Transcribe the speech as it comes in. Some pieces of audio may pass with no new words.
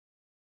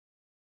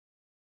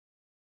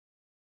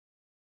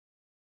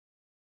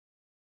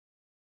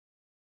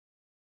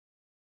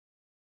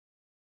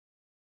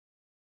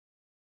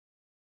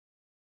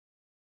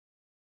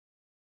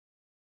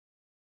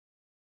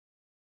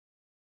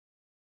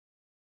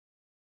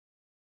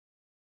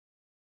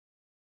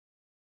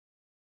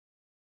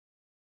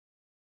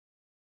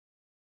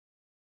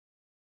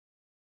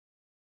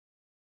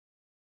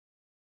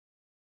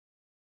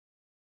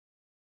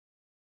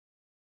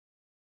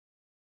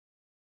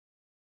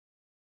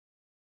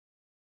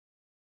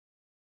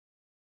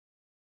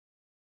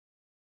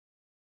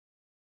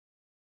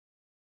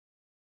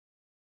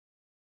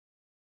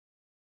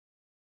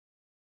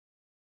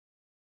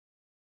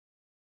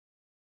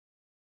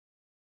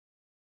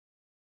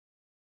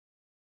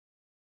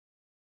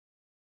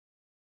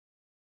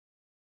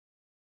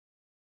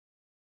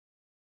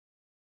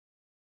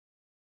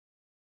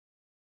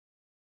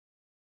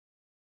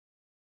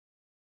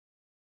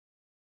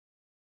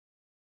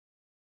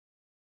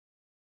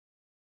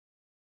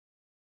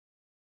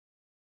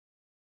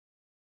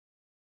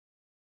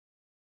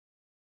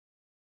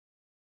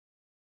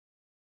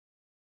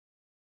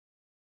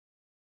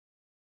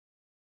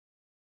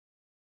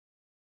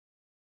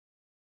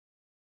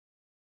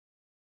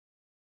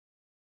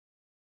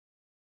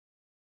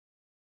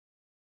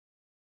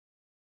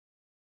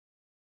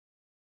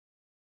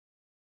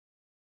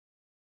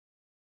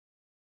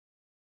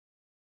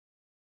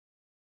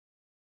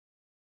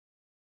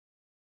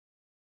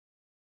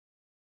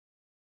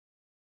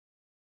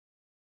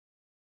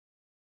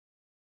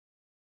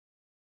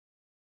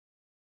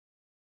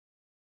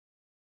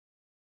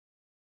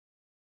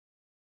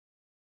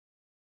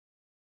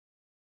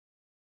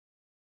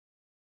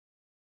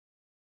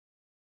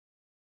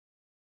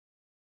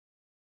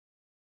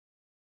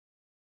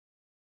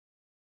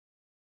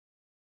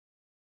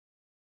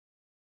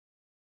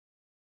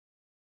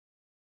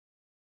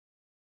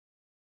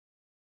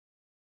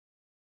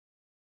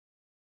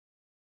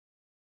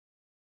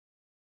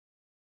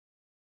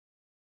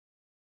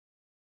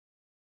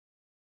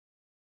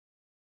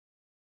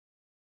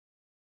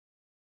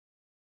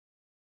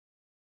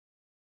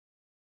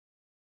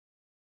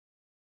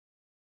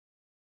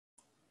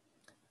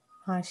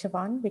Hi,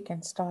 Siobhan. We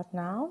can start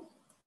now.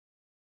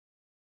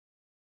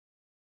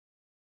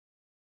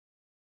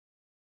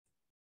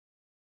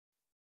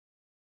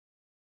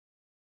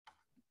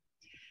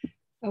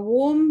 A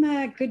warm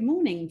good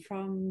morning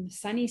from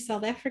sunny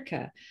South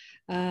Africa.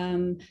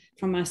 From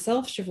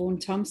myself,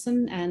 Siobhan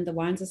Thompson, and the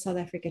Wines of South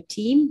Africa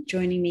team.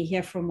 Joining me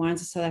here from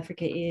Wines of South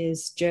Africa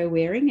is Joe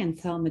Waring and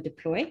Thelma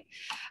Deploy.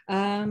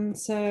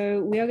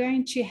 So we are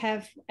going to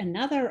have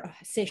another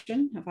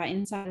session of our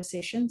Insider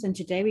Sessions, and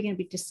today we're going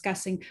to be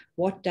discussing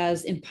what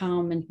does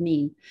empowerment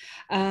mean.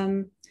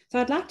 So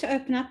I'd like to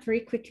open up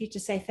very quickly to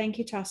say thank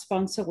you to our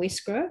sponsor,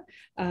 Wesgro.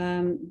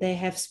 They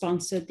have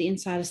sponsored the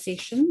Insider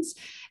Sessions.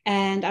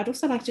 And I'd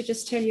also like to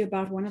just tell you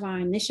about one of our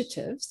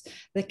initiatives.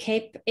 The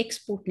Cape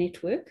Export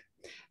Network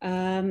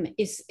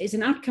is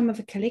an outcome of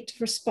a collective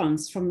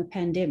response from the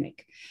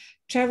pandemic.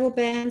 Travel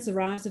bans, the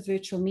rise of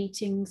virtual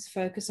meetings,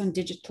 focus on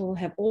digital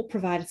have all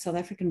provided South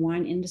African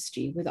wine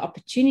industry with the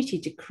opportunity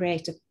to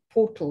create a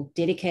portal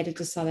dedicated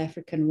to South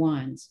African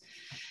wines.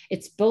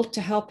 It's built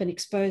to help and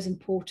expose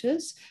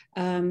importers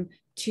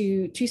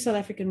to South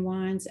African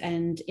wines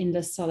and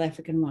enlist South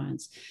African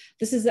wines.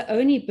 This is the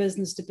only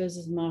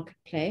business-to-business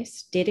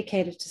marketplace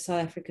dedicated to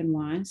South African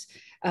wines,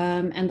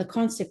 and the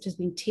concept has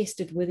been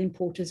tested with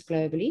importers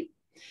globally.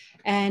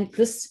 And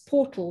this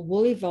portal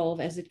will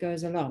evolve as it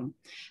goes along.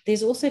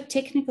 There's also a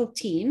technical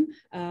team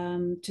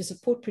to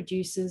support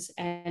producers,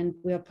 and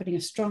we are putting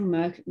a strong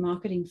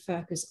marketing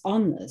focus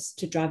on this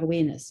to drive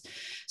awareness.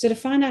 So to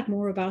find out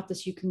more about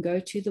this, you can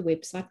go to the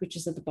website, which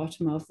is at the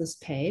bottom of this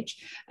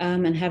page,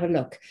 and have a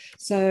look.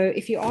 So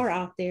if you are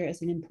out there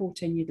as an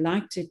importer and you'd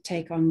like to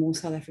take on more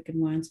South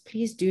African wines,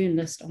 please do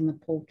enlist on the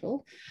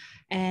portal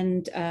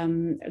and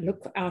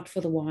look out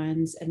for the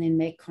wines and then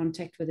make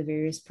contact with the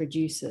various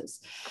producers.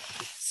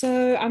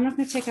 So I'm not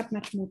going to take up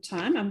much more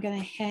time. I'm going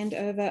to hand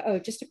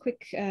over, just a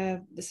quick,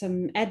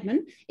 some admin.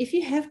 If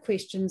you have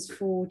questions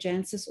for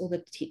Jancis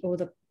or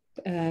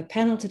the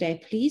panel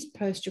today, please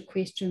post your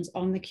questions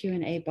on the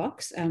Q&A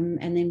box, and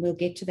then we'll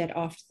get to that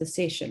after the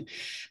session.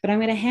 But I'm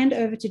going to hand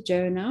over to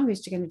Joe now,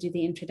 who's going to do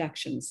the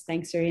introductions.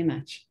 Thanks very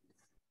much.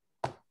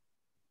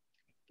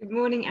 Good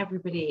morning,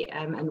 everybody,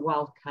 and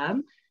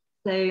welcome.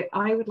 So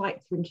I would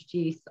like to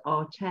introduce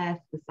our chair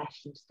for the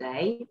session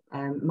today,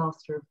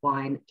 Master of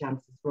Wine,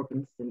 Jancis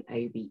Robinson,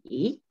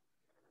 OBE.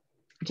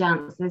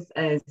 Jancis,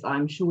 as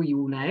I'm sure you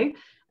all know,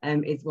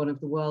 is one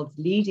of the world's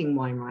leading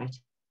wine writers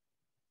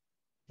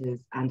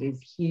and is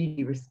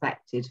hugely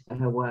respected for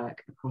her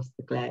work across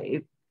the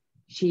globe.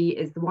 She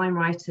is the wine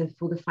writer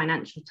for the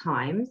Financial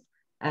Times,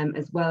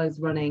 as well as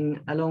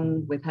running,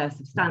 along with her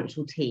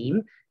substantial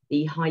team,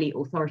 the highly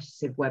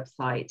authoritative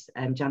website,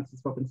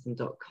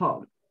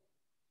 jancisrobinson.com.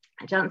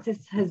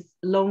 Jancis has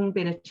long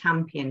been a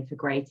champion for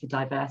greater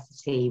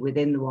diversity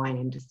within the wine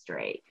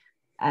industry.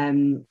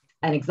 An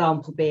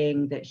example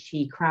being that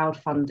she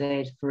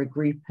crowdfunded for a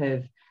group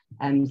of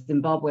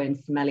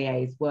Zimbabwean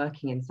sommeliers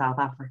working in South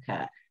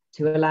Africa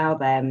to allow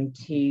them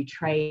to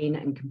train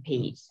and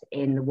compete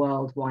in the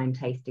World Wine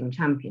Tasting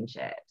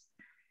Championships.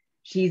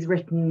 She's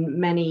written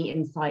many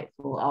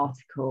insightful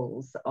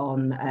articles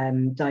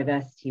on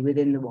diversity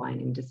within the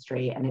wine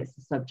industry, and it's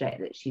a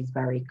subject that she's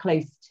very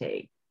close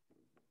to.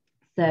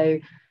 So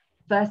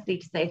firstly,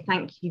 to say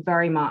thank you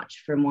very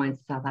much from Wines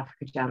of South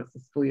Africa,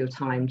 Jancis, for your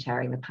time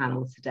chairing the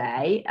panel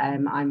today.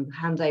 I'm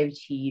hand over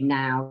to you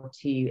now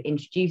to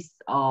introduce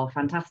our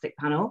fantastic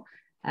panel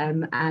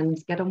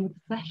and get on with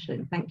the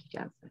session. Thank you,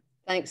 Jancis.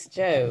 Thanks,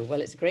 Joe. Well,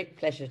 it's a great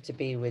pleasure to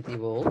be with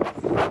you all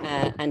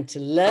and to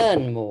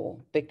learn more,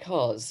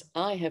 because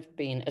I have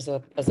been, as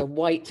a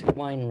white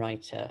wine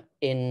writer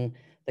in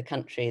the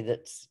country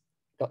that's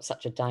got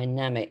such a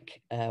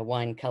dynamic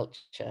wine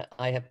culture,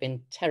 I have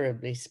been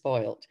terribly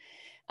spoilt.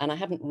 And I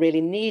haven't really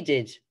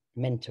needed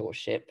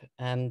mentorship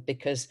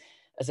because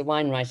as a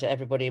wine writer,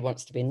 everybody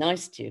wants to be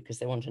nice to you because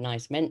they want a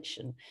nice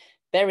mention.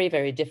 Very,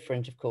 very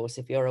different, of course,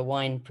 if you're a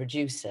wine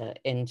producer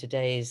in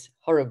today's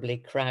horribly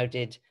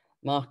crowded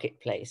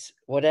marketplace,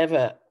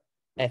 whatever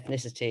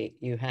ethnicity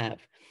you have.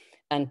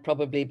 And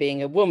probably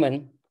being a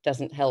woman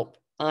doesn't help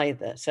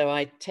either. So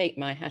I take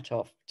my hat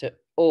off to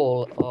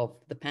all of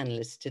the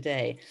panelists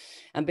today.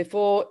 And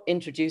before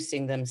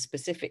introducing them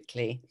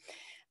specifically,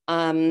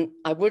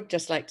 I would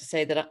just like to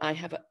say that I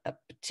have a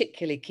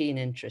particularly keen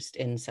interest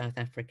in South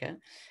Africa.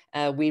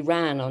 We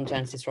ran on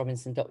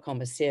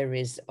jancisrobinson.com a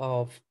series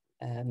of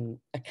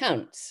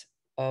accounts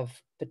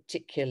of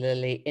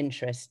particularly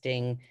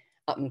interesting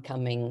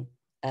up-and-coming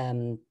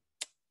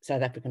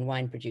South African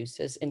wine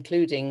producers,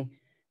 including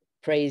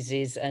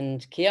Praises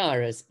and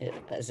Chiara's,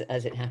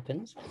 as it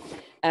happens.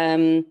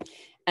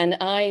 And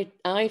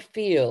I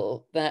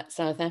feel that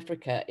South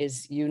Africa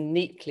is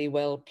uniquely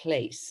well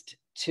placed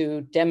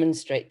to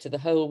demonstrate to the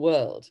whole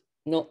world,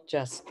 not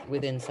just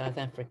within South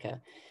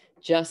Africa,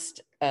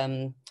 just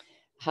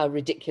how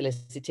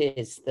ridiculous it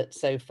is that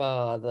so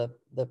far the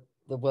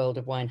world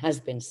of wine has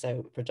been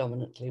so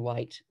predominantly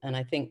white. And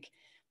I think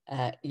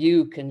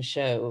you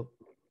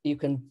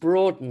can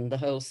broaden the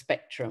whole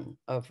spectrum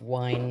of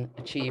wine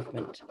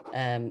achievement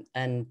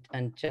and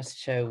just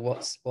show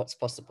what's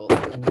possible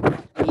and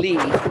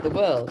lead the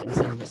world in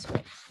some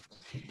respects.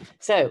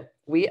 So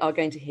we are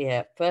going to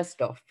hear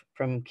first off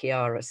from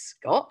Chiara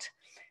Scott,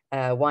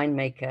 a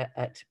winemaker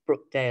at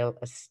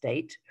Brookdale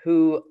Estate,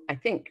 who I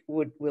think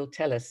will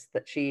tell us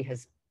that she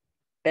has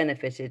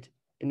benefited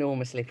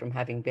enormously from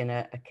having been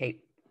a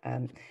Cape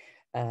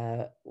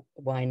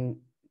Wine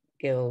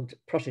Guild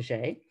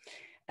protege.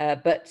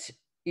 But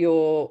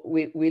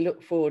we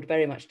look forward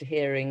very much to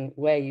hearing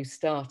where you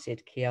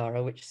started,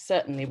 Chiara, which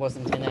certainly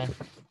wasn't in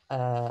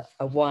a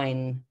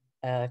wine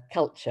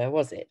culture,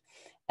 was it?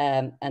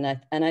 And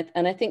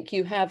I think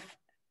you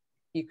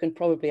can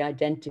probably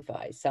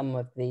identify some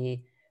of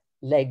the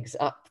legs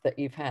up that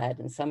you've had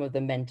and some of the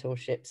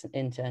mentorships and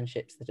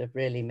internships that have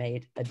really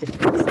made a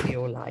difference to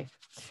your life.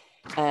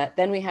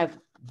 Then we have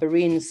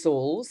Barine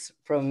Sauls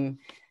from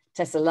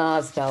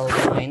Tesselarsdal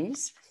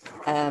Wines,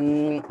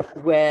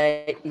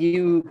 where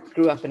you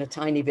grew up in a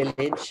tiny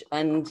village,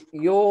 and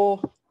your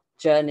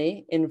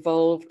journey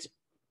involved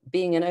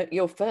being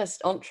your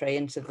first entree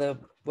into the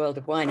world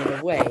of wine in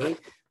a way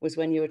was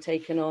when you were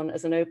taken on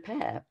as an au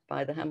pair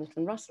by the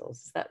Hamilton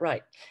Russells. Is that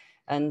right?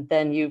 And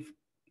then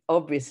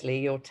obviously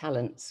your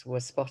talents were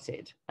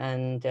spotted,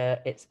 and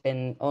it's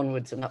been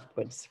onwards and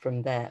upwards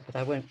from there, but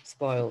I won't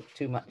spoil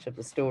too much of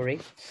the story.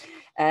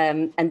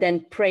 And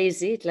then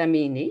Prezi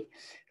Dlamini,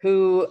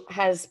 who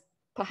has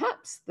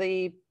perhaps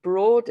the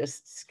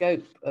broadest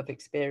scope of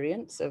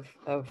experience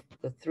of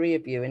the three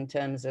of you in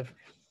terms of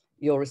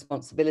your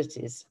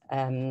responsibilities.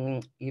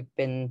 You've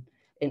been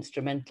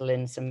instrumental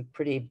in some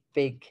pretty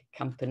big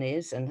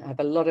companies and have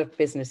a lot of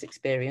business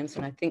experience,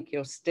 and I think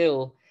you're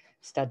still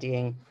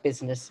studying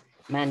business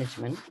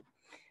management.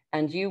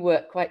 And you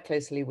work quite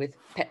closely with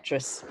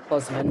Petrus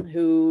Bosman,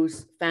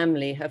 whose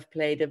family have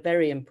played a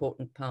very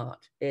important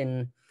part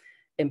in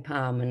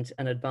empowerment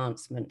and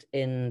advancement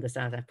in the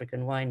South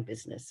African wine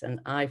business.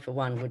 And I, for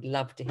one, would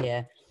love to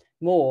hear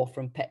more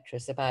from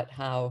Petrus about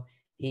how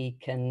he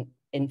can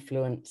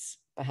influence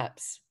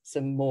perhaps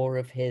some more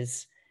of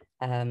his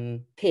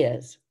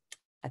peers.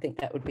 I think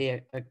that would be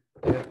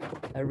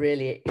a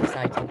really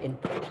exciting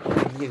input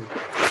from you.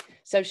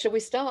 So shall we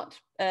start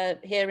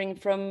hearing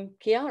from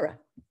Chiara?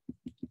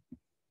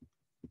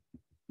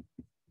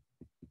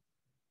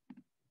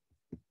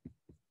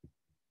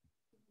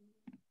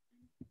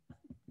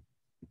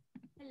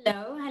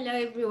 Hello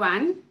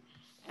everyone.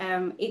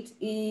 It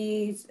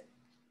is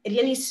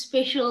really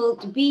special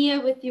to be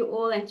here with you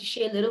all and to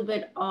share a little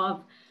bit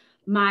of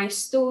my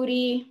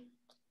story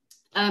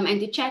and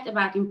to chat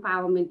about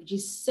empowerment, which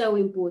is so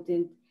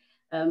important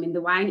in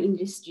the wine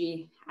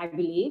industry, I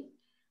believe.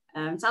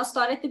 So I'll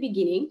start at the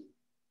beginning.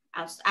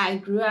 I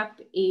grew up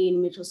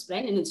in Mitchell's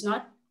Plain, and it's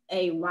not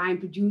a wine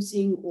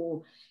producing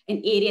or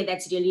an area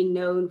that's really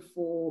known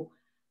for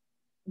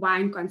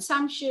wine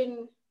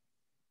consumption.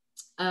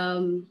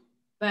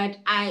 But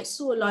I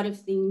saw a lot of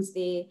things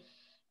there,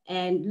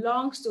 and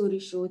long story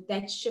short,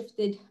 that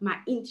shifted my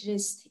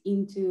interest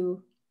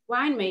into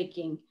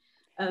winemaking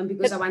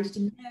because I wanted to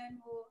learn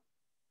more.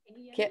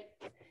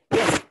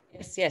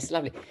 Yes,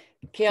 lovely.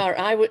 Chiara,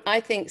 I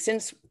think,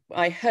 since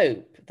I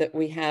hope that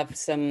we have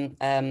some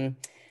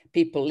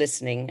people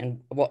listening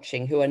and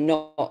watching who are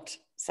not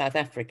South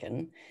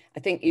African, I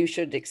think you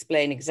should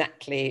explain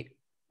exactly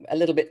a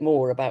little bit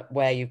more about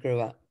where you grew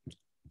up.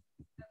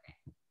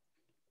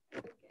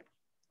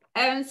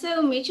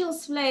 So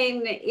Mitchell's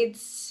Plain,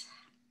 it's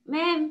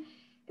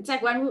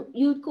like one,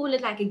 you'd call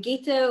it like a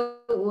ghetto,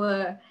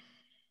 or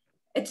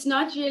it's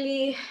not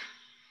really,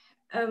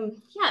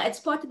 it's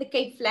part of the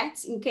Cape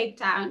Flats in Cape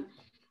Town.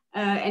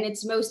 And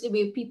it's mostly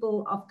where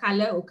people of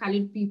color or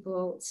colored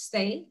people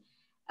stay.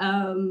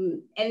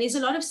 And there's a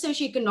lot of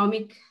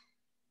socioeconomic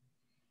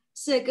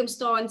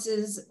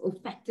circumstances or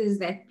factors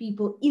that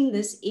people in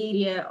this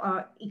area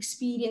are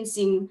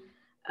experiencing,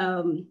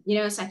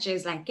 such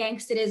as like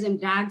gangsterism,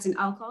 drugs, and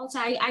alcohol. So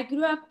I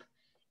grew up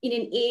in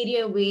an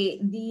area where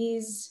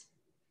these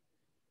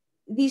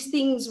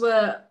things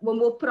were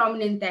more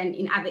prominent than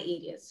in other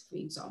areas, for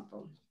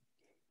example.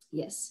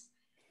 Yes.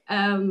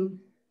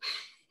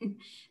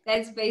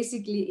 That's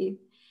basically it.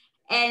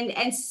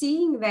 And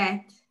seeing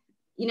that,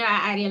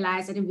 I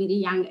realized at a very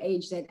young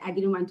age that I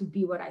didn't want to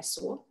be what I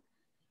saw.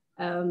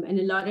 And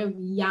a lot of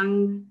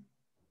young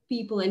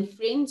people and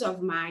friends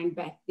of mine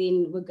back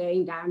then were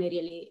going down a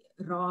really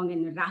wrong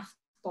and rough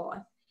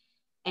path.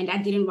 And I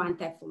didn't want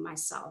that for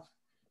myself.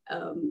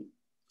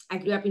 I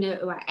grew up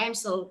I am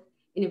still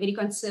in a very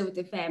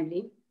conservative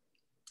family.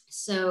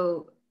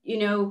 So,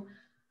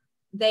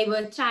 they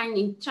were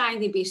trying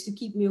their best to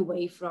keep me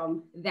away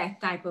from that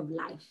type of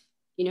life,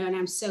 and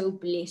I'm so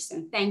blessed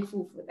and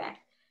thankful for that.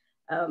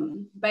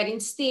 But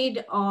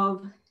instead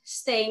of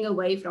staying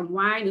away from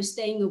wine or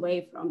staying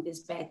away from these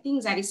bad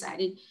things, I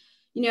decided,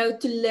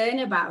 to learn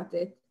about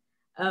it.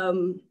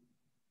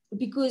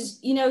 Because,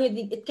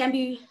 it can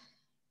be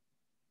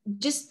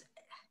just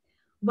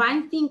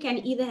one thing can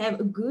either have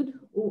a good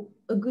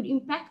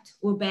impact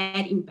or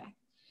bad impact.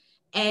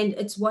 And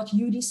it's what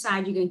you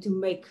decide you're going to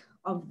make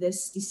of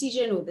this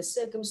decision or the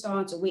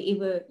circumstance or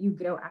wherever you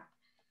grow up.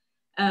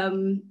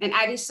 And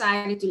I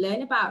decided to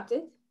learn about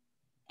it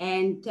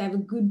and to have a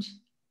good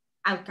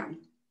outcome.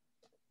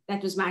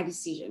 That was my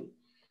decision.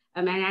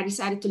 And I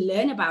decided to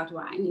learn about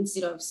wine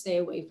instead of stay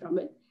away from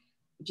it,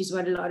 which is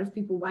what a lot of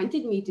people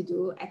wanted me to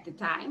do at the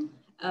time.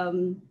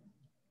 And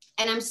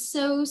I'm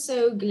so,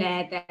 so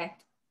glad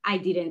that I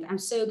didn't. I'm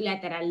so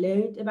glad that I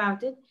learned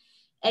about it.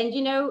 And,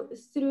 you know,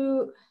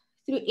 through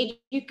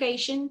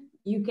education,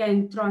 you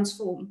can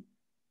transformation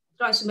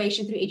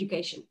through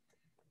education,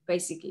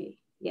 basically.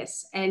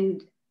 Yes.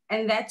 And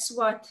that's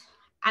what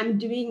I'm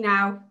doing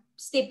now,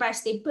 step by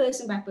step,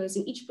 person by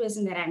person. Each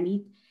person that I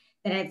meet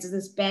that has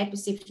this bad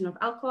perception of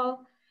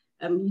alcohol,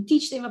 you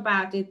teach them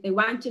about it, they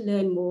want to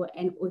learn more,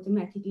 and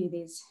automatically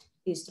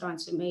there's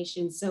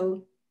transformation.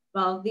 So,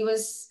 well,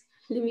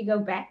 let me go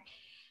back.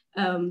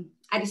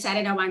 I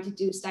decided I wanted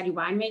to study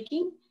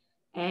winemaking,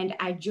 and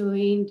I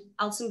joined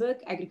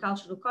Elsenburg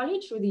Agricultural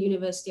College with the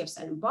University of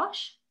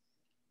Stellenbosch.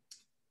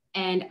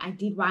 And I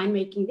did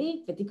winemaking there,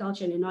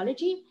 viticulture and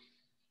enology.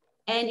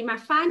 And in my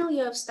final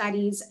year of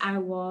studies, I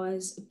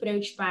was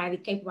approached by the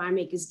Cape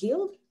Winemakers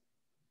Guild,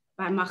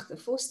 by Magda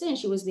Foster, and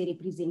she was their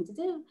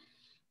representative.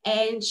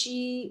 And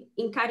she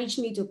encouraged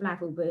me to apply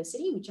for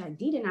bursary, which I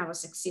did, and I was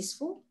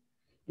successful.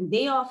 And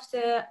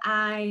thereafter,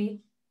 I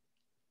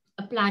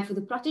applied for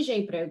the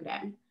protege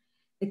program,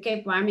 the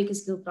Cape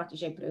Winemakers Guild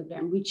protege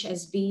program, which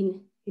has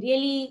been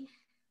really,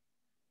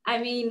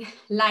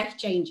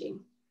 life-changing.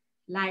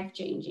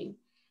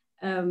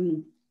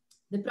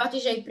 The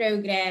protege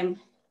program,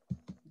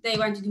 they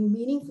want to do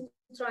meaningful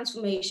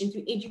transformation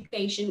through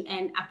education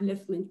and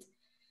upliftment.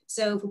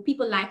 So for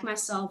people like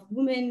myself,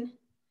 women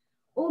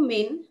or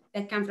men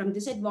that come from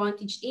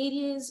disadvantaged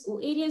areas or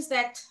areas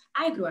that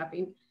I grew up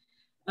in,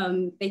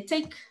 they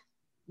take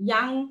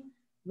young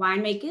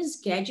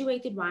winemakers,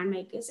 graduated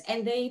winemakers,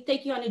 and they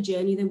take you on a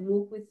journey. They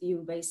walk with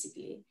you,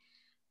 basically,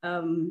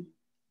 and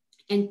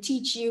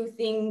teach you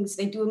things.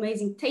 They do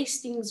amazing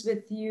tastings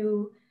with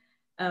you.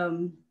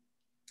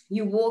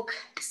 You walk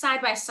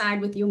side by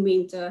side with your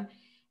mentor.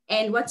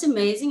 And what's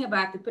amazing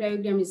about the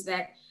program is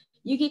that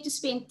you get to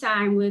spend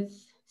time with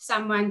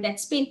someone that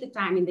spent the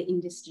time in the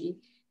industry.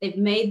 They've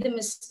made the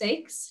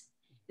mistakes.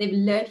 They've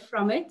learned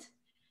from it.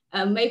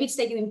 Maybe it's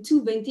taken them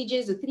 2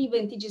 vintages or 3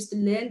 vintages to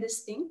learn this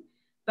thing.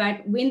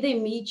 But when they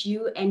meet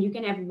you and you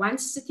can have one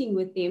sitting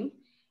with them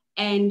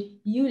and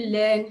you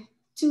learn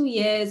 2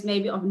 years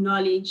maybe of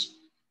knowledge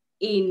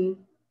in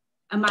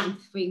a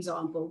month, for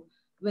example,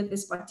 with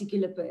this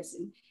particular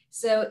person.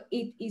 So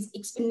it is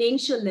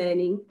exponential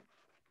learning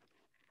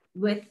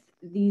with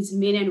these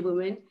men and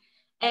women.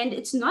 And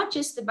it's not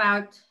just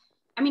about,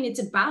 it's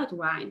about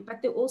wine,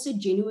 but they're also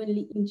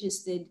genuinely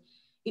interested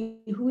in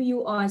who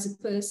you are as a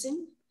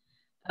person,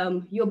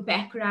 your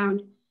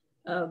background,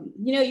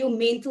 your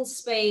mental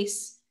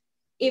space,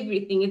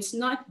 everything. It's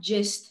not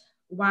just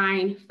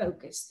wine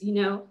focused,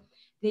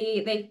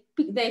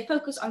 they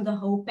focus on the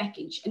whole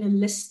package, an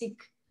holistic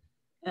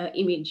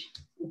image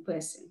or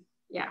person.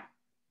 Yeah.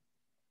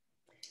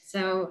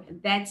 So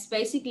that's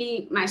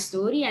basically my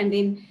story. And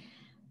then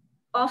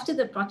after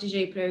the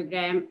protege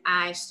program,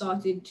 I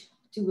started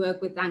to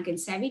work with Duncan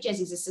Savage as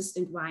his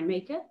assistant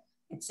winemaker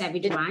at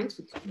Savage Wines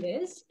for 2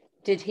 years.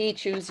 Did he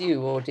choose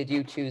you or did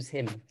you choose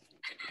him?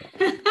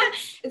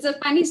 It's a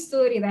funny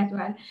story, that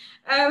one.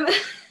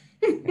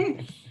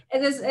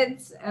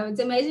 It's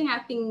amazing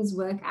how things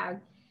work out.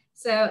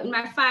 So in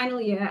my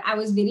final year, I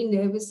was very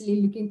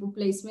nervously looking for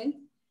placement.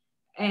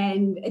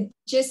 And it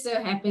just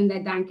so happened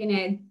that Duncan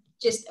had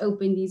just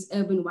opened his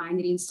urban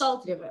winery in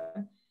Salt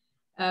River.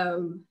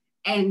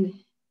 And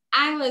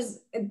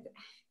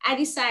I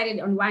decided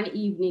on one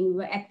evening, we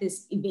were at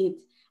this event,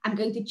 I'm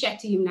going to chat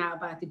to him now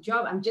about the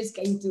job. I'm just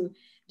going to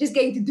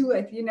do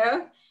it,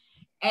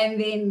 And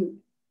then,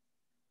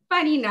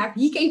 funny enough,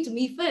 he came to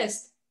me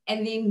first,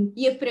 and then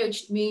he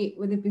approached me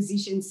with a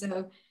position.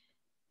 So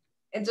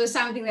it was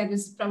something that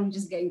was probably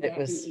just going to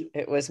happen.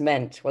 It was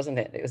meant, wasn't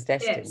it? It was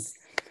destined. Yes.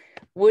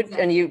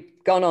 Exactly. And you've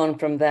gone on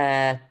from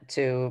there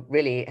to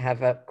really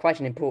have quite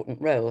an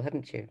important role,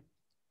 haven't you?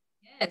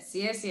 Yes.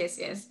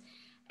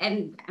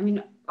 And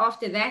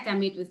after that, I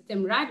met with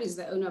Tim Wright, who's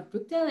the owner of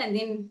Brookdale. And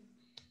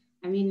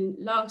then,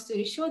 long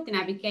story short, then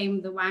I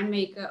became the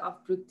winemaker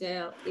of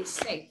Brookdale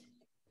Estate,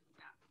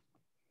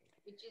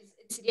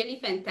 it's really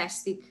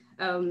fantastic.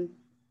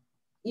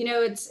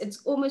 It's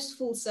almost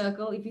full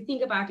circle. If you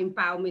think about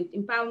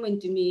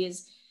empowerment to me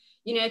is,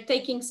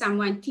 taking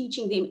someone,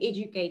 teaching them,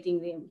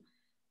 educating them,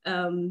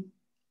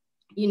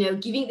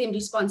 giving them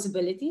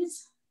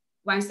responsibilities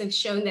once they've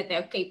shown that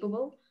they're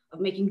capable of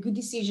making good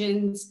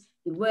decisions,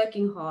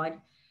 working hard,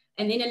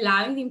 and then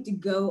allowing them to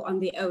go on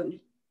their own,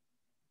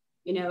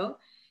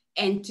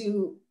 and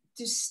to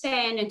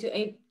stand and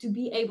to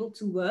be able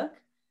to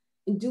work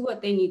and do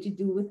what they need to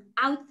do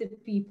without the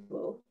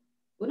people,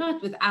 well,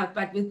 not without,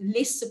 but with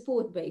less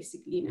support,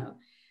 basically,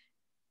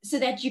 so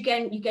that you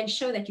can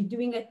show that you're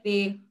doing it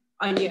there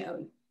on your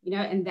own,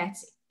 and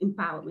that's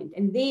empowerment.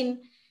 And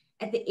then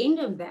at the end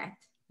of that,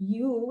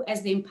 you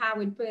as the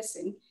empowered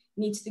person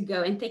needs to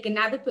go and take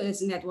another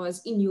person that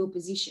was in your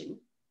position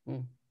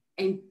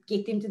and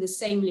get them to the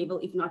same level,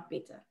 if not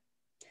better.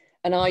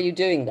 And are you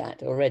doing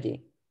that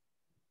already?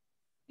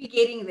 We're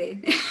getting there.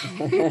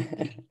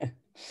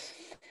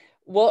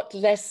 What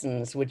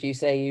lessons would you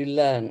say you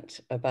learnt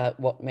about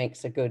what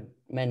makes a good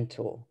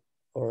mentor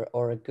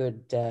or a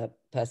good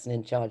person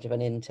in charge of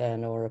an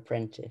intern or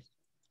apprentice?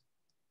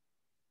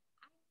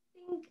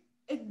 I think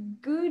a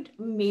good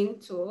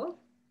mentor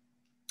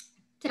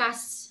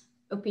trusts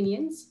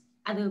opinions,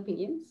 other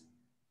opinions.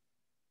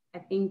 I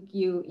think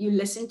you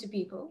listen to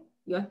people.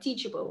 You're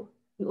teachable.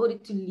 In order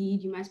to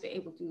lead, you must be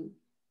able to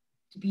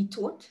be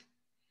taught.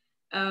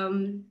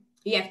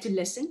 You have to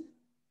listen.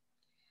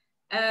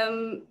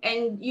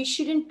 And you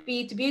shouldn't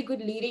be, to be a good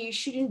leader, you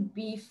shouldn't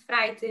be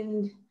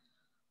frightened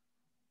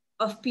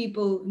of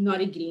people not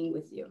agreeing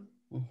with you.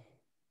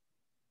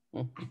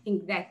 I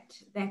think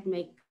that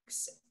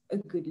makes a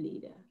good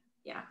leader.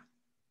 Yeah.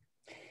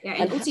 Yeah.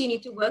 And also you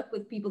need to work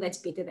with people that's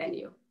better than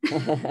you.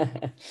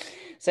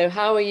 So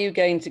how are you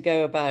going to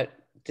go about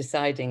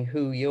deciding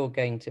who you're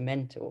going to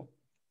mentor?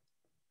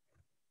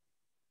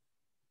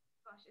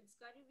 Gosh, it's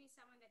got to be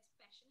someone that's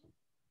passionate,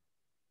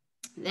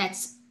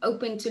 that's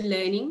open to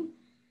learning,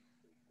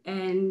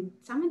 and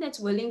someone that's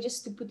willing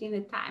just to put in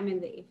the time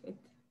and the effort.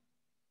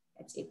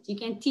 That's it. You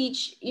can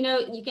teach,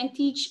 you can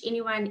teach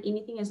anyone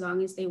anything as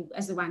long as they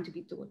want to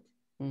be taught.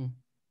 Yeah.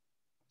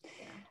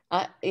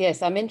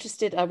 Yes, I'm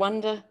interested. I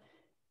wonder,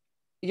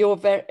 you're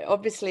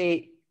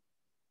obviously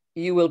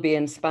you will be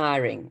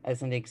inspiring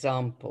as an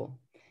example.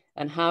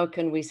 And how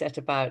can we set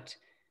about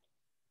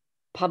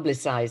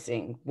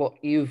publicizing what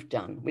you've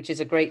done, which is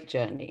a great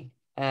journey,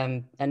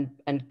 and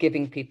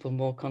giving people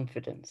more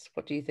confidence?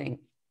 What do you think?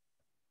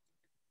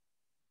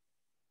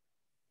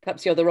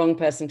 Perhaps you're the wrong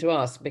person to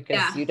ask,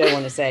 because you don't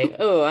want to say,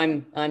 "Oh,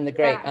 I'm the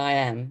great I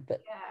am."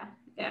 But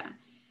yeah.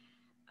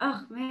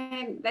 Oh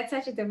man, that's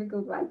such a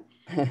difficult one.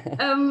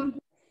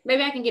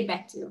 Maybe I can get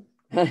back to you.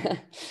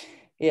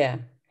 Yeah.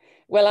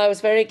 Well, I was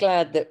very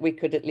glad that we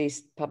could at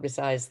least publish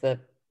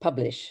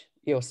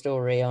your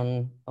story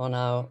on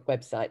our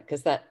website,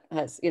 because that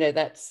has,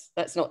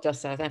 that's not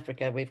just South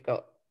Africa. We've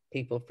got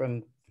people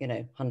from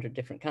 100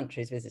 different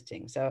countries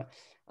visiting. So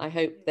I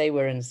hope they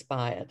were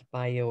inspired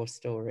by your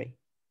story.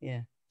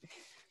 Yeah.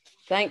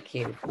 Thank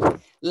you.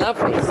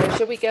 Lovely. So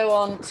shall we go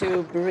on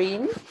to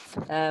Breen?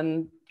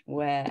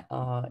 Where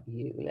are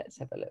you? Let's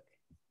have a look.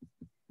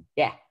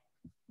 Yeah.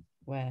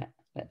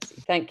 Let's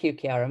see. Thank you,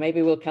 Chiara.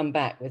 Maybe we'll come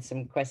back with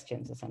some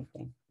questions or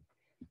something.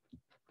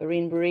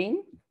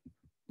 Breen?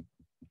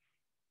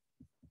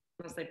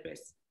 Must I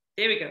press?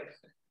 There we go.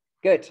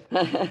 Good.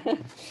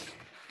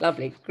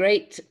 Lovely.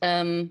 Great.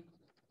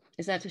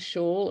 Is that a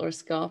shawl or a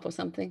scarf or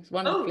something? It's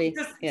wonderfully.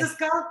 Oh, it's a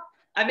scarf.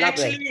 I'm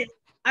actually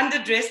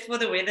underdressed for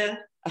the weather.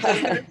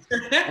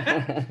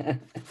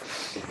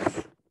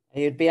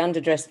 You'd be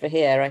underdressed for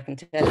here, I can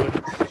tell you.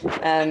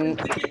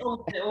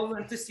 They all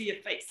want to see your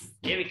face.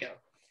 There we go.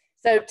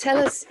 So tell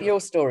us your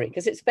story,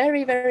 because it's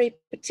very, very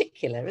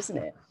particular, isn't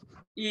it?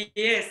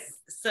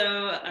 Yes.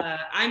 So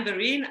I'm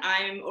Breen.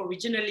 I'm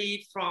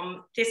originally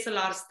from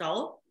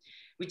Tesselaarstad,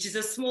 which is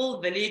a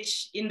small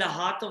village in the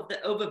heart of the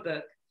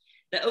Overberg.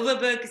 The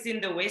Overberg is in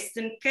the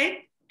Western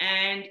Cape,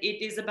 and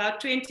it is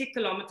about 20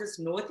 kilometers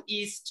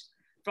northeast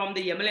from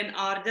the Hemel en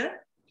Aarde.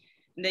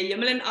 The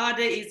Hemel en Aarde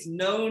is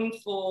known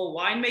for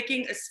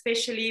winemaking,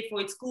 especially for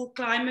its cool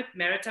climate,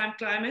 maritime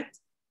climate,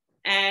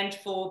 and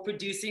for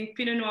producing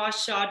Pinot Noir,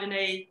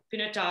 Chardonnay,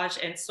 Pinotage,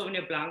 and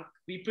Sauvignon Blanc.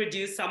 We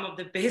produce some of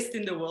the best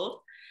in the world.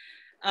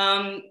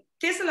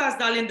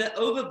 Tesselaarstad in the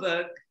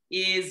Overberg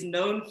is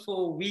known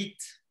for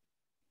wheat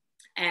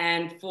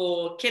and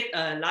for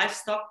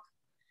livestock.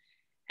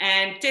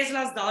 And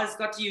Tesselaarstad has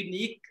got a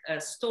unique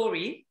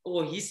story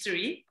or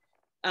history.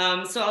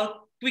 So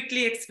I'll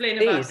quickly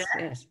explain about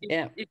that.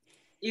 Yes.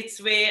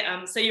 It's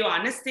where, so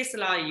Johannes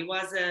Tesselaar, he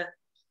was a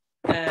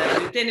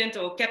lieutenant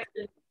or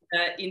captain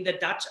in the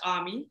Dutch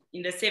army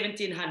in the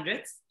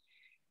 1700s.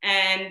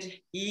 And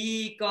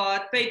he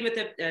got paid with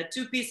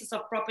 2 pieces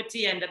of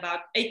property and about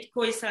 8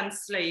 Khoisan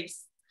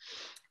slaves.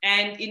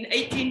 And in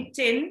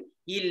 1810,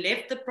 he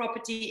left the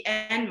property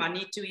and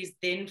money to his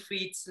then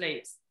freed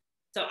slaves.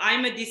 So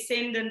I'm a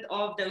descendant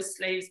of those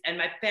slaves, and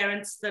my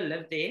parents still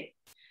live there.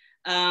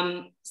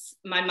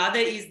 My mother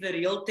is the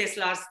real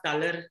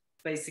Tesselaarstader,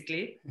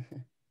 basically.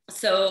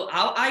 So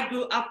how I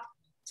grew up,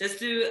 just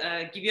to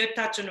give you a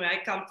touch on where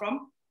I come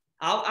from,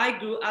 how I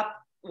grew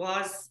up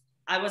was,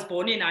 I was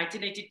born in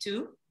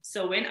 1982.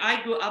 So when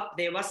I grew up,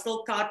 there was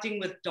still carting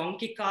with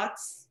donkey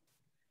carts.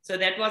 So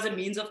that was a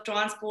means of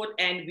transport.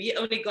 And we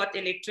only got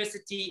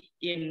electricity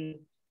in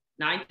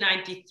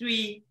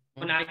 1993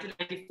 or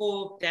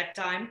 1994, that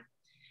time.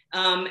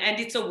 And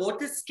it's a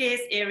water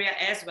scarce area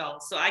as well.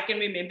 So I can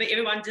remember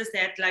everyone just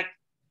had like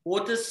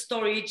water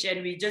storage,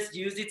 and we just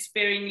used it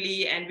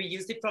sparingly, and we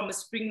used it from a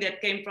spring that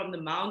came from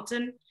the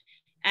mountain.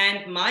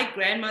 And my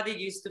grandmother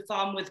used to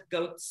farm with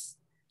goats.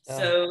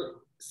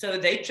 Oh. So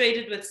they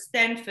traded with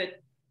Stanford,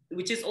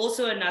 which is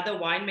also another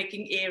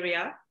winemaking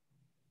area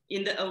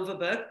in the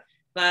Overberg.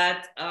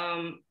 But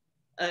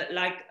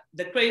like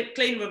the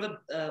Klein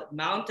River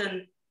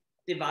mountain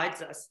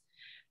divides us.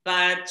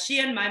 But she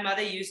and my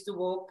mother used to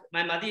walk.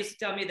 My mother used to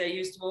tell me they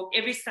used to walk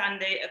every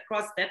Sunday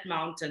across that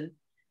mountain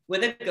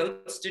with the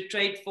goats to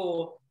trade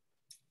for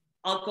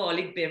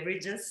alcoholic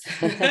beverages.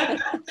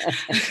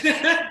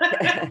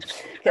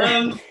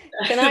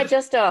 Can I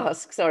just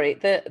ask, sorry,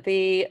 the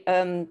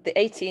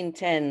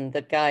 1810,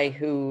 the guy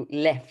who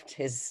left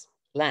his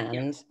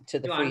land to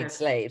the freed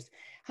slaves,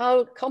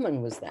 how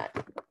common was that?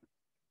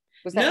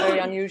 Was that very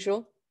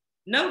unusual?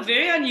 No,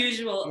 very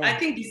unusual. Yeah. I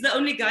think he's the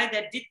only guy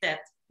that did that.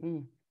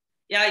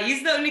 Yeah,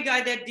 he's the only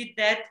guy that did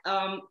that.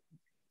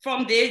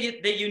 From there,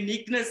 the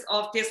uniqueness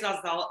of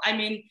Teslasdal. I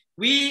mean,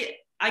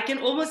 I can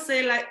almost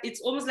say like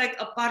it's almost like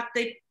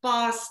apartheid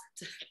past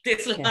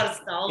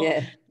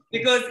Teslasdal,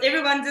 because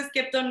everyone just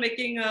kept on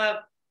making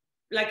a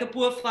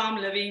poor farm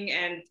living.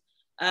 And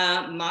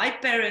my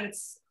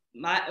parents,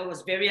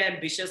 was very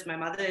ambitious. My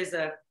mother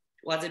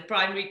was a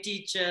primary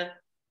teacher.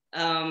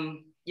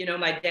 You know,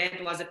 my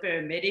dad was a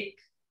paramedic.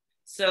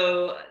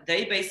 So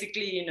they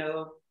basically,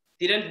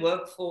 they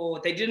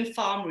didn't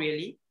farm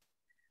really.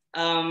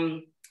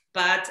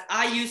 But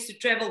I used to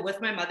travel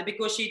with my mother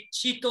because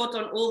she taught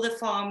on all the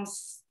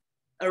farms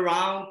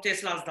around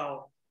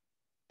Teslasdal.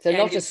 So and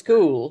not a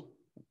school?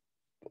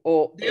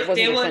 Or there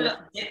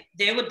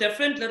were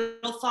different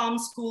little farm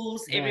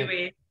schools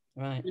everywhere,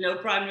 right.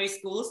 Primary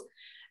schools.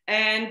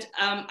 And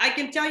I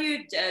can tell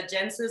you,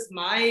 Jancis,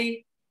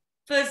 my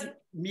first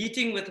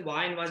meeting with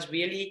wine was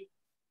really,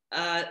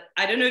 I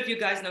don't know if you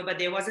guys know, but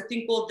there was a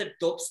thing called the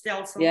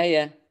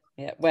dopstelsel.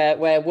 Yeah,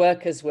 where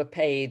workers were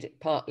paid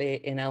partly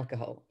in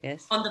alcohol,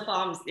 yes? On the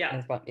farms,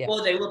 yeah.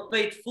 Or they were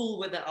paid full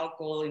with the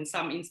alcohol in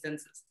some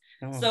instances.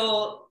 Oh.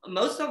 So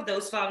most of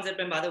those farms that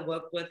my mother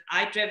worked with,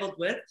 I traveled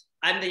with.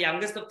 I'm the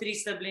youngest of 3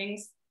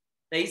 siblings.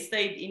 They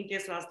stayed in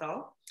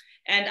Teslasdal.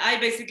 And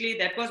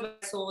that was when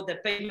I saw the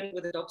payment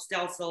with the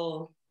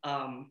dopstelsel,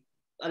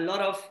 a lot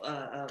of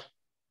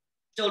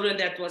children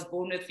that was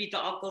born with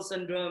fetal alcohol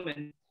syndrome,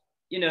 and,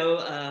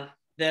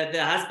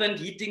 the husband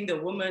hitting the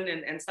woman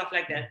and stuff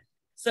like that.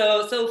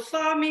 So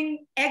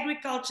farming,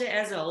 agriculture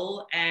as a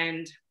whole,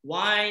 and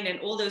wine and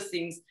all those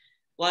things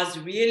was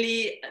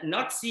really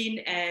not seen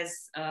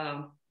as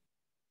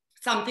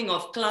something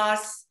of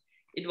class.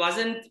 It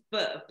wasn't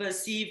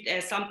perceived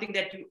as something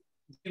that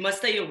you must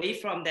stay away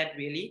from that,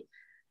 really.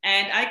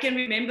 And I can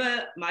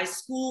remember my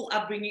school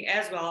upbringing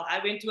as well. I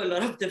went to a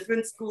lot of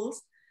different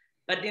schools,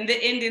 but in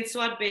the end in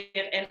Swartberg,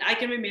 and I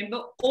can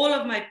remember all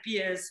of my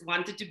peers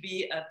wanted to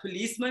be a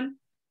policeman,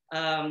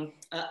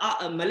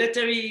 a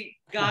military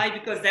guy,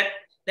 because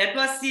that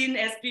was seen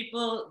as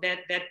people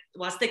that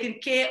was taken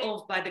care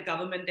of by the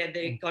government, and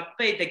they got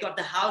paid, they got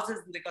the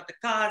houses and they got the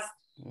cars,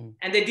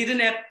 and they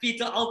didn't have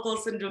fetal alcohol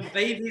syndrome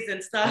babies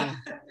and stuff.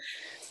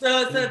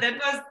 So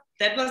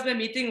that was my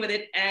meeting with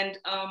it. And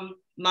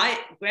my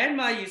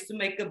grandma used to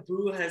make a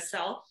brew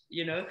herself,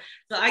 so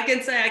I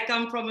can say I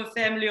come from a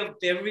family of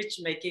beverage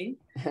making.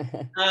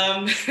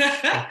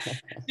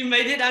 She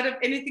made it out of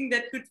anything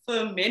that could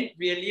ferment,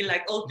 really,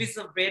 like old piece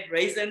of bread,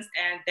 raisins,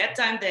 and that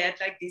time they had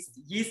like these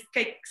yeast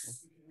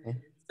cakes,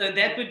 so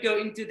that would go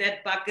into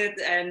that bucket.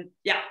 And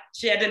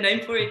she had a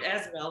name for it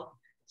as well.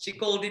 She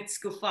called it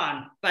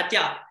skufan. But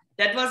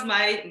that was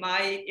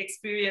my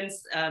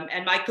experience,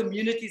 and my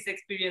community's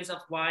experience of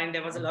wine.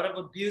 There was a lot of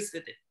abuse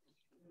with it.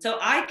 So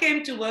I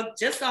came to work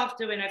just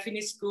after, when I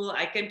finished school,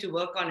 I came to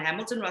work on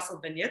Hamilton Russell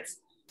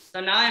Vineyards. So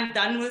now I'm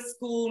done with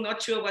school,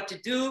 not sure what to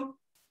do.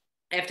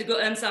 I have to go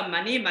earn some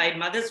money. My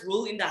mother's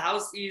rule in the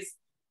house is,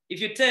 if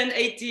you turn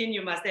 18,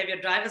 you must have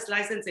your driver's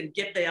license and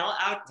get the hell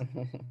out.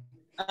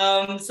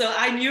 So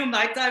I knew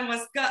my time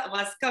was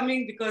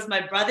coming, because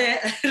my brother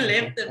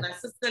left and my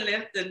sister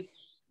left, and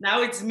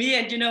now it's me.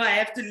 And I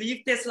have to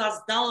leave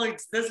Teslasdal.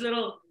 It's this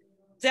little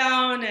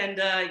town,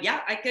 and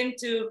I came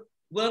to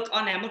work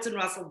on Hamilton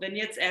Russell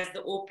Vineyards as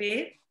the au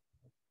pair.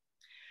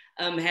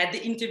 Had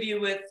the interview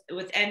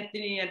with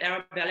Anthony and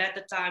Arabella at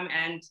the time,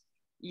 and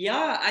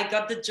I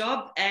got the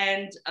job.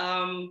 And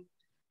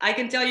I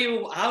can tell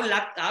you how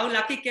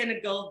lucky can a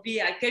girl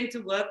be. I came to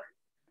work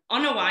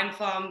on a wine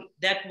farm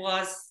that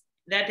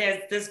has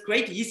this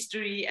great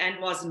history and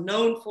was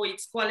known for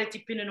its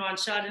quality Pinot Noir and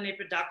Chardonnay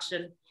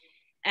production.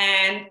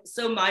 And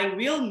so my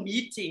real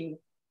meeting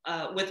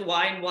with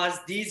wine was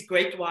these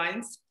great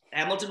wines,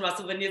 Hamilton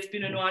Russell Vineyards,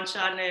 Pinot Noir and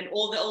Chardonnay, and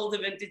all the older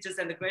vintages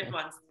and the great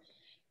ones.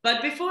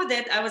 But before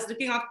that, I was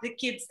looking after the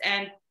kids.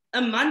 And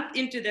a month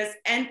into this,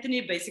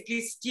 Anthony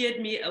basically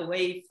steered me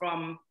away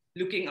from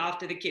looking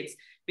after the kids,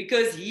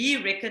 because he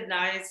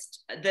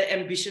recognized the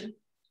ambition.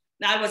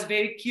 Now, I was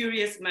very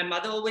curious. My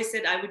mother always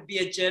said I would be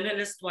a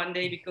journalist one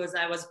day, because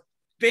I was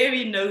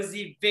very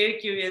nosy, very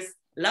curious,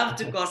 loved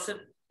to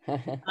gossip.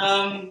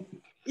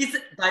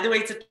 By the way,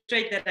 it's a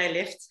trait that I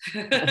left.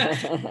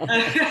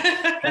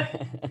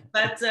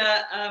 But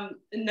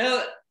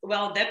no,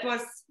 well, that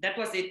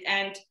was it.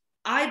 And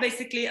I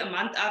basically, a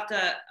month after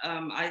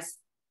I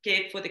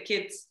cared for the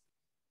kids,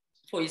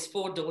 for his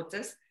 4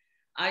 daughters,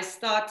 I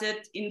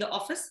started in the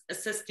office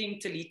assisting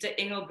Talita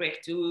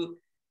Engelbrecht, who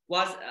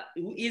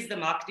is the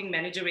marketing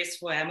manageress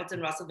for Hamilton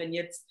Russell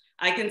Vineyards.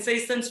 I can say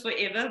since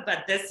forever,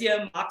 but this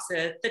year marks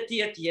her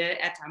 30th year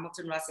at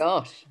Hamilton Russell.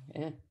 Gosh,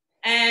 yeah.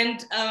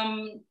 And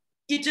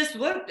it just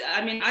worked.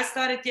 I mean, I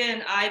started here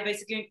and I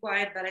basically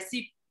inquired, but I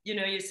see, you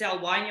know, you sell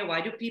wine here. Why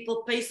do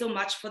people pay so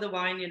much for the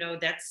wine? You know,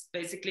 that's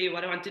basically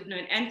what I wanted to know.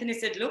 And Anthony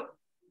said, look,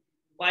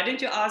 why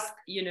don't you ask,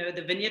 you know,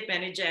 the vineyard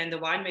manager and the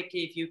winemaker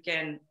if you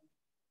can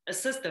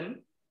assist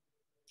them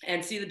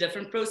and see the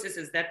different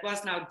processes. That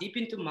was now deep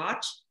into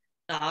March.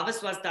 The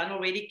harvest was done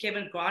already.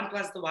 Kevin Grant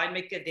was the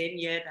winemaker then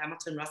here at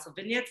Hamilton Russell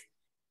Vineyards.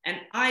 And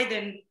I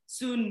then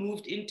soon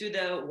moved into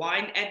the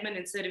wine admin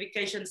and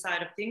certification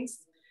side of things.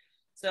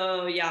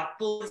 So yeah,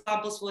 pull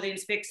samples for the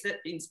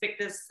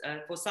inspectors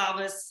for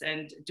service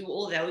and do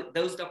all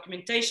those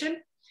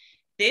documentation.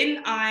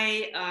 Then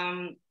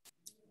I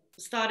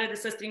started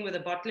assisting with the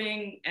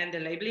bottling and the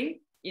labeling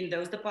in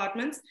those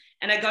departments.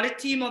 And I got a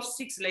team of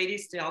 6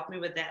 ladies to help me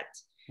with that.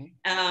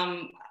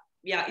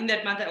 Yeah, in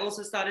that month, I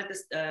also started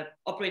this,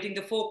 operating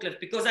the forklift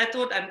because I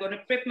thought I'm going to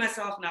prep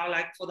myself now,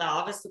 like for the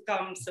harvest to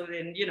come. So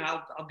then, you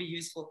know, I'll be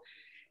useful.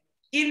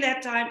 In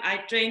that time, I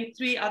trained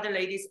 3 other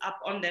ladies up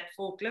on that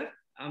forklift.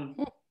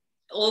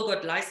 All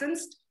got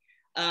licensed.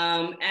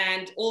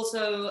 And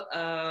also,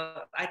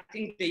 I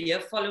think the year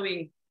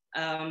following,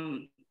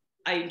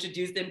 I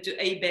introduced them to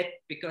ABET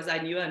because I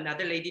knew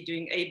another lady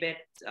doing ABET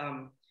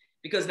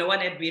because no one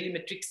had really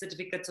matric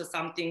certificates or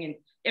something. And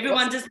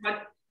everyone just went,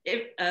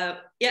 yeah,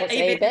 what's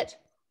ABET?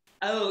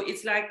 Oh,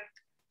 it's like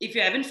if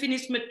you haven't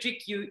finished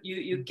matric,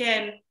 you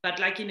can, but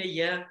like in a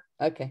year.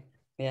 Okay,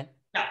 yeah.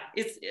 Yeah,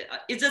 it's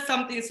just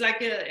something. It's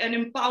like an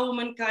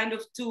empowerment kind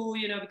of tool,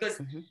 you know,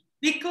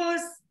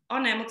 because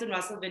on Hamilton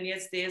Russell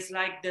Vineyards, there's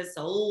like this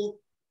whole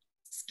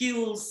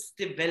skills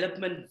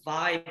development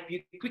vibe.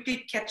 You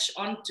quickly catch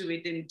on to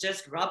it and it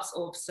just rubs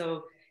off.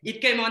 So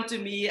it came on to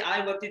me.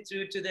 I worked it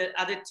through to the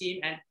other team,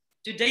 and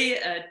today,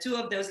 2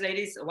 of those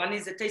ladies, one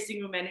is a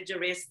tasting room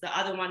manageress, the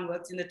other one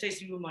works in the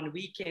tasting room on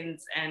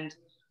weekends, and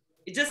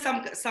it's just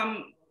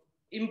some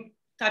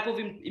type of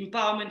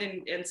empowerment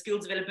and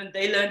skills development.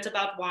 They learned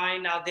about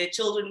wine. Now their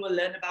children will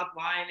learn about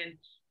wine, and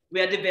we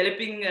are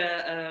developing,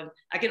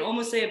 I can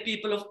almost say, a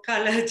people of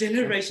color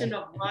generation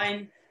of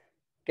wine.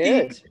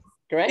 Good,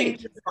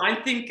 great.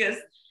 Wine thinkers.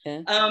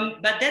 Yeah.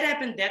 But that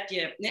happened that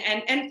year.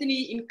 And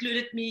Anthony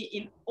included me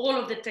in all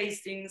of the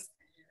tastings.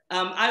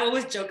 I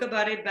always joke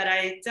about it, but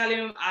I tell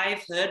him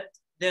I've heard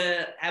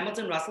the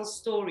Hamilton Russell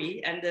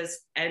story and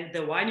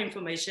the wine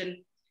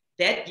information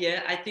that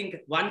year, I think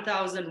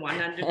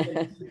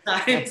 1,100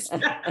 times.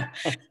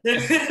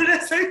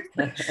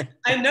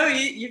 I know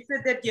you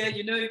said that year,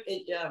 you know,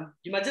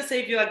 you might just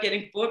say if you are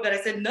getting bored, but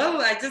I said, no,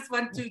 I just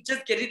want to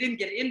just get it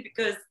in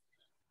because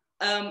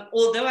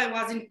although I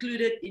was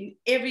included in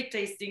every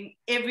tasting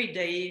every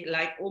day,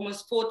 like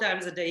almost 4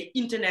 times a day,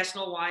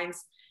 international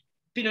wines,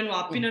 Pinot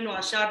Noir,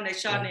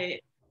 Chardonnay.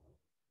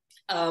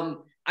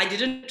 I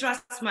didn't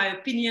trust my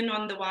opinion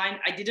on the wine.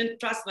 I didn't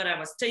trust what I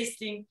was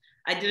tasting.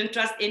 I didn't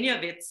trust any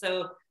of it.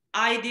 So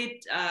I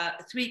did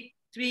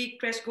 3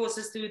 crash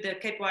courses through the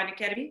Cape Wine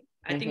Academy.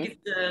 I think it's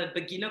the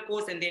beginner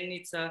course, and then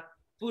it's a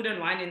food and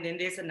wine, and then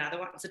there's another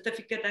one,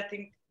 certificate, I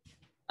think.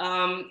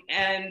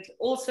 And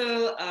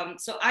also,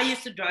 so I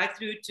used to drive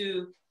through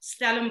to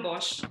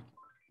Stellenbosch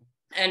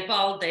and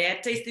Paul. They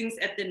had tastings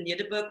at the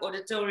Nederburg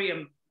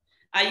Auditorium.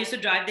 I used to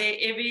drive there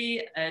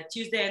every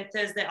Tuesday and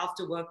Thursday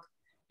after work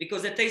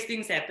because the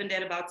tastings happened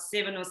at about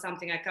 7 or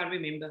something. I can't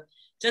remember.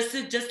 Just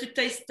to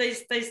taste.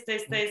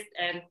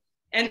 And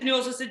Anthony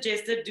also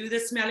suggested do the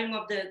smelling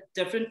of the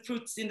different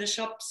fruits in the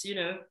shops, you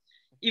know,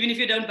 even if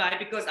you don't buy,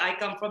 because I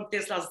come from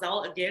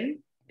Teslazdal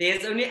again.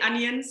 There's only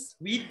onions,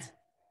 wheat,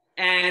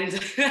 and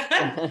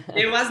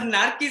there was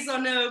narkies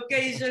on an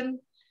occasion.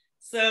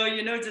 So,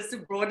 you know, just to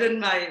broaden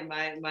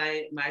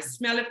my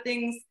smell of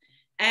things.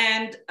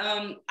 And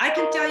I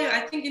can tell you,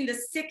 I think in the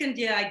second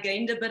year, I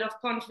gained a bit of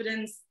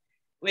confidence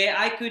where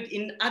I could,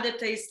 in other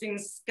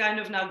tastings, kind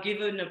of now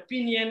give an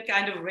opinion,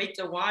 kind of rate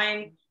a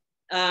wine.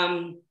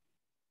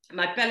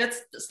 My palate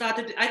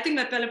started, I think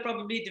my palate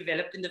probably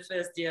developed in the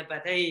first year,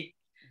 but hey,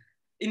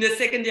 in the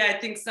second year, I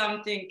think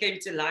something came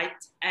to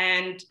light.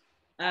 And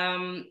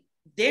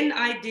then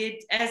I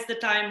did, as the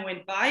time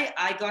went by,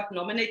 I got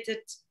nominated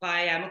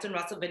by Hamilton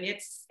Russell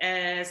Vineyards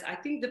as, I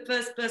think, the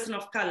first person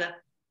of color.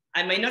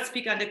 I may not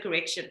speak under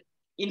correction.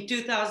 In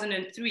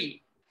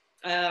 2003,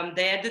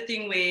 they had the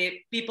thing where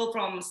people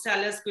from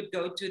cellars could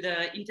go to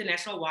the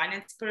International Wine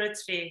and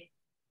Spirits Fair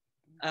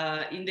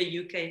in the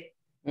UK.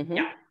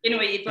 Yeah.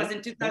 Anyway, it was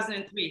in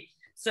 2003.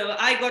 So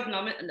I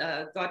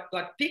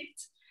got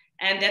picked,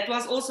 and that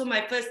was also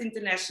my first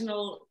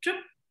international trip.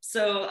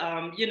 So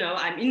you know,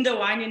 I'm in the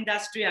wine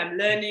industry. I'm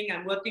learning.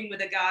 I'm working with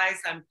the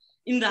guys. I'm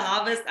in the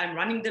harvest. I'm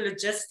running the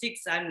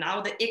logistics. I'm now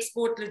the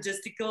export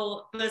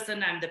logistical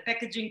person. I'm the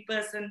packaging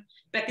person,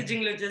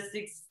 packaging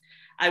logistics.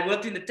 I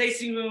worked in the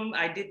tasting room.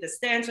 I did the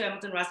stands for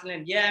Hamilton Russell,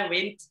 and yeah, I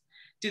went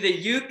to the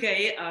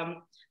UK.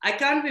 I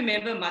can't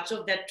remember much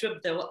of that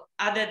trip though,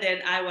 other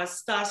than I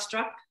was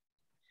starstruck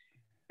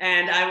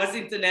and I was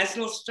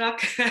international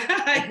struck.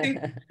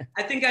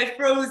 I think I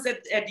froze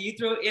at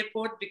Heathrow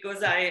Airport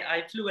because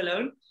I flew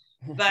alone.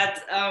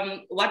 But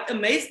what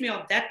amazed me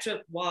of that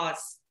trip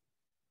was,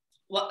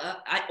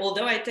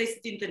 although I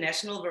tasted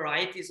international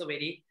varieties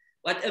already,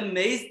 what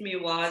amazed me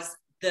was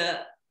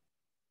the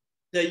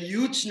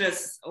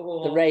hugeness,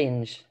 or the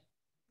range.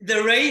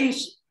 The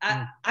range.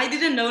 I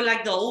didn't know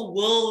like the whole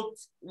world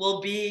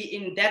will be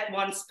in that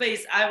one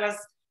space. I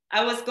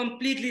was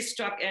completely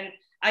struck, and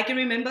I can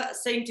remember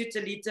saying to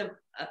Talita,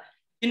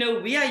 you know,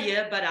 we are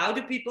here, but how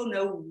do people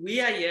know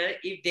we are here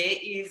if there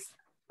is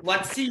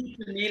what seemed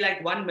to me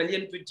like 1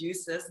 million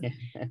producers?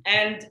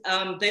 And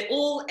they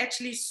all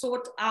actually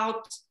sought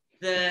out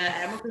the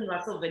Hamilton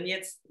Russell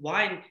Vineyards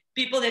wine.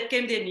 People that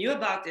came there knew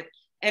about it.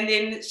 And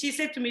then she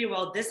said to me,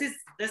 well, this is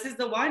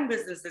the wine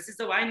business. This is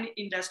the wine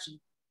industry.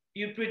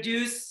 You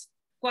produce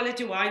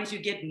quality wines, you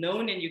get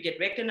known and you get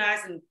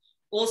recognized, and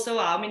also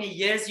how many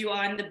years you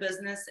are in the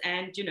business,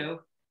 and you know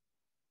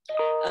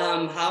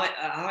how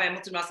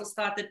Hamilton Russell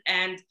started.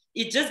 And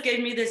it just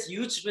gave me this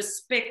huge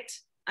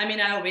respect. I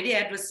mean, I already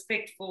had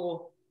respect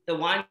for the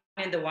wine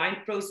and the wine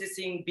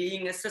processing,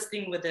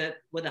 assisting with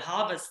the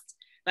harvest.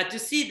 But to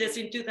see this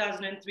in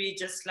 2003,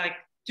 just like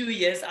 2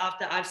 years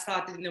after I've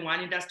started in the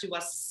wine industry,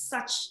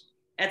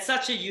 had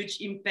such a huge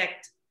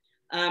impact.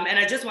 And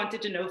I just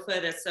wanted to know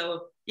further.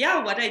 So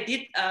yeah, what I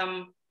did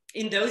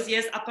in those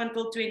years up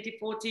until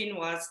 2014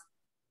 was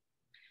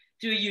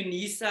through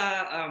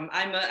UNISA.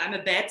 I'm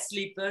a bad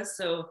sleeper,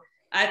 so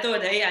I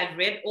thought, hey, I've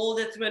read all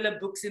the thriller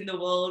books in the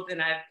world,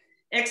 and I've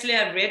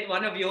read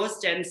one of yours,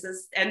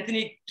 Jancis.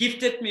 Anthony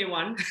gifted me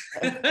one.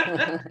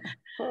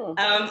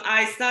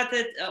 I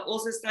started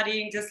also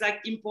studying just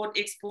like import,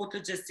 export,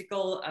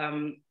 logistical,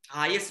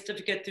 higher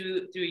certificate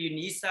through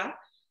UNISA.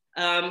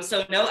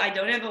 So no, I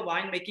don't have a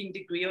winemaking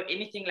degree or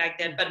anything like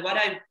that. But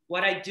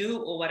what I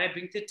do, or what I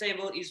bring to the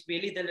table, is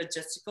really the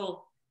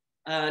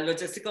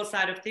logistical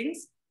side of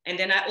things. And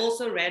then I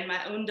also ran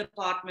my own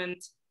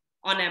department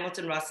on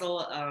Hamilton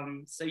Russell.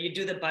 So you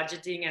do the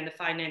budgeting and the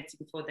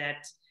financing for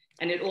that,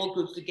 and it all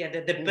groups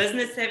together. The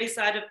business savvy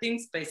side of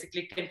things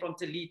basically came from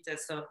Talita.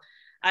 So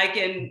I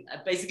can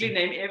basically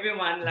name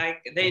everyone.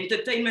 Like the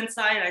entertainment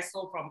side, I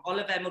saw from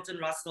Oliver Hamilton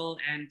Russell.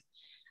 And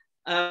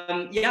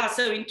yeah,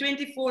 so in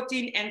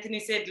 2014,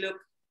 Anthony said, look,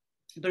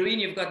 Barine,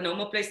 you've got no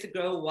more place to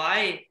grow.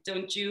 Why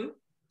don't you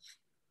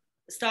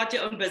start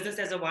your own business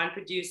as a wine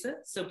producer?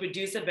 So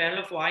produce a barrel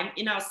of wine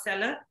in our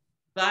cellar,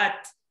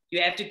 but you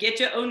have to get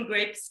your own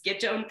grapes,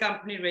 get your own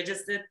company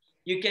registered.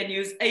 You can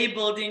use a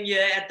building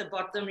here at the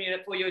bottom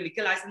for your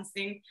liquor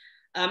licensing.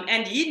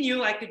 And he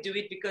knew I could do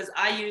it because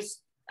I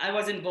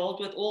was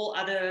involved with all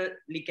other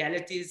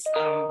legalities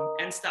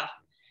and stuff.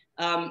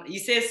 He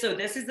says, so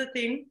this is the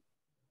thing.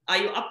 Are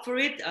you up for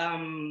it?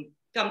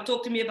 Come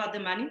talk to me about the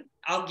money.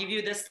 I'll give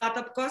you the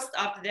startup cost.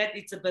 After that,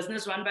 it's a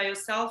business run by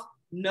yourself.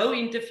 No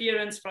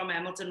interference from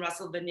Hamilton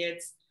Russell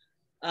Vineyards.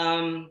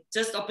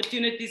 Just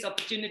opportunities,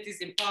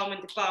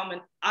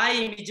 empowerment. I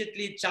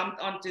immediately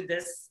jumped onto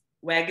this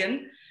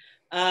wagon.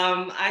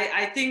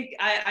 I think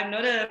I'm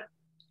not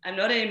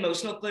an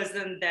emotional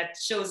person that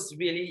shows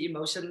really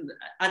emotion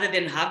other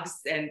than hugs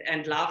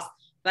and laughs.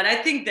 But I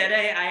think that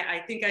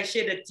I think I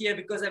shed a tear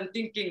because I'm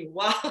thinking,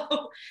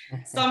 wow,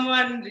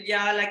 someone,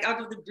 yeah, like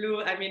out of the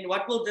blue. I mean,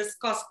 what will this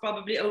cost?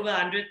 Probably over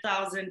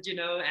 100,000, you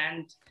know.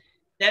 And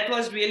that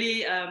was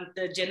really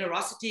the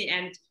generosity.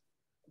 And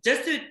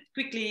just to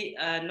quickly,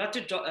 not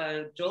to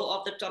draw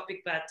off the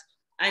topic, but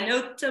I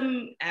know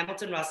Tim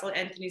Hamilton Russell,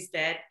 Anthony's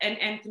dad, and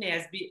Anthony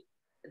has been,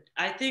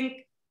 I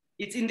think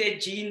it's in their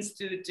genes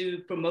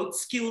to promote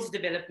skills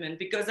development,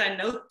 because I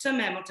know Tim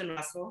Hamilton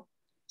Russell,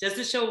 just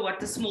to show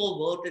what a small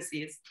world this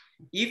is,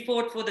 he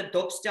fought for the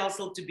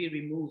dorpstelsel to be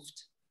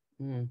removed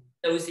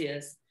those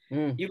years.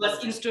 He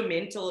was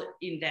instrumental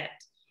in that.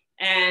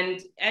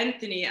 And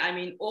Anthony, I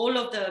mean, all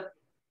of the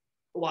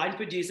wine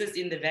producers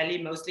in the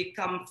valley mostly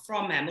come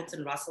from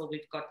Hamilton Russell.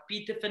 We've got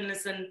Peter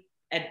Finlayson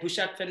at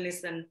Bouchard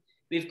Finlayson.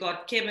 We've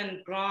got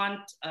Kevin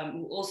Grant,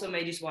 who also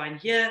made his wine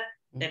here,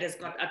 that has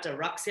got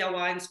Ataraxia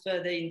wines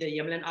further in the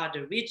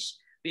Yamlan-Ader Ridge.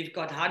 We've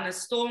got Hannes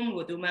Storm,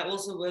 with whom I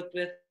also worked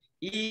with.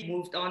 He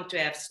moved on to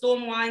have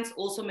Storm Wines,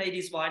 also made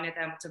his wine at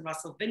Hamilton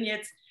Russell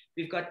Vineyards.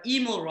 We've got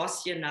Emil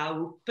Ross here now,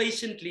 who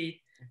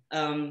patiently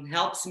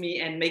helps me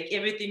and make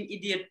everything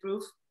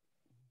idiot-proof.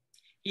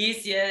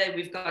 He's here.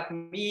 We've got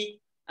me,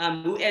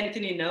 who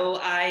Anthony know.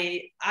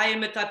 I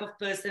am a type of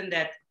person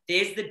that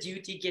there's the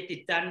duty, get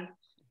it done,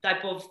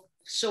 type of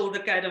shoulder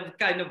kind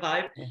of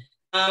vibe.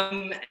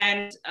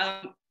 And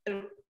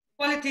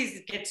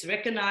qualities gets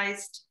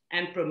recognized,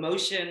 and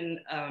promotion,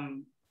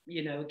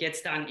 you know,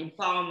 gets done,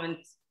 empowerment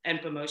and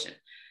promotion.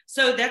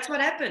 So that's what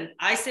happened.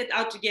 I set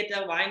out to get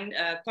a wine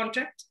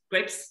contract,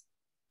 grapes,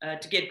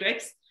 to get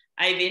grapes.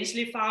 I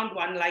eventually found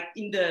one like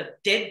in the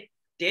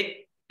dead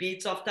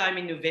beats of time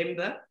in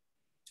November,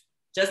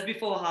 just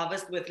before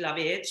harvest with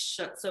Laviette.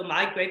 So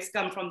my grapes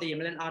come from the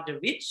Yamlan-Ader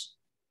Ridge.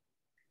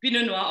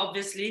 Pinot Noir,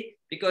 obviously,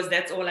 because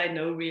that's all I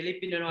know really,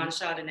 Pinot Noir and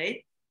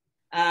Chardonnay.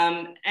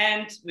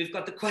 And we've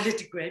got the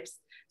quality grapes.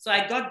 So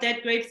I got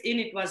that grapes in.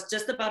 It was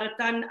just about a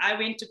ton. I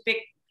went to pick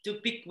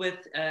with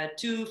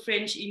 2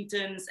 French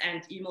interns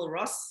and Emil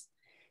Ross.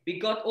 We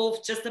got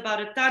off just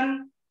about a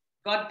ton,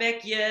 got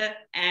back here,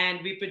 and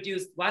we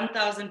produced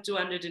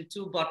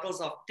 1,202 bottles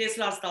of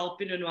Tesla's Dal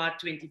Pinot Noir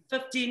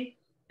 2015.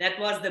 That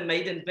was the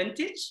maiden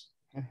vintage.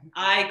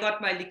 I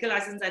got my liquor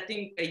license, I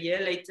think, a year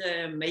later,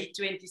 May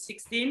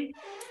 2016.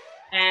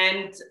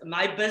 And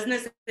my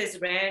business has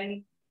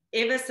ran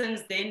ever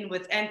since then,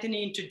 with Anthony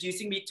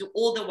introducing me to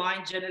all the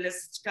wine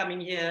journalists coming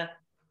here.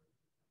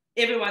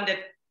 Everyone that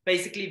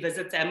basically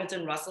visits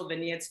Hamilton Russell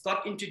Vineyards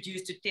got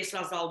introduced to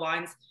Tesla's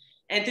wines.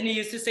 Anthony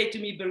used to say to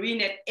me,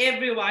 Barine, at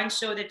every wine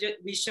show that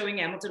we're showing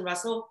Hamilton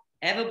Russell,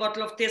 have a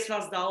bottle of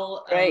Tesla's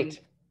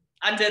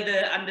under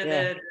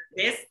the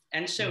desk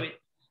and show it.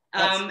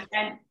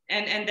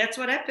 And that's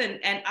what happened.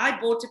 And I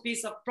bought a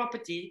piece of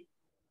property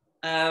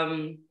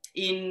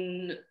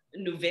in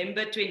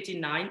November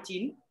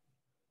 2019.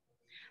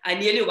 I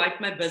nearly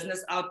wiped my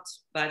business out,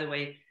 by the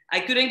way.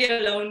 I couldn't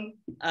get a loan.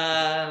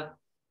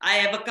 I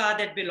have a car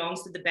that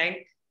belongs to the bank.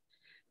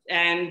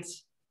 And,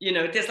 you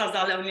know, Tesla's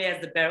only has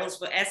the barrels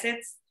for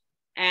assets.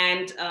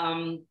 And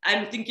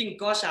I'm thinking,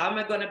 gosh, how am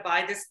I going to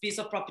buy this piece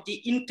of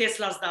property in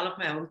Tesla's of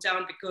my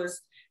hometown?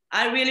 Because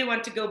I really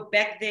want to go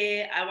back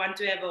there. I want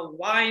to have a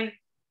wine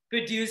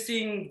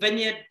producing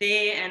vineyard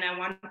there. And I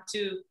want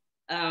to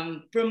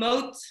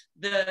promote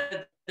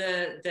the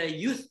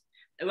youth.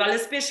 Well,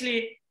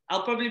 especially,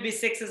 I'll probably be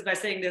sexist by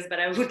saying this, but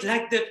I would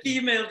like the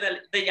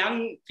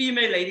young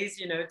female ladies,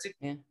 you know, to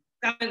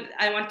come and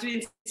I want to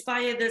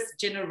inspire this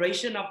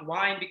generation of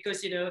wine,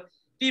 because, you know,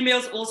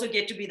 females also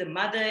get to be the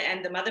mother,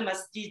 and the mother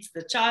must teach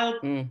the child.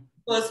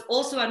 Because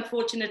also,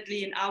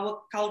 unfortunately, in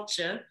our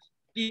culture,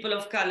 people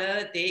of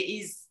color, there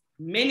is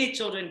many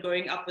children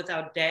growing up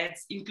without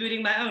dads,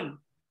 including my own.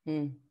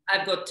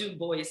 I've got 2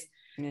 boys.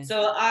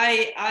 So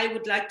I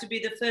would like to be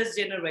the first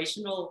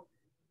generational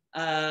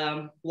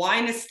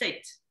wine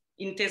estate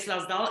in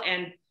Teslasdal,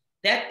 and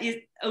that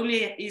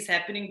is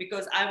happening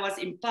because I was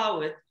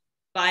empowered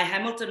by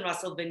Hamilton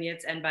Russell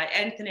Vineyards and by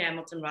Anthony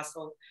Hamilton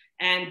Russell,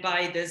 and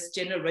by this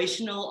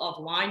generational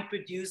of wine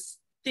produce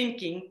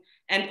thinking,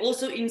 and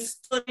also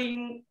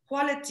instilling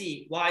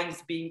quality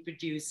wines being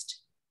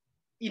produced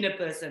in a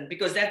person,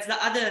 because that's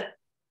the other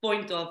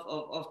point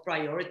of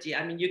priority.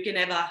 I mean, you can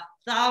have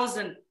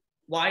 1,000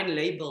 wine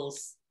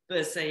labels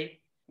per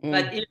se,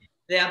 but if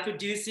they are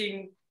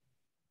producing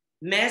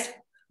mass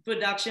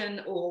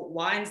production or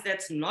wines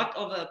that's not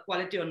of a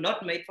quality or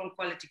not made from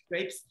quality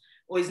grapes,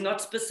 or is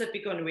not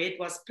specific on where it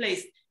was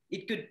placed,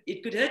 it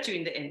could hurt you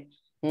in the end.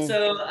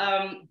 So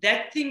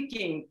that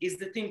thinking is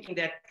the thinking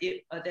that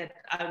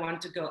I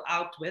want to go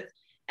out with.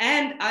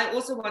 And I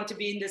also want to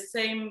be in the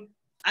same,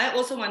 I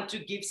also want to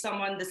give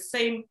someone the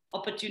same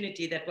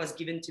opportunity that was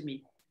given to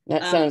me.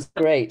 That sounds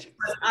great.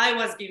 I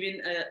was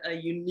given a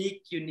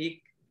unique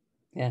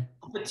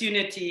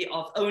opportunity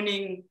of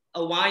owning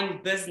a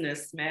wine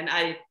business, man.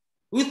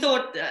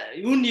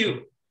 Who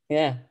knew?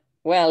 Yeah.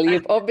 Well,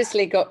 you've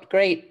obviously got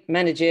great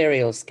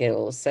managerial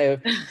skills, so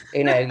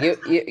you know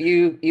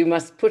you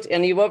must put,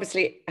 and you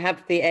obviously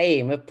have the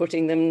aim of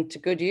putting them to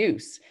good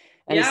use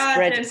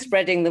and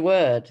spreading the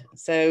word.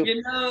 So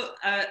you know,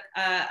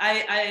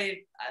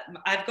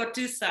 I've got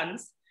 2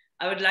 sons.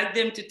 I would like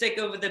them to take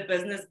over the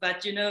business,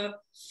 but you know,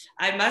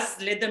 I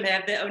must let them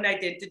have their own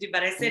identity.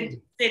 But I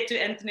said to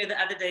Anthony the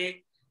other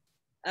day,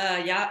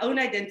 own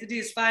identity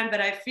is fine,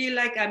 but I feel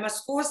like I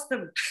must force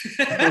them.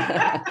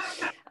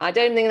 I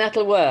don't think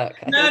that'll work.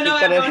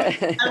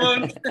 I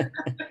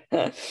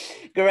won't.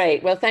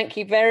 Great. Well, thank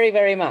you very,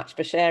 very much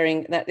for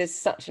sharing. That is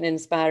such an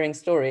inspiring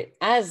story,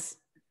 as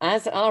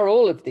are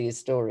all of these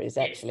stories,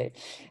 actually.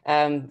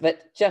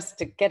 But just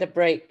to get a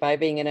break by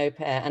being an au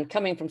pair and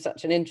coming from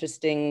such an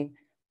interesting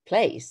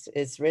place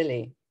is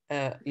really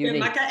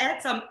unique.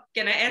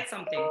 Can I add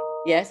something?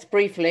 Yes,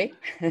 briefly.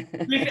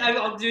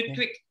 I'll do it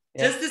quick.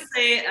 Yes. Just to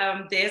say,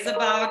 there's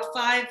about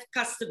 5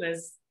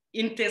 customers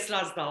in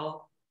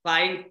Teslasdal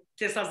buying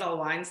Teslasdal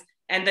wines,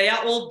 and they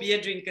are all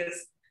beer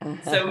drinkers.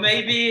 So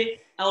maybe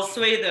I'll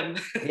sway them.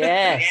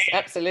 Yes,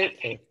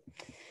 absolutely.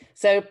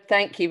 So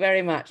thank you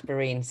very much,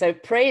 Barine. So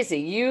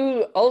Praisey,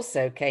 you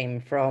also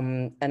came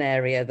from an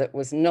area that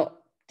was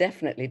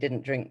definitely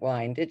didn't drink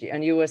wine, did you?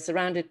 And you were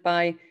surrounded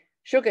by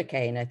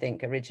sugarcane, I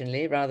think,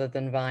 originally, rather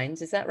than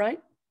vines. Is that right?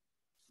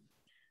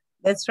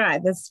 That's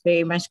right. That's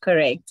very much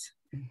correct.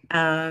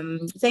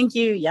 Thank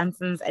you,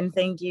 Janssens, and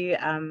thank you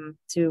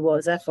to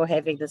WoSA for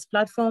having this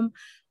platform.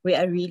 We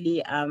are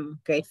really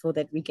grateful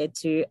that we get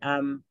to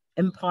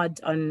impart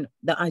on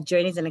our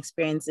journeys and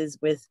experiences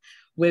with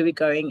where we're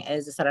going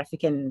as a South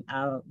African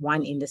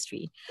wine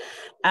industry.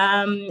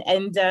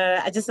 And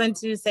I just want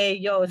to say,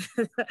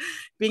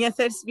 being a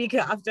third speaker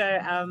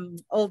after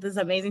all these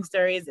amazing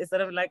stories is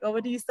sort of like, oh,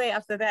 what do you say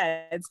after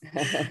that?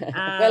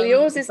 Well,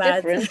 yours is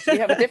different. You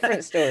have a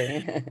different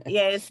story.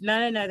 Yes,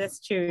 no, that's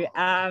true.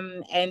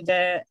 And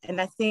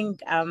I think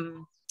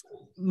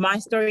my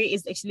story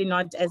is actually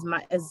not as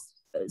much as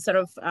sort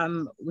of,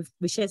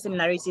 we share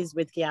similarities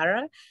with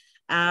Kiara.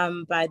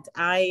 But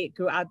I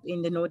grew up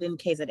in the northern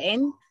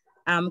KZN,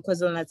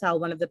 KwaZulu-Natal,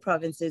 one of the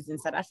provinces in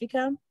South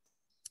Africa.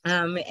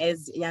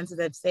 As Janssens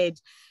have said,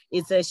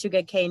 it's a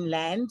sugarcane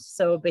land.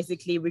 So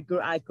basically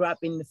I grew up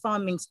in the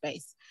farming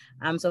space.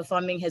 So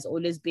farming has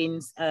always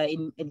been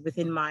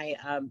within my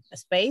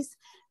space,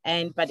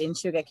 but in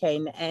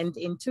sugarcane. And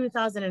in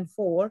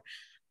 2004,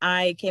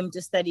 I came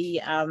to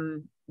study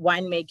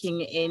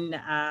winemaking in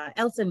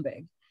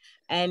Elsenburg.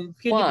 And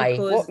purely Why?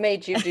 because What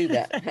made you do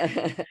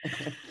that?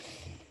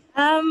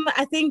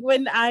 I think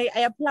when I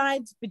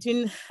applied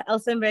between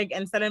Elsenburg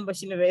and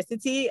Stellenbosch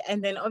University,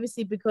 and then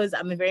obviously because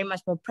I'm a very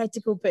much more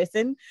practical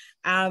person,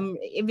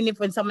 even if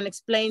when someone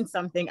explains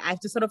something, I have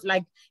to sort of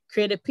like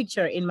create a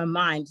picture in my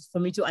mind for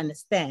me to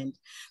understand.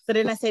 So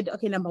then I said,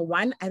 okay, number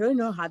one, I don't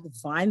know how the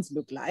vines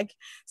look like.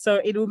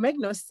 So it will make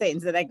no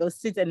sense that I go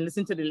sit and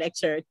listen to the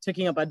lecture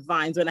talking about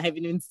vines when I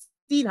haven't even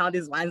seen how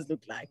these vines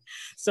look like.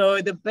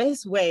 So the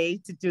best way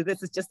to do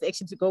this is just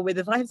actually to go where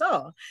the vines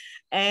are.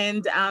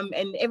 And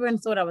everyone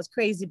thought I was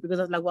crazy because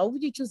I was like, why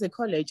would you choose a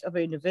college over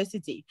a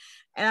university?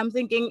 And I'm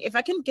thinking, if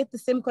I can get the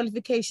same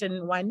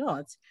qualification, why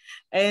not?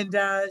 And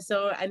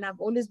and I've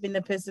always been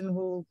the person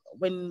who,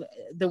 when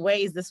the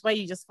way is this way,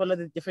 you just follow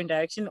the different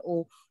direction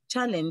or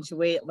challenge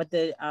what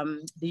the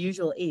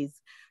usual is.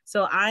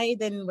 So I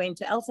then went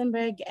to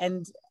Elsenburg,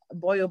 and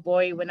boy, oh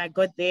boy, when I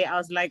got there, I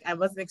was like, I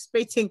wasn't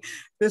expecting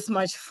this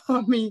much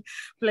farmy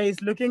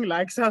place looking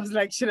like. So I was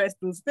like, should I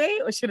still stay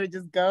or should I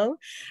just go?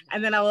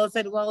 And then I was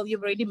said, well,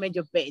 you've already made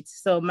your bet,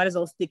 so might as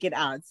well stick it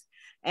out.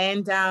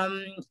 And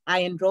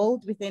I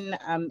enrolled within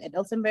at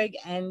Elsenburg,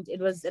 and it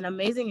was an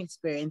amazing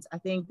experience. I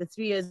think the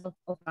 3 years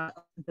of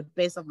the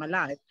best of my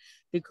life,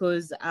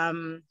 because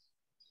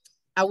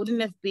I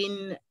wouldn't have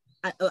been,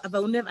 I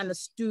wouldn't have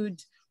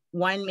understood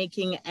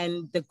winemaking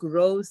and the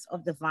growth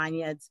of the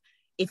vineyards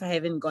if I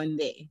haven't gone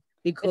there.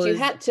 Because but you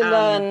had to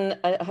learn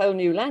a whole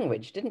new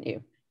language, didn't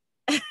you?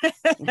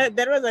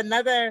 That was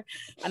another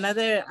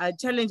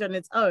challenge on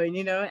its own,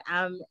 you know.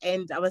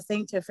 And I was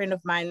saying to a friend of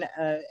mine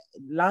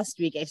last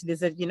week, actually,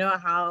 said, you know,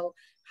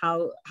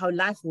 how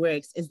life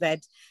works is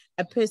that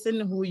a person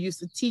who used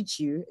to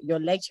teach you, your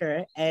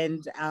lecturer,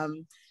 and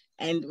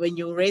when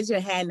you raise your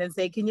hand and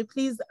say, can you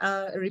please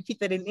repeat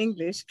that in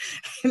English?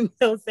 And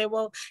they'll say,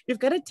 well, you've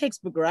got a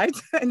textbook, right?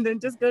 And then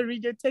just go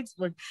read your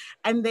textbook.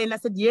 And then I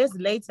said, years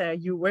later,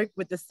 you work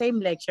with the same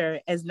lecturer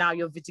as now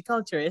your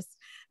viticulturist.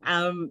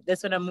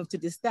 That's when I moved to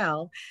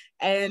Distel.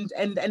 And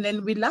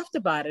then we laughed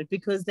about it,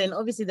 because then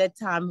obviously that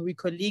time we're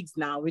colleagues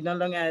now. We're no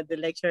longer the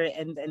lecturer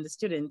and the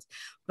student.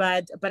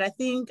 But I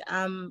think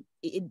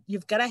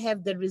you've got to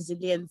have the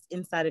resilience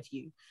inside of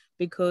you,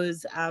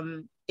 because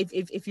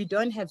if you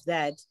don't have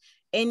that,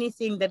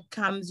 anything that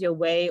comes your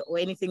way or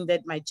anything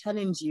that might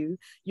challenge you,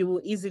 you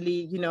will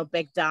easily, you know,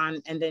 back down.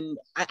 And then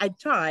I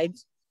tried,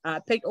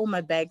 packed all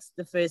my bags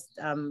the first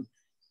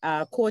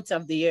quarter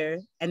of the year,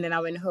 and then I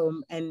went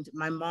home, and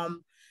my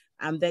mom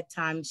that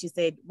time, she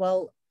said,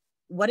 well,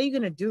 what are you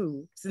going to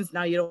do since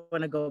now you don't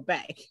want to go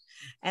back?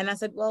 And I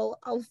said, well,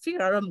 I'll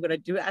figure out what I'm going to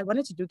do. I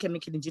wanted to do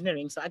chemical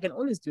engineering, so I can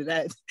always do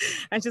that.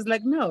 And she's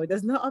like, no,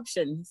 there's no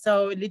option.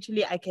 So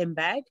literally I came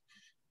back,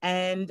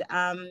 and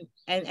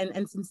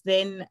since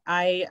then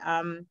I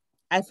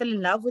fell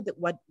in love with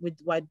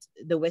what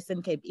the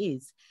Western Cape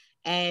is.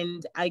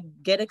 And I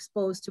get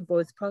exposed to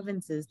both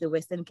provinces, the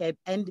Western Cape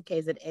and the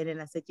KZN.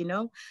 And I said, you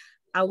know,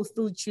 I will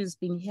still choose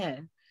being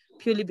here,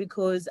 purely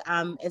because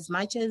as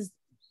much as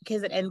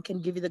KZN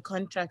can give you the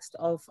contrast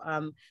of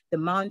the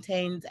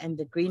mountains and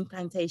the green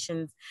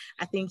plantations,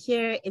 I think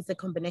here is a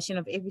combination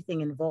of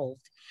everything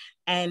involved,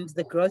 and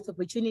the growth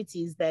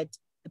opportunities that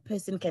a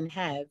person can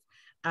have.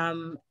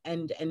 And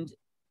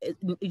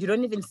you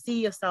don't even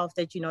see yourself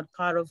that you're not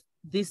part of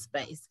this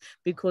space,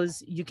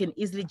 because you can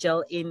easily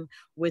gel in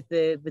with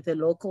the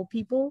local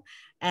people,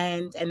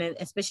 and then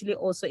especially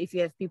also if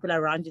you have people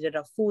around you that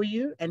are for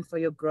you and for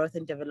your growth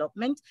and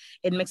development,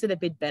 it makes it a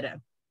bit better.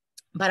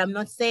 But I'm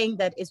not saying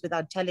that it's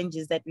without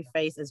challenges that we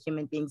face as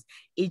human beings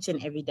each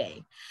and every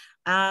day.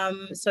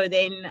 So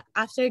then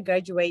after I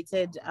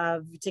graduated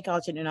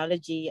viticulture and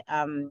enology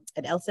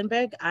at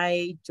Elsenburg,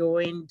 I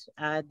joined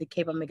the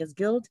Cape Omegas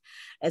Guild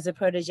as a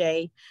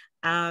protege.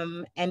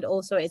 And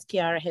also, as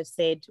Kiara has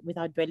said,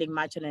 without dwelling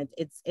much on it,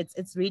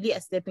 it's really a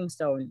stepping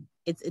stone.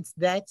 It's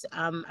that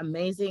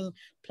amazing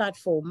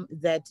platform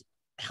that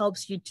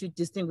helps you to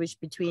distinguish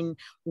between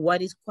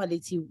what is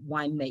quality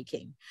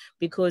winemaking,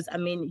 because I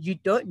mean, you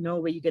don't know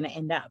where you're going to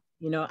end up.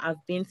 You know, I've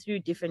been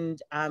through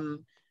different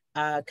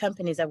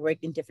companies, I've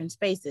worked in different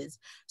spaces.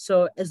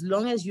 So as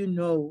long as you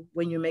know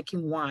when you're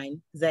making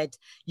wine that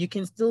you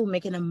can still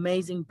make an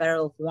amazing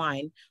barrel of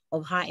wine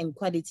of high-end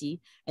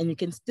quality, and you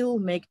can still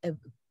make a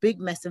big,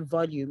 massive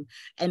volume,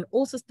 and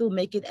also still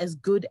make it as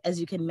good as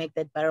you can make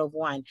that barrel of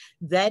wine,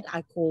 that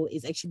I call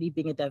is actually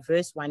being a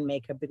diverse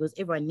winemaker, because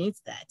everyone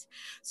needs that.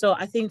 So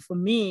I think for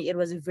me, it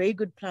was a very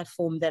good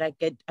platform that I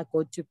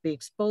got to be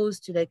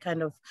exposed to that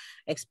kind of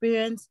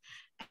experience.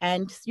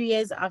 And 3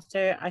 years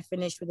after I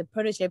finished with the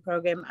protege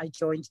program, I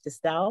joined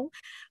Distel.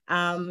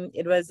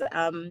 It was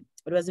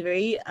a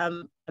very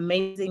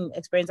amazing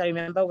experience. I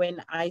remember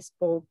when I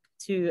spoke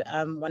to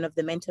one of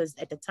the mentors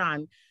at the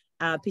time,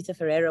 Peter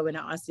Ferreira, when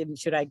I asked him,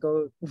 should I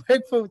go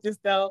work for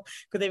Distel?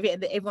 Because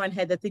everyone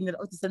had the thing that,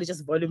 oh, Distel is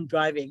just volume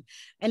driving.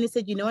 And he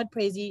said, you know what,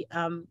 Praisey,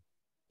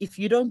 if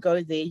you don't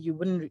go there, you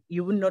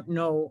would not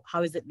know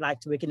how is it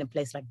like to work in a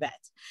place like that.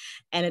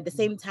 And at the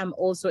same time,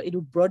 also, it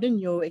will broaden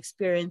your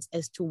experience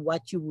as to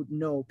what you would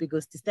know,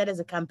 because Tisted as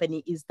a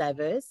company is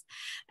diverse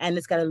and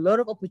it's got a lot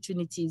of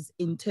opportunities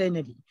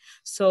internally.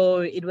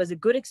 So it was a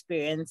good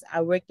experience.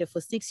 I worked there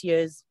for 6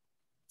 years.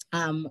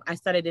 I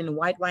started in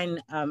white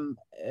wine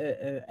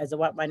as a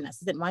white wine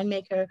assistant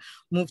winemaker,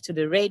 moved to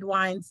the red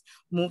wines,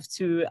 moved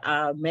to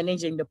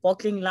managing the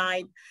bottling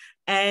line.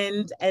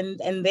 And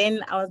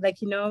then I was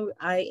like,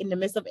 in the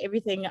midst of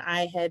everything,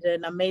 I had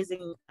an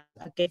amazing,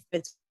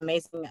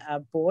 amazing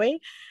boy.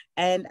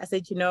 And I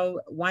said,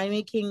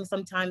 winemaking,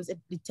 sometimes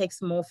it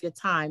takes more of your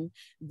time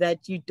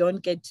that you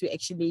don't get to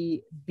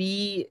actually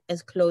be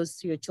as close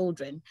to your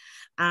children.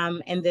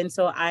 And then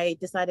so I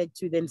decided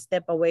to then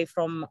step away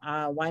from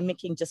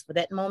winemaking just for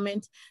that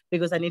moment,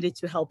 because I needed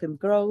to help him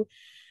grow.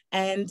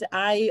 And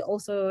I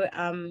also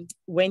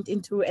went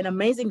into an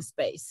amazing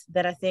space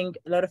that I think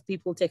a lot of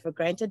people take for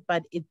granted,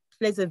 but it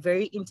plays a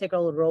very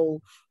integral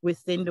role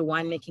within the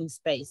winemaking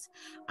space.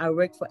 I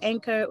worked for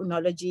Anchor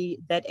Oenology,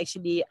 that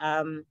actually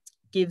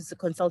gives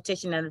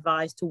consultation and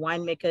advice to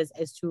winemakers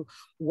as to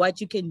what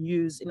you can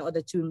use in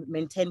order to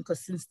maintain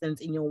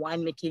consistency in your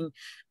winemaking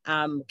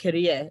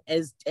career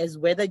as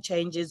weather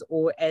changes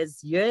or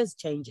as years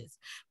changes.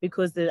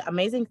 Because the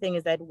amazing thing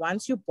is that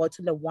once you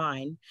bottle a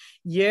wine,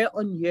 year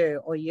on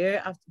year or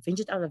year after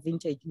vintage out of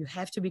vintage, you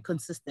have to be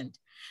consistent.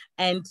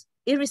 And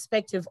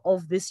irrespective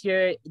of this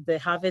year, the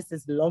harvest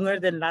is longer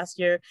than last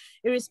year,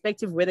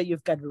 irrespective whether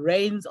you've got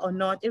rains or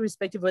not,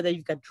 irrespective whether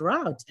you've got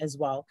drought as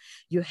well,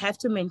 you have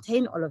to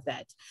maintain all of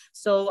that.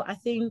 So I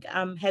think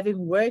having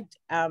worked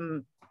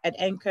at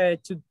Anchor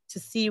to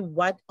see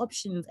what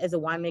options as a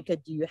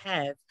winemaker do you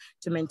have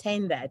to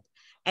maintain that.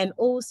 And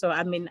also,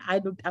 I mean, I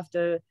looked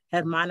after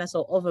Hermanus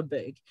or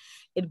Overberg.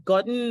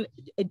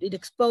 It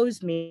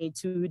exposed me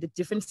to the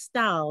different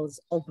styles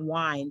of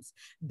wines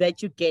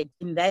that you get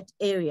in that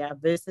area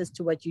versus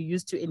to what you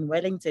used to in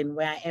Wellington,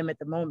 where I am at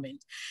the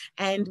moment.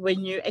 And when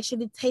you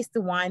actually taste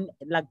the wine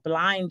like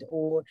blind,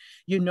 or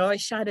a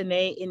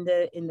Chardonnay in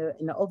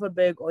the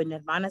Overberg or in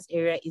Hermanus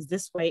area is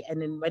this way,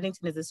 and in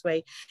Wellington is this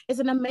way, it's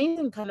an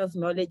amazing kind of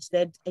knowledge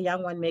that a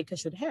young winemaker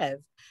should have,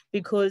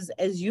 because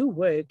as you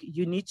work,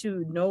 you need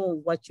to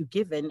know what you're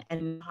given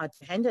and how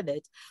to handle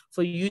it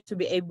for you to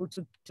be able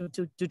to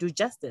do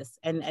justice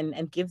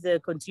and give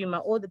the consumer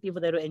or the people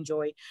that will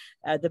enjoy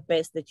the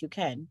best that you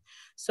can.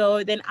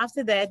 So then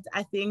after that,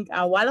 I think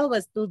while I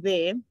was still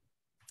there,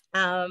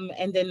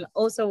 and then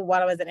also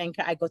while I was at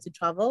Anchor, I got to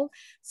travel.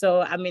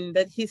 So I mean,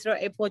 that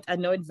Heathrow Airport, I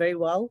know it very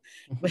well.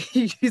 Where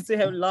you used to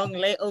have long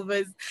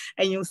layovers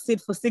and you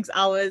sit for 6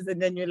 hours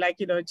and then you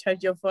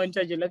charge your phone,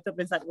 charge your laptop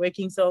and start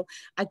working. So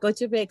I got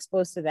to be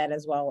exposed to that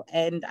as well.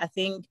 And I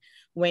think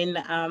when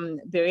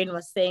Beren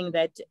was saying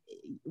that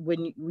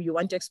when you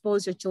want to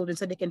expose your children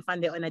so they can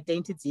find their own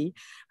identity,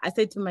 I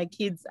said to my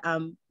kids,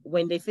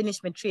 when they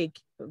finish matric,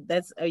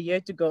 that's a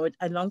year to go,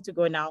 a long to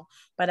go now,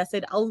 but I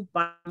said, I'll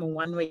buy them a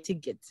one-way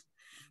ticket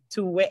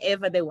to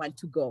wherever they want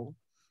to go.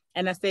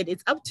 And I said,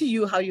 it's up to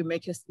you how you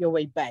make your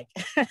way back.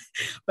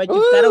 But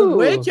you've got to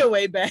work your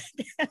way back.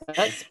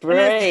 That's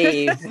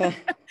brave.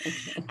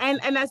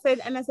 and I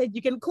said,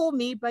 you can call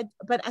me, but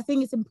I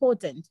think it's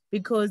important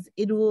because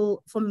it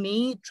will, for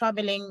me,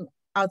 traveling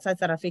outside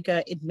South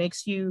Africa, it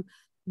makes you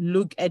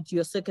look at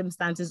your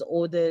circumstances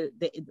or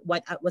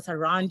what's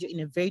around you in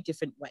a very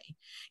different way.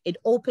 It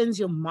opens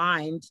your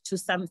mind to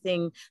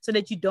something so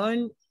that you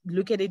don't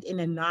look at it in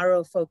a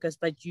narrow focus,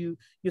 but you've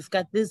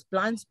got these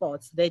blind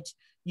spots that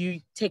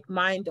you take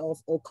mind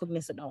of or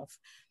cognizant of.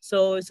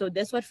 So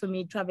that's what for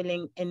me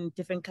traveling in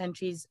different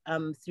countries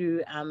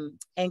through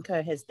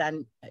Anchor has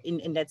done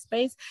in that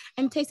space,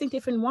 and tasting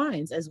different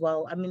wines as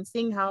well. I mean,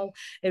 seeing how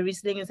a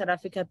Riesling in South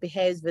Africa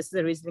behaves versus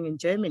a Riesling in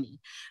Germany,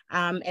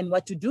 and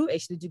what to do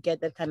actually to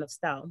get that kind of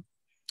style.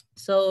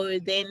 So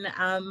then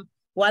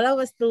while I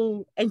was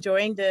still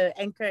enjoying the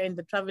Anchor and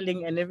the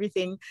traveling and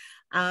everything,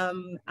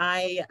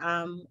 I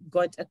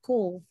got a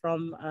call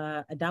from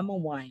Adamo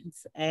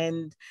Wines,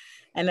 and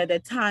at the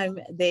time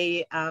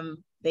they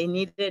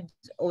needed,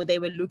 or they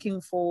were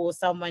looking for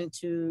someone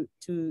to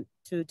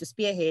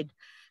spearhead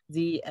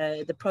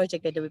the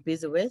project that they were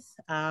busy with,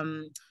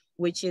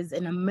 which is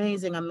an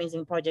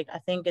amazing project. I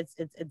think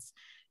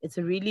it's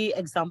a really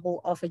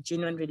example of a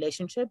genuine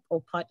relationship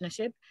or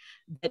partnership,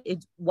 that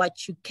it's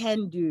what you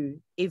can do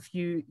if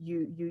you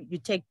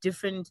take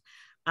different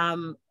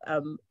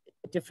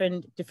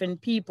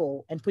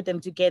people and put them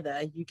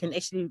together. You can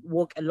actually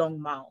walk a long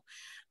mile.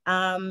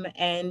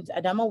 And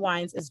Adamo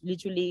Wines is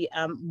literally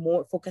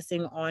more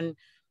focusing on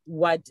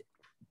what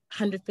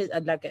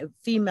 100% like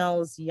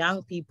females,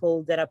 young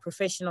people that are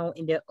professional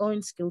in their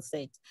own skill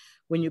set.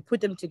 When you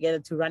put them together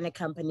to run a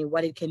company,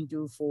 what it can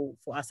do for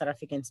our South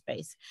African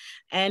space,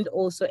 and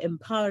also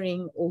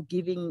empowering or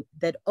giving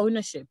that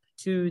ownership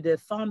to the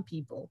farm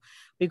people,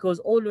 because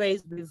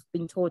always we've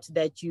been taught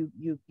that you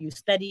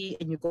study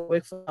and you go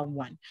work for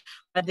someone,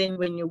 but then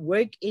when you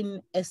work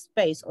in a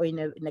space or in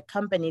a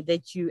company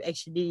that you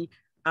actually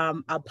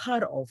are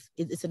part of.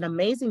 It's an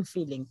amazing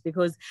feeling,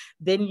 because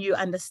then you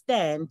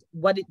understand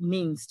what it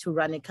means to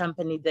run a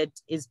company that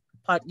is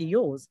partly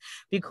yours,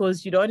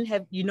 because you don't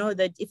have, you know,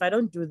 that if I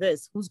don't do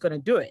this, who's going to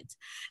do it?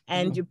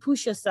 And you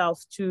push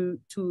yourself to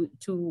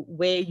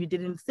where you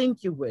didn't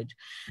think you would.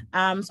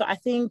 So I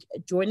think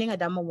joining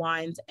Adama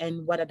Wines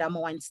and what Adama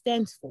Wines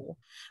stands for,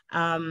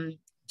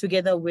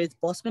 together with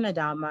Bosman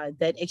Adama,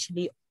 that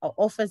actually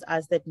offers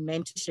us that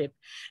mentorship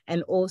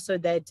and also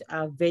that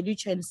value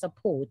chain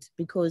support.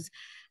 Because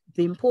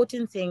the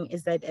important thing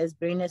is that, as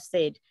Brina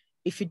said,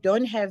 if you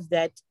don't have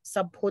that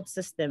support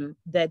system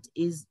that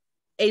is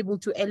able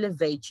to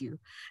elevate you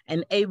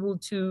and able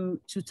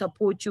to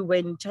support you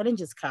when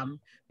challenges come,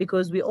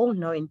 because we all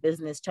know in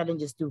business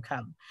challenges do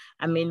come.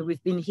 I mean,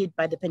 we've been hit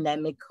by the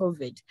pandemic,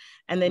 COVID,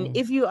 and then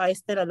if you are a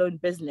standalone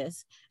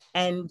business,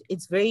 and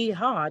it's very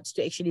hard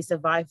to actually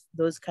survive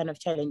those kind of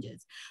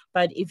challenges.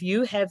 But if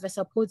you have a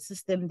support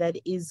system that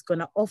is going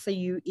to offer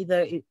you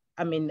either,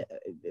 I mean,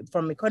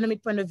 from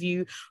economic point of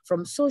view,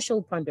 from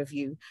social point of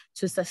view,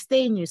 to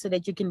sustain you so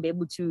that you can be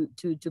able to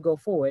go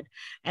forward.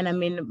 And I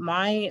mean,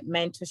 my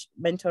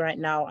mentor right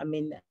now, I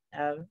mean,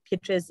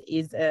 Petrus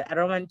is, I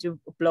don't want to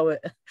blow a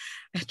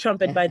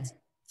trumpet, but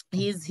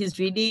he's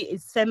really,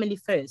 it's family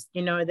first,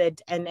 you know,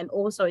 that, and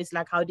also it's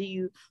like, how do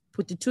you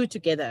put the two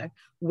together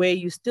where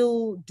you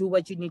still do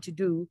what you need to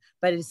do,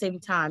 but at the same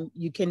time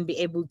you can be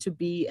able to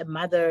be a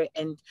mother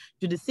and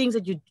do the things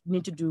that you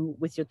need to do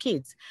with your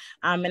kids.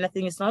 And I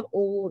think it's not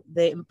all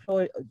the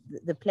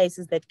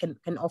places that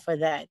can offer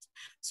that.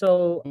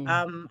 So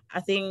I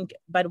think,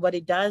 but what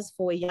it does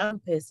for a young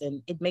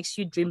person, it makes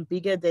you dream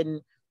bigger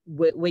than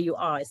where you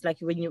are. It's like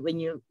when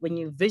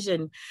you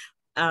vision,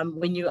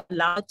 when you're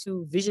allowed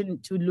to vision,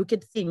 to look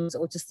at things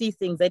or to see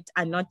things that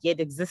are not yet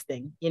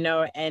existing, you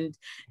know, and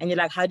you're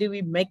like, how do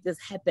we make this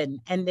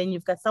happen? And then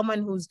you've got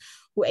someone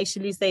who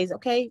actually says,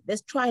 okay,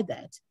 let's try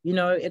that, you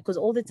know, because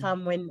all the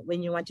time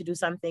when you want to do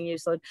something, you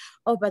thought,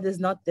 oh, but there's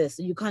not this,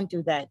 so you can't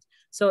do that.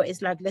 So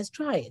it's like, let's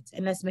try it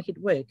and let's make it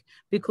work,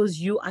 because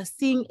you are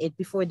seeing it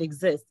before it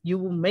exists. You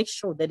will make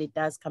sure that it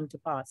does come to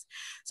pass.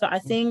 So I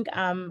think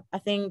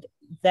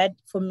that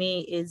for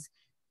me is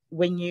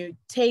when you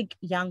take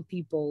young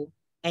people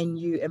and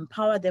you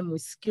empower them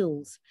with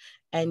skills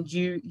and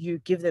you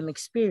give them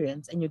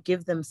experience and you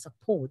give them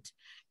support,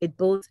 it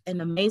builds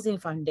an amazing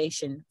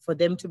foundation for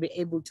them to be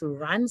able to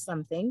run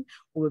something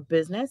or a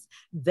business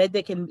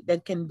that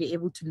can be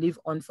able to live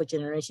on for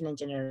generation and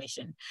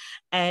generation.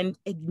 And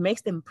it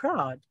makes them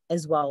proud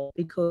as well,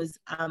 because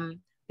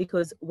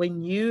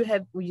when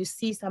you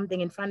see something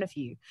in front of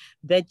you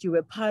that you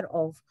were part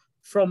of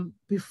from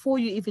before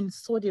you even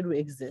thought it would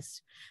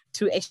exist,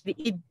 to actually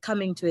it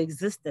coming to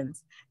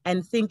existence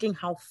and thinking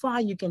how far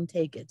you can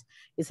take it,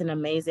 is an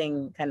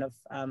amazing kind of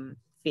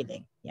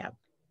feeling. Yeah.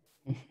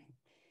 So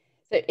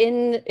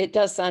it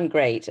does sound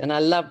great. And I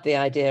love the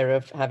idea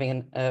of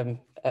having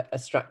a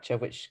structure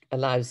which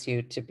allows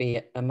you to be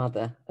a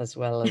mother as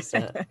well as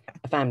a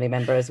family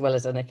member, as well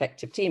as an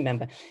effective team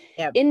member.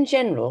 Yep. In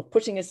general,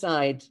 putting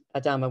aside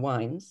Adama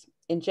Wines,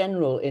 in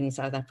general in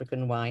South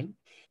African wine,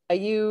 are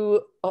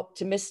you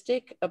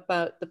optimistic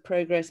about the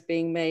progress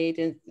being made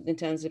in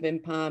terms of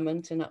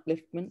empowerment and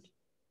upliftment?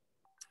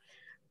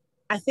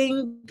 I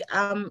think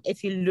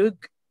if you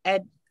look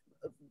at,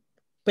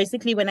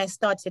 basically when I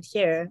started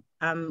here,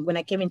 when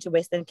I came into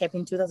Western Cape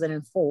in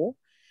 2004,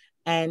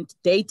 and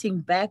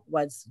dating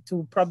backwards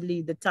to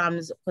probably the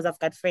times, because I've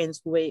got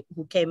friends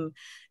who came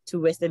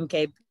to Western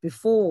Cape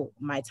before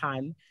my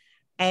time,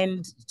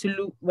 and to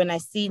look when I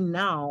see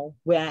now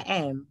where I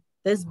am,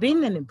 there's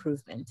been an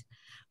improvement.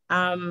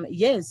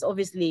 Yes,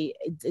 obviously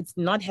it's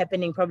not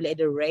happening probably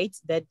at a rate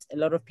that a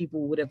lot of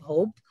people would have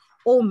hoped,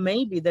 or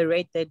maybe the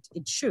rate that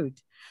it should.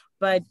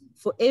 But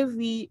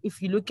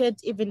if you look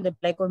at even the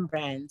Black-owned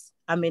brands,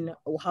 I mean,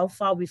 how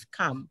far we've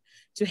come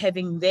to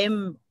having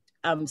them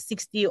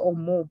 60 or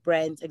more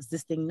brands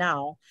existing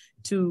now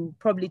to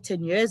probably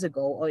 10 years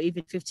ago or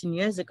even 15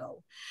 years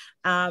ago.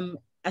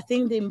 I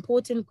think the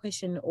important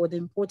question or the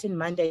important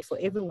mandate for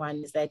everyone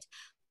is that,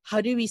 how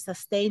do we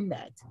sustain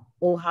that?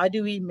 Or how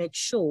do we make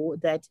sure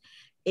that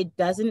it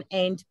doesn't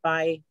end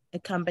by a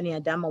company,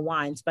 Adama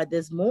Wines, but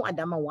there's more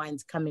Adama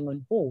Wines coming on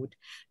board,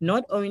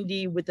 not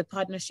only with the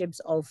partnerships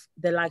of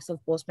the likes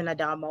of Bosman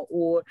Adama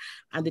or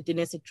the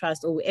Dynastic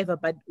Trust or whoever,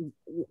 but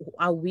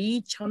are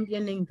we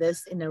championing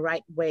this in the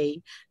right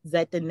way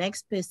that the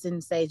next person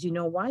says, you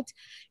know what,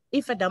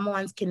 if Adama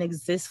Wines can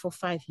exist for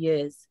 5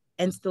 years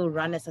and still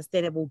run a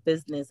sustainable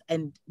business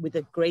and with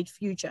a great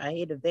future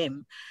ahead of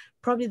them,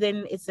 probably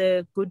then it's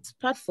a good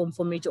platform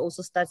for me to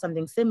also start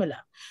something similar.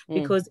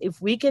 Because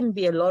if we can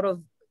be a lot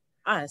of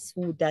us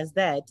who does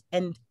that,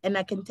 and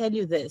I can tell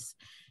you this,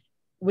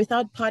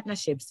 without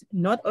partnerships,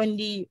 not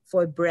only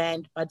for a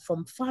brand, but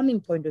from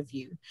farming point of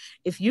view,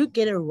 if you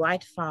get a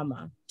right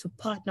farmer to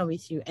partner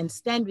with you and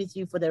stand with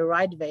you for the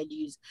right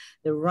values,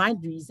 the right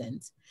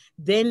reasons,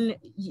 then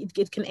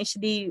it can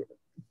actually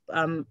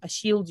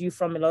shield you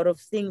from a lot of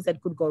things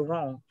that could go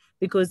wrong.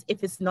 Because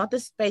if it's not the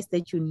space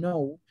that you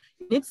know,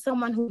 You need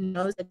someone who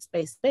knows that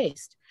space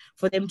best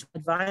for them to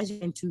advise you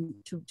and to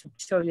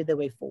show you the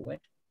way forward.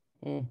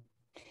 Mm.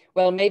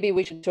 Well, maybe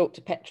we should talk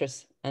to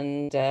Petrus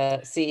and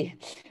see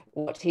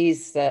what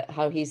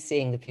how he's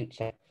seeing the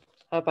future.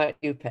 How about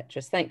you,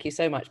 Petrus? Thank you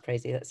so much,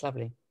 Praisey. That's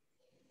lovely.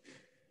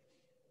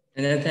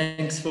 And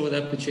thanks for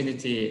the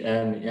opportunity,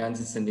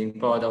 Jancis, and being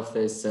part of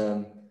this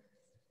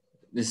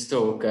this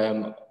talk.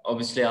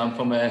 Obviously, I'm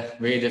from a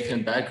very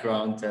different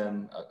background.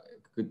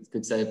 I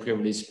could say a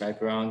privileged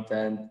background,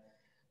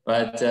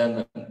 but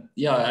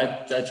yeah,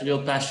 I had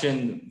real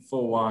passion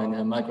for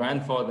wine. My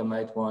grandfather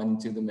made wine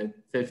into the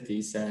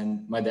mid-50s,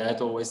 and my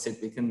dad always said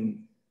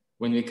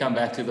when we come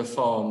back to the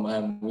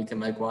farm, we can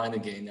make wine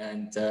again.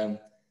 And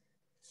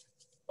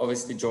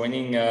obviously,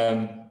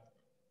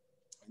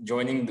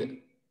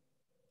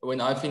 when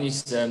I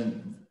finished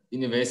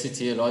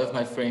university, a lot of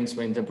my friends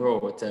went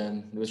abroad.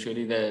 It was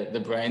really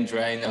the brain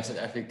drain of South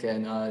Africa,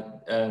 and I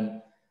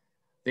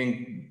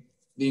think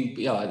being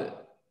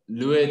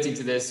lured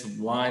into this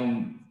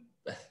making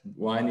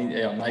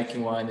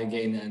wine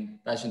again,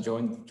 and passion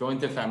joined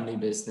the family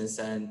business,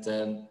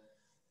 and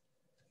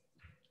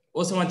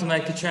also want to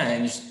make a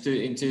change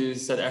into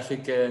South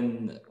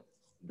African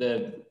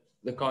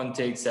the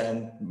context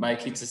and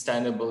make it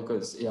sustainable,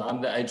 because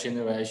I'm the 8th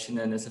generation,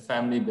 and as a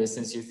family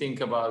business you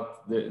think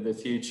about the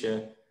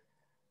future,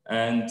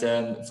 and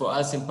for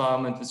us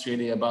empowerment was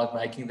really about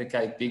making the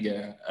cake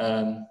bigger,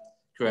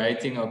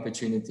 creating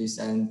opportunities,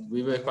 and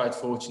we were quite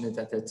fortunate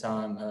at that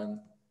time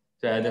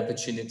to have the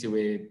opportunity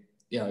where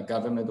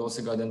government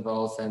also got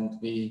involved, and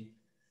we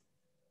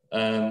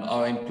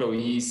our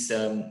employees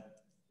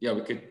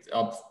we could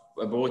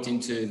bought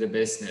into the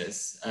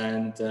business,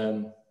 and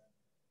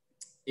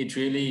it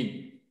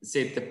really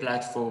set the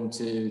platform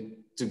to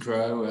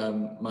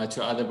grow. My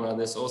 2 other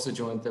brothers also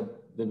joined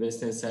the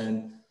business,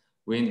 and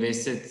we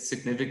invested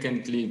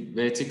significantly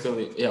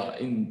vertically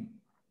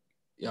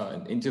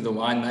into the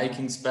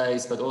winemaking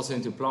space, but also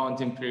into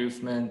plant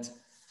improvement.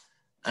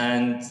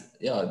 And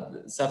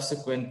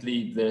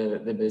subsequently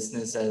the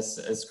business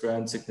has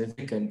grown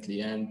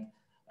significantly. And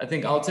I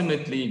think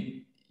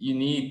ultimately you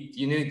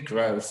need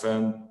growth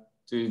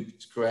to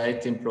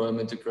create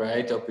employment, to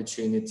create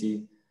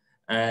opportunity.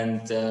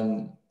 And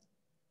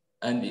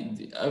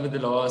over the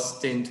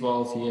last 10,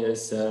 12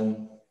 years,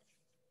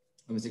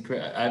 obviously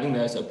having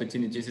those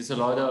opportunities, it's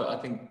I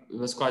think it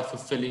was quite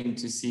fulfilling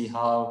to see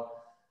how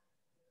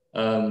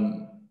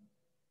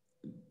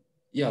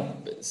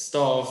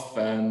staff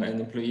and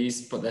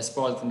employees put their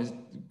part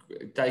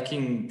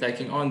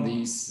taking on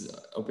these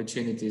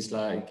opportunities,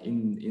 like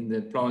in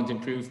the plant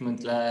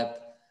improvement lab,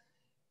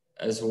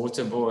 as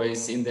water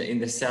boys, in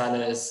the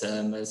cellars,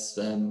 as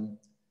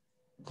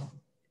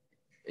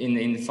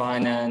in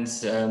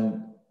finance,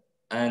 and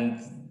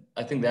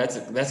I think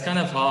that's kind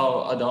of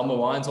how Adama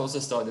Wines also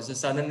started. So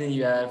suddenly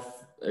you have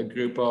a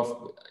group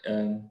of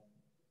I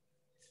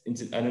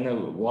don't know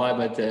why,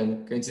 but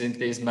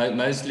coincidentally it's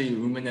mostly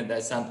women, and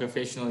there's some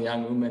professional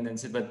young women, and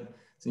so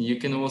you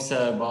can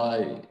also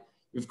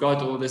we've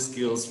got all the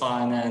skills: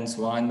 finance,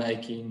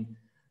 winemaking,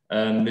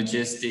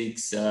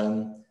 logistics,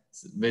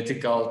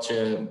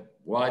 viticulture.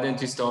 Why don't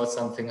you start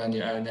something on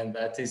your own? And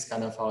that is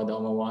kind of how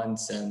Adama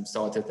Wines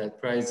started. That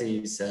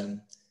Praisey is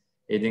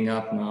heading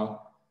up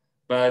now.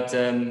 But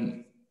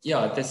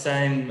at the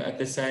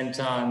same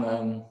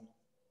time,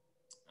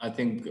 I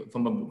think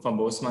from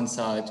Bosman's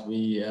side,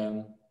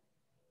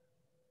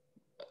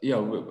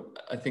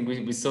 I think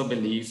we still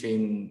believe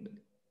in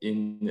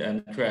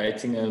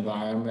creating an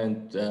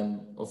environment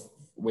of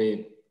where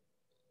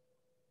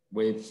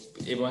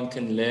everyone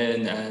can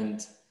learn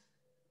and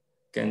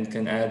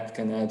can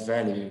add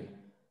value.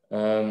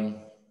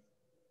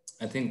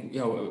 I think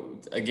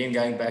again,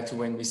 going back to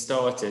when we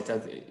started,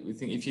 we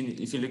think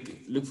if you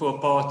look for a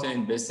partner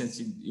in business,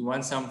 you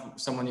want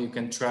someone you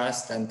can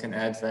trust and can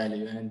add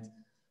value. And I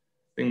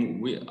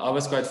think I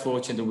was quite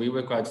fortunate, we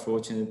were quite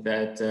fortunate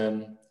that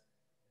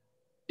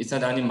it's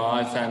not only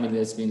my family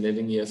that's been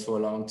living here for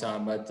a long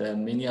time, but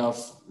many of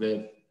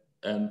the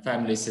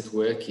families that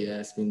work here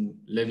has been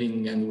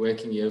living and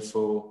working here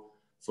for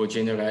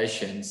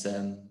generations,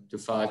 to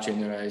 5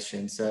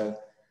 generations. So,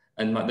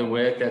 and the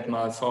work that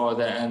my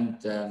father and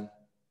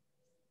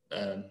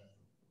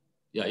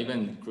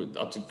even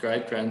up to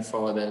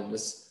great-grandfather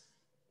was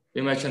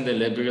very much on the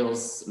liberal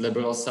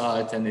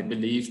side, and they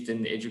believed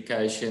in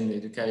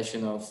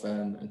education of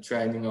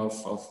training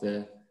of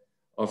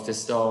the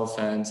staff,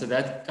 and so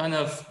that kind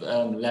of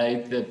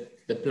laid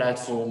the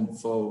platform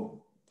for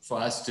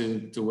us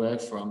to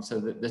work from. So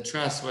the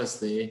trust was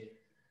there,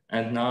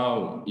 and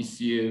now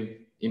if you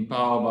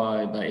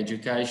empower by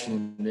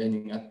education and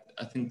learning,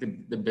 I think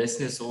the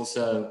business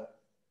also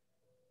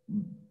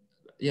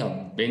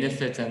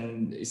benefit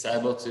and is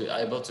able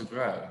to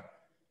grow.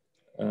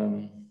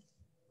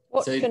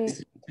 So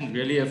it's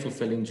really a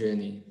fulfilling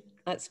journey.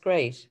 That's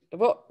great.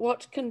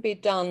 What can be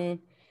done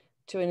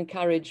to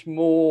encourage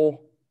more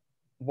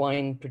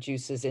wine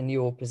producers in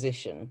your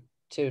position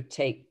to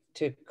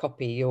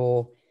copy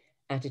your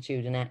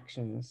attitude and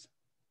actions?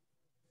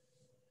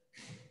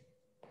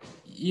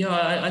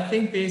 Yeah, I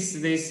think there's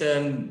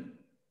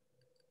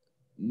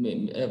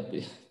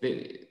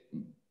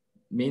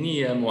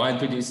many wine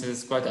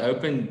producers quite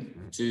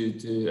open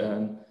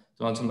to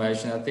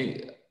automation. I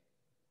think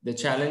the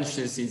challenge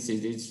is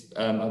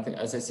I think,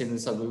 as I said in the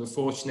start, we were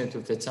fortunate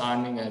with the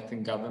timing. I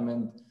think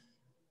government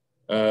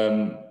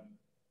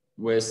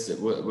was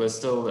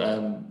still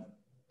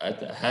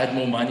had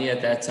more money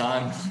at that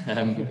time,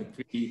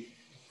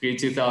 pre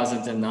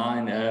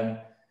 2009.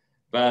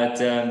 But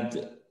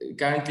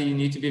currently, you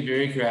need to be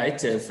very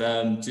creative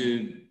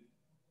to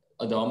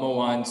Adama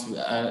wines,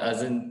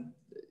 as in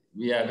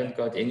we haven't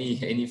got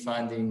any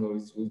funding.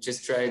 We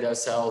just trade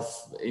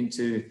ourselves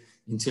into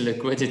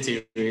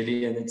liquidity,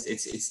 really, and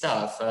it's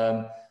tough.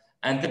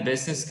 And the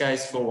business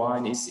case for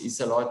wine is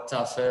a lot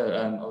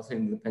tougher, also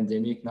in the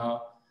pandemic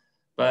now.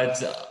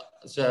 But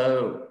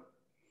so,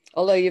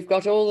 although you've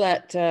got all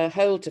that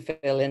hole to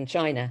fill in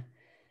China,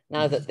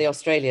 now that the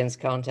Australians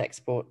can't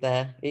export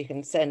there, you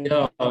can send.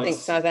 Yeah, I think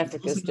South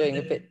Africa's doing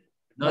a bit.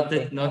 Not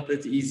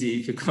that easy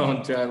if you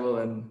can't travel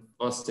and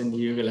foster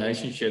new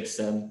relationships.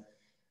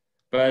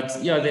 But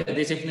yeah,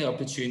 there's definitely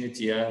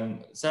opportunity.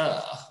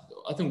 So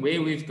I think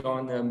where we've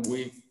gone,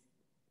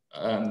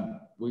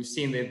 we've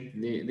seen that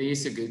there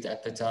is a good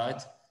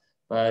appetite,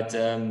 but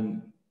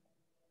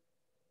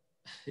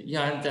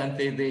yeah, and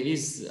there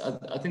is.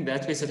 I think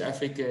that's where South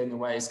Africa, in a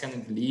way, is kind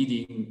of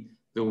leading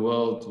the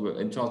world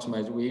in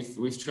transformation.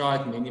 We've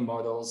tried many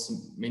models,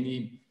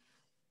 many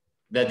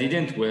that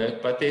didn't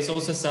work, but there's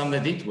also some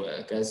that did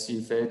work, as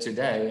you've heard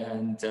today,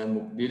 and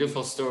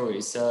beautiful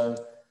stories. So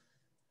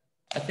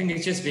I think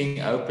it's just being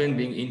open,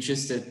 being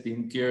interested,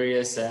 being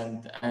curious,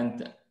 and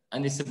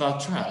it's about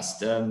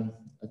trust. I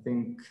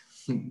think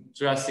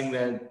trusting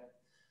that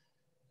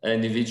an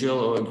individual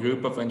or a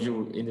group of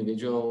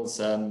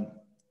individuals,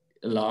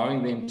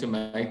 allowing them to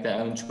make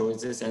their own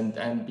choices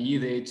and be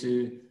there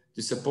to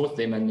support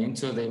them and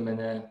mentor them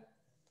and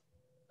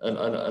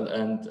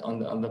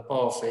on the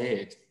path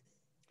ahead.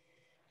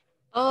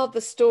 Are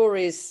the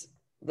stories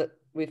that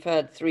we've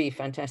heard, 3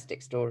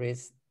 fantastic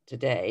stories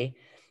today,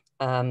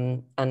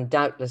 and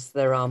doubtless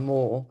there are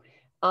more,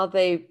 are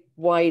they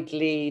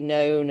widely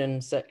known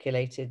and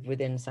circulated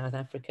within South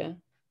Africa?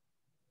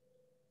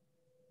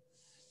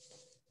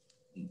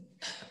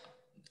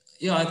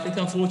 Yeah, I think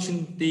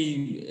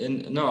unfortunately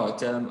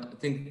not. I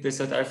think the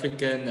South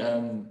African,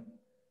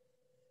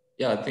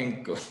 I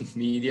think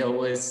media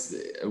always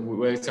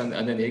works on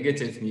the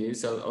negative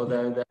news,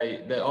 although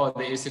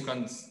there is a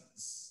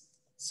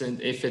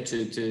constant effort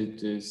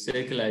to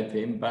circulate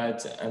them,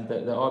 but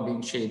they are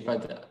being shared.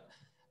 But I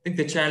think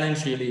the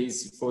challenge really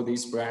is for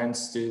these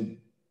brands to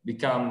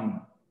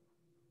become,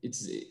 the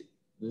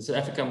South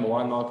African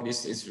wine market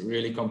is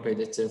really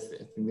competitive.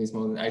 I think there's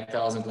more than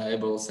 8,000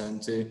 labels,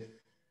 and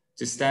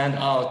to stand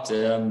out,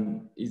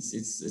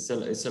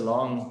 it's a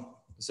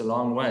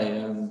long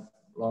way,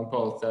 long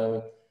path.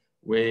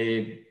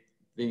 Where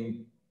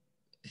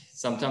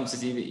sometimes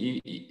it's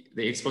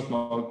the export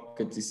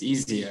market is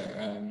easier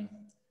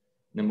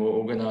in a more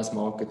organized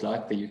market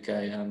like the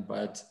UK,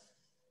 but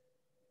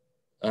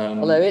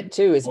although it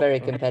too is very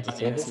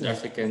competitive, in the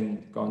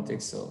African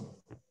context. So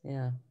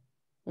yeah.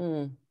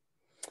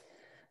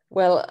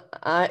 Well,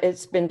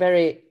 it's been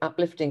very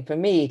uplifting for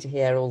me to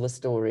hear all the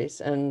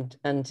stories and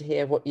to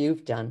hear what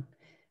you've done.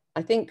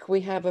 I think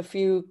we have a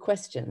few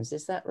questions.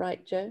 Is that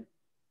right, Joe?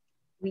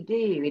 We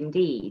do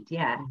indeed,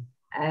 yeah.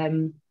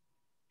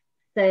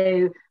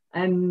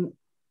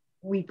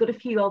 We've got a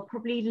few. I'll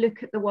probably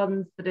look at the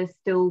ones that are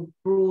still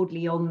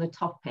broadly on the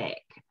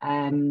topic.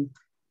 So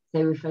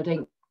if I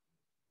don't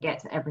get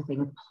to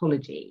everything,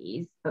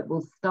 apologies, but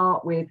we'll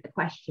start with a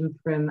question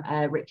from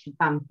Richard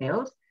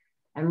Banfield.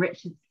 And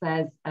Richard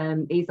says,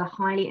 these are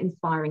highly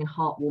inspiring,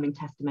 heartwarming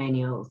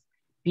testimonials,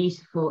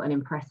 beautiful and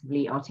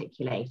impressively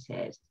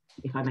articulated,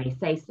 if I may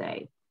say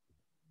so.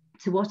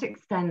 To what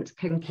extent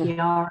can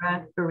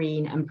Chiara,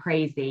 Barine and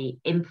Praise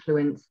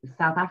influence the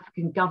South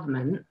African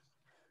government's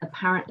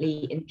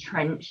apparently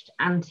entrenched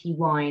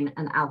anti-wine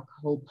and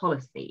alcohol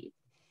policies?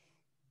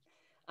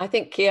 I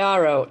think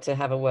Chiara ought to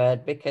have a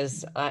word,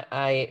 because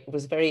I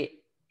was very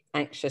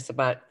anxious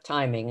about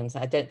timing, and so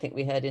I don't think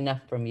we heard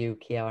enough from you,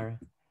 Chiara.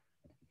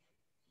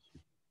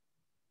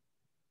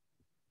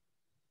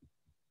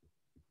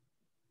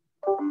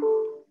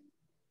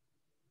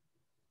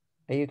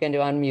 Are you going to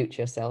unmute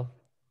yourself?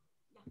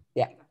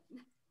 Yeah.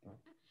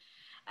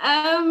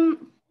 Man,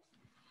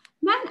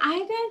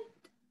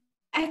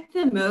 at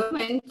the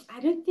moment, I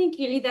don't think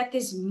really that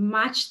there's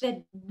much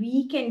that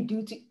we can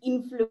do to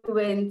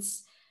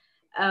influence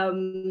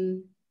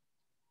the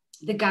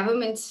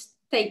government's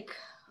take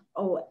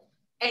or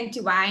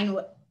anti-wine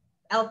or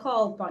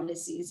alcohol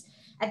policies.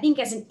 I think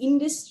as an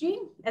industry,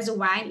 as a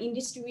wine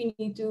industry, we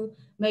need to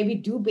maybe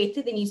do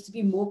better. There needs to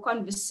be more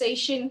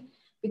conversation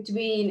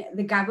between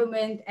the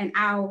government and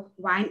our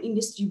wine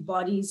industry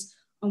bodies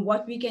on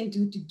what we can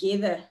do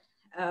together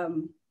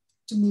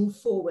to move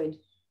forward.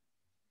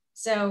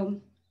 So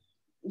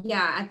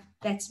yeah,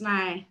 that's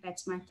my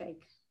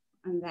take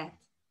on that.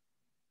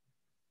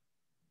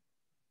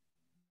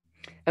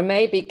 And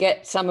maybe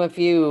get some of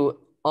you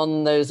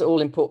on those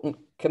all important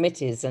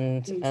committees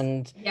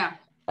and yeah.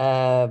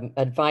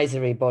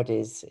 Advisory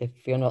bodies if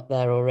you're not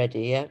there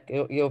already. Yeah,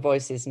 your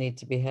voices need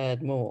to be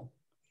heard more.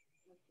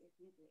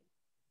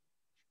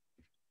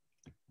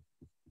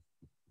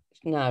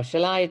 Now,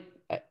 shall I,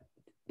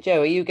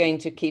 Joe, are you going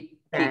to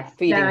keep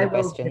feeding the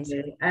questions?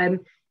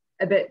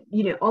 But,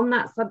 you know, on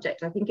that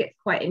subject, I think it's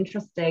quite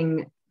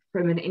interesting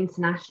from an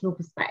international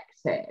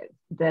perspective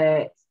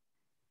that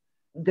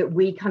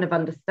we kind of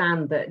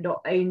understand that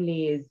not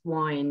only is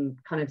wine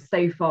kind of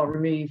so far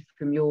removed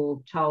from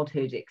your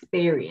childhood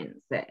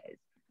experiences,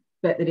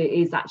 but that it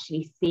is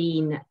actually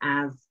seen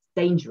as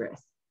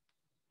dangerous,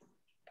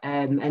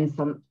 and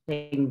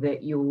something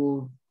that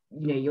you're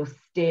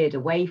steered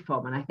away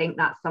from. And I think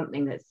that's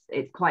something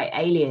it's quite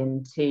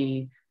alien to,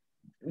 you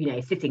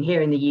know, sitting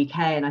here in the UK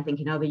and I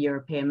think in other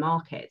European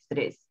markets, that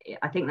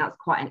I think that's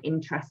quite an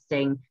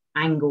interesting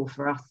angle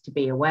for us to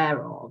be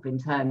aware of in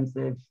terms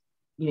of,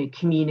 you know,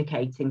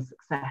 communicating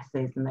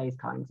successes and those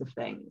kinds of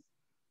things.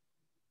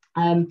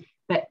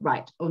 But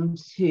right, on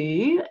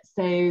to,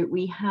 so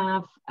we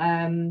have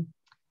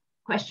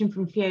question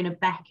from Fiona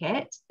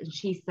Beckett, and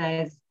she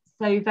says,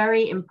 so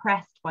very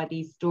impressed by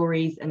these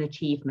stories and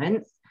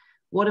achievements.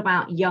 What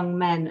about young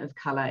men of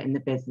colour in the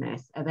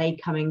business? Are they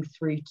coming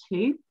through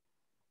too?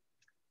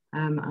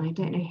 I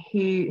don't know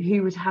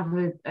who would have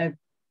a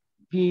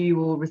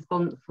view or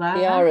response there.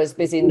 Kiara's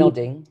busy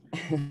nodding.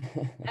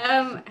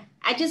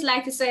 I just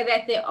like to say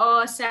that there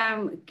are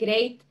some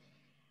great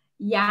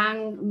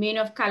young men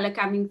of color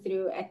coming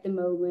through at the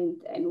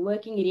moment and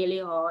working really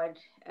hard.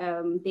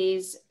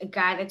 There's a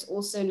guy that's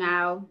also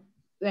now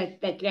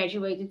that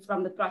graduated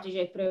from the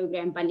Protege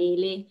program,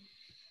 Banele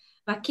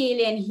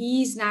Bakele, and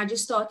he's now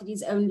just started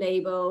his own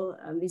label.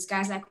 There's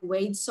guys like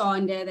Wade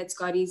Sander that's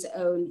got his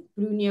own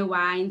Bruno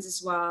wines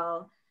as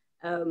well.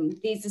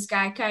 There's this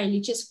guy,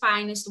 Karelich's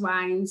Finest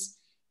Wines,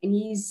 and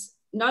he's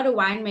not a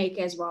winemaker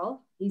as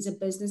well. He's a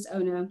business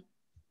owner,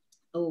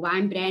 a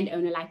wine brand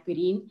owner like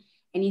Perrine,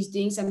 and he's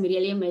doing some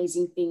really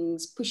amazing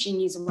things, pushing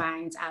his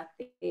wines out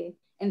there,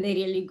 and they're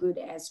really good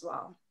as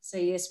well. So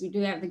yes, we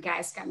do have the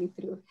guys coming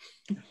through.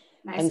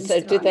 Nice and so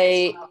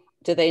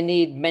do they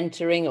need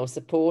mentoring or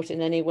support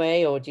in any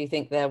way, or do you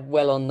think they're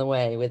well on the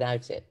way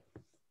without it?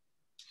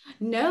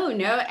 No,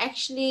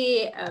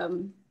 actually,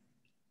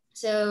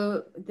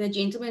 so the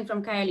gentleman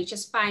from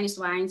Karelich's Finest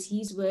Wines,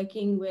 he's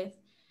working with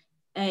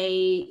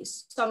a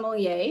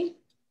sommelier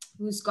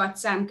who's got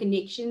some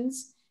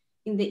connections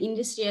in the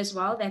industry as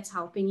well that's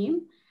helping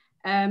him.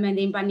 And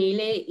then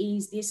Banele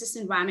is the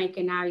assistant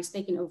winemaker now. He's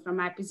taken over from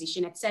my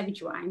position at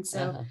Savage Wine.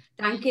 So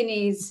Duncan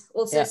is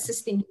also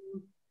assisting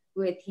him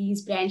with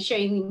his brand,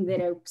 showing him the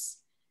ropes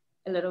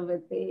a little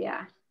bit there.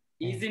 Yeah,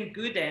 he's in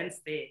good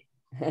hands there.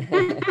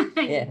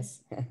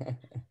 Yes.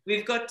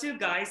 We've got two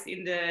guys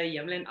in the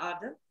Yamlen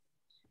Aarde,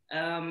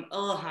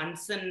 Earl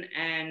Hansen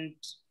and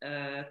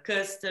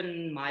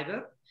Kirsten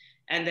Meiber,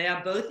 and they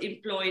are both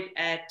employed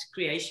at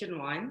Creation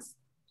Wines,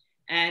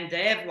 and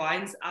they have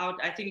wines out,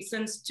 I think,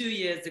 since 2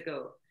 years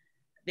ago.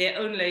 Their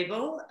own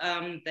label.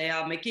 They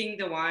are making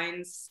the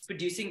wines,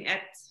 producing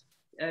at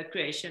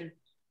Creation,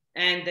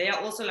 and they are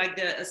also like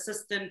the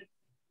assistant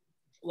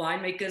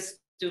winemakers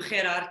to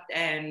Gerard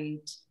and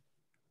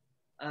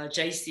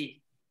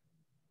JC.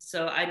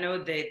 So I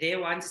know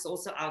their wines is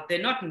also out.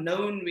 They're not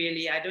known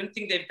really. I don't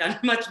think they've done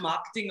much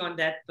marketing on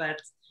that,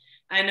 but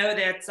I know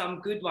they had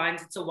some good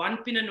wines. It's a one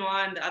Pinot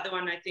Noir and the other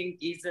one I think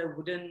is a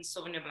wooden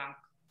Sauvignon Blanc.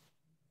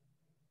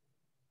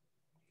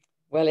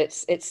 Well,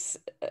 it's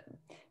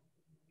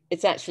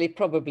actually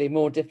probably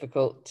more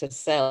difficult to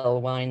sell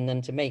wine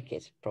than to make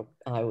it.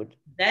 I would.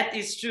 That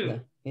is true.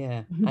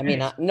 Yeah. I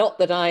mean, not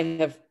that I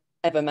have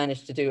ever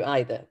managed to do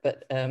either,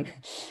 but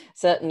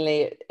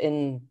certainly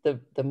in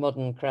the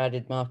modern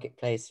crowded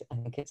marketplace, I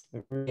think it's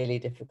really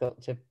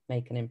difficult to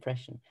make an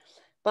impression.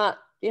 But,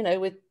 you know,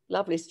 with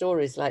lovely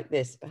stories like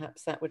this,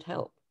 perhaps that would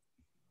help.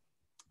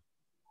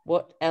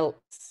 What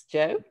else,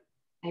 Joe?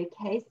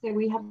 Okay, so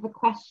we have a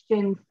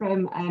question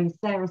from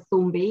Sarah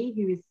Thornby,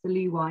 who is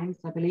Salou Wines,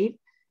 I believe.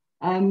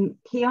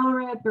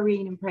 Kiara,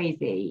 Barine and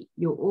Praisey,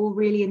 you're all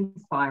really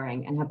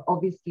inspiring and have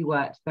obviously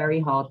worked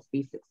very hard to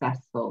be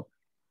successful.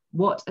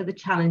 What are the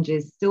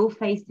challenges still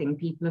facing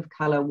people of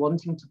colour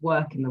wanting to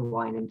work in the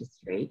wine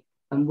industry,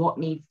 and what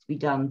needs to be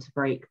done to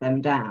break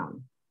them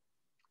down?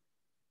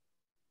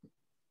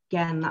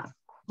 Again, that's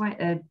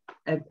quite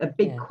a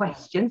big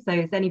question. So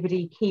is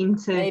anybody keen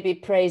to... Maybe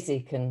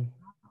Praisey can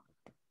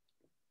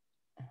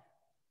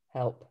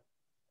help.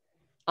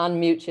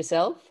 Unmute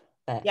yourself.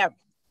 There. Yeah,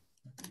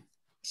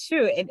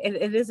 sure.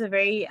 It is a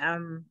very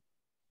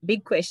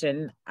big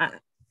question.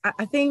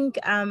 I think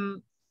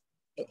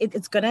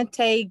it's gonna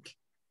take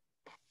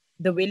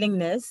the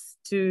willingness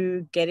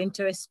to get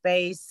into a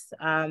space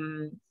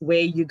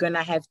where you're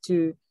gonna have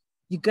to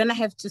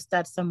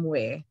start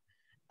somewhere,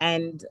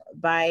 and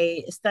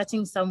by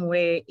starting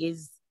somewhere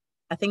is,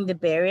 I think the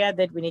barrier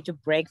that we need to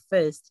break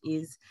first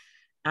is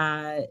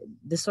the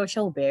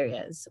social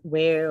barriers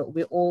where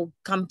we're all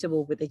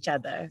comfortable with each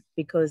other,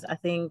 because I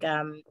think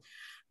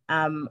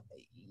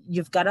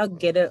you've got to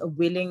get a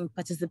willing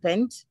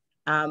participant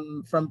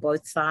from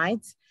both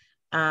sides.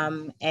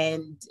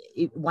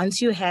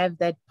 Once you have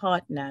that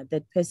partner,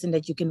 that person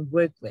that you can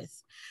work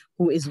with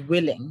who is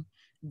willing,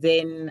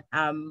 then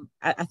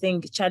I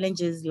think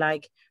challenges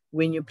like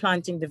when you're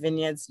planting the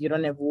vineyards, you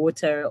don't have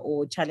water,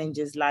 or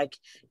challenges like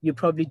you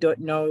probably don't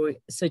know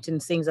certain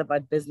things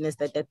about business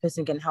that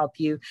person can help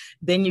you,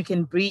 then you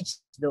can breach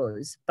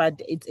those.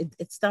 But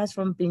it starts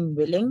from being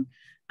willing.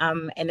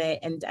 And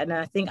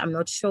I think, I'm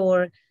not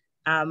sure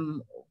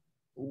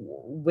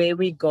where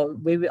we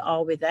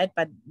are with that,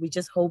 but we're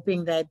just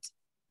hoping that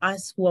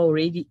us who are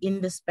already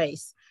in the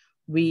space,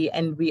 we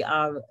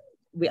are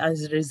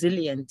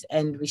resilient,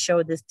 and we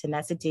show this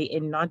tenacity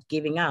in not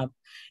giving up,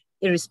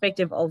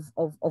 irrespective of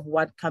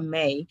what come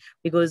may,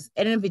 because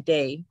at the end of the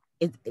day,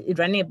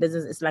 running a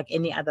business is like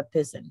any other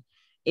person.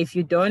 If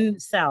you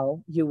don't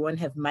sell, you won't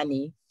have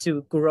money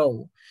to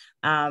grow.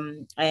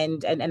 And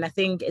I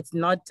think it's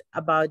not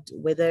about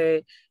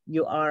whether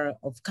you are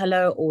of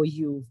color or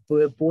you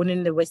were born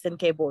in the Western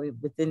Cape or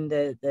within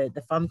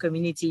the farm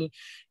community.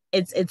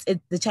 It's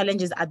the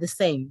challenges are the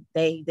same.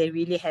 They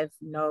really have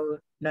no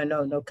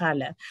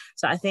color.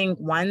 So I think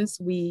once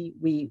we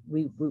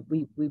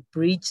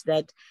breach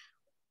that,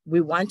 we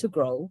want to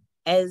grow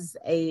as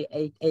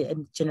a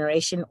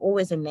generation or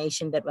as a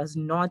nation that was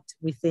not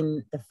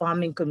within the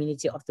farming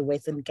community of the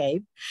Western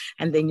Cape.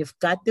 And then you've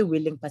got the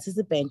willing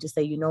participant to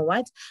say, you know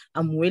what,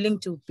 I'm willing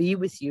to be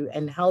with you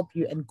and help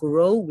you and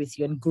grow with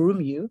you and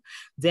groom you.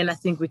 Then I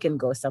think we can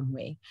go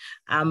somewhere.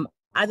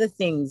 Other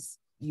things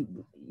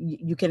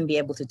you can be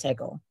able to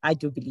tackle. I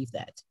do believe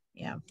that.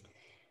 Yeah.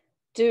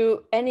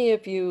 Do any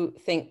of you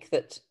think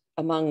that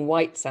among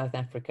white South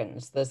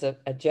Africans, there's a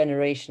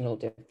generational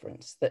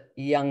difference, that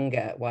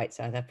younger white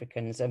South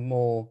Africans are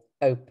more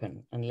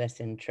open and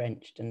less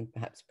entrenched and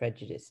perhaps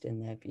prejudiced in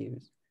their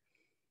views?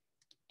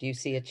 Do you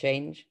see a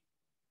change?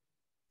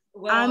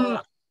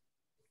 Well,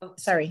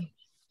 sorry.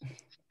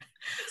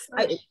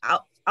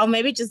 I'll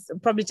maybe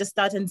probably just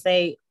start and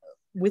say,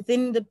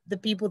 within the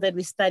people that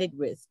we studied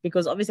with,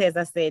 because obviously, as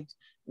I said,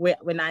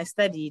 when I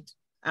studied,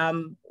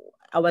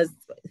 I was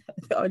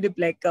the only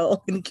Black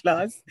girl in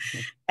class,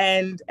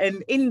 and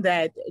in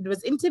that it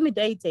was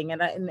intimidating,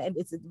 and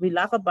we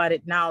laugh about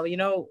it now. You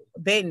know,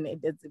 then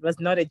it was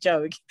not a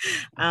joke,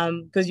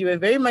 because you were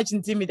very much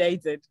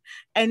intimidated,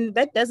 and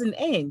that doesn't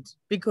end,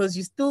 because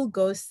you still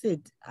go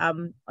sit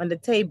on the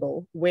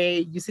table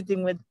where you're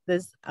sitting with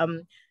this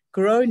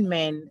grown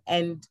man,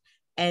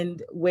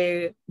 and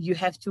where you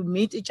have to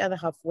meet each other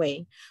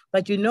halfway.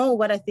 But you know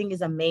what I think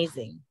is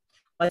amazing?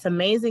 What's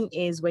amazing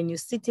is when you're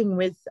sitting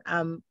with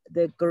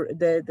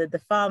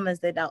the farmers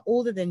that are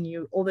older than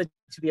you, older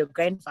to be your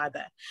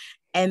grandfather,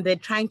 and they're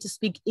trying to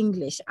speak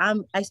English.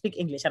 I speak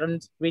English. I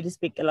don't really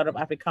speak a lot of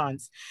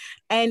Afrikaans.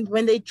 And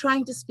when they're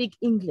trying to speak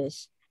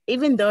English,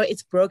 even though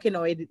it's broken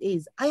or it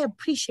is, I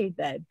appreciate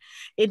that.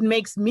 It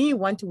makes me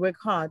want to work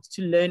hard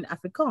to learn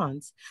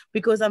Afrikaans,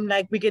 because I'm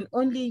like, we can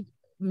only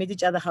meet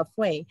each other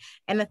halfway.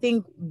 And I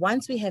think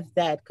once we have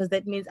that, because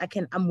that means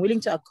I'm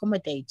willing to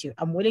accommodate you.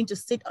 I'm willing to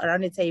sit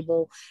around a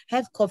table,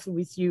 have coffee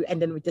with you,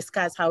 and then we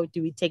discuss how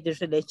do we take this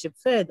relationship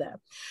further.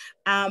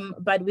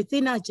 But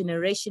within our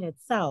generation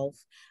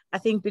itself, I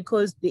think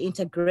because the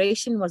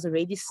integration was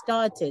already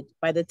started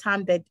by the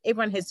time that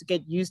everyone has to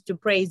get used to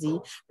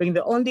Praisey being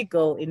the only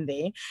girl in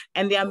there.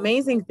 And the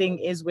amazing thing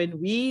is when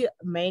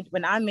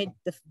I made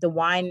the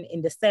wine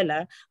in the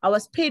cellar, I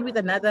was paired with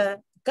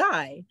another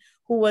guy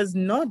who was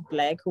not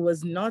Black, who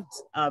was not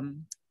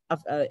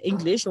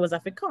English, who was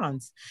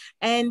Afrikaans.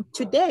 And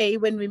today,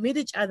 when we meet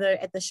each other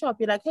at the shop,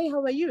 you're like, hey,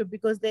 how are you?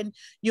 Because then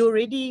you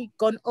already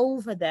gone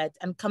over that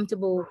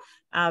uncomfortable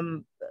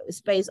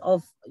space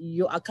of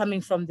you are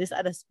coming from this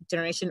other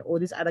generation or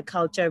this other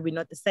culture, we're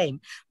not the same.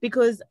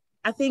 Because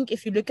I think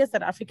if you look at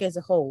South Africa as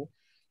a whole,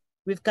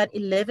 we've got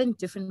 11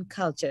 different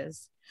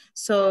cultures.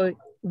 So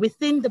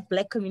within the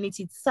Black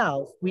community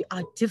itself, we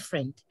are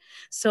different.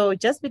 So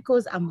just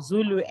because I'm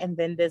Zulu and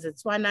then there's a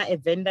Tswana, a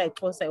Venda, a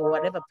Xhosa, or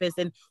whatever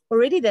person,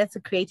 already that's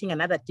creating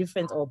another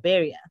difference or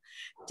barrier.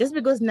 Just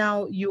because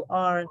now you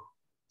are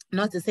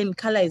not the same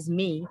color as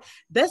me,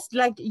 that's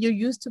like you're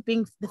used to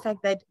being the fact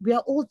that we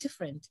are all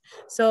different.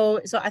 So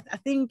I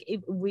think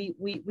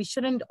we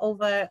shouldn't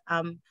not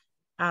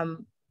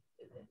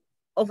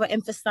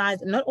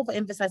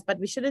overemphasize, but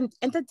we shouldn't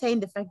entertain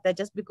the fact that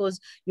just because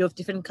you're of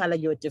different color,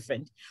 you're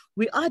different.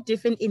 We are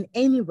different in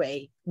any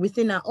way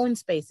within our own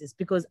spaces,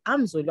 because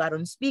I'm Zulu, I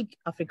don't speak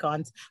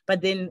Afrikaans,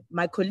 but then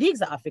my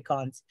colleagues are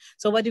Afrikaans.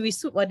 So what do we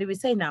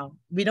say now?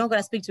 We're not going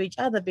to speak to each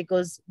other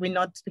because we're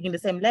not speaking the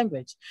same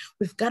language.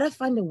 We've got to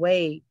find a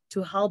way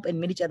to help and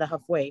meet each other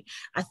halfway.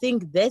 I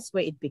think that's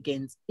where it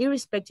begins,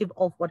 irrespective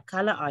of what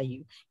color are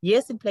you.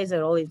 Yes, it plays a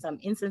role in some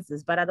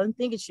instances, but I don't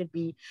think it should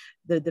be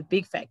the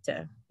big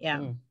factor.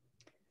 Yeah.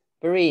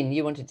 Barine,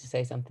 you wanted to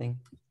say something.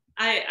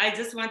 I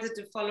just wanted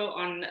to follow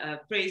on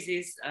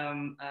Praisey's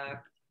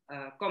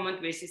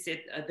comment where she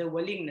said the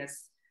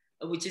willingness,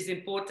 which is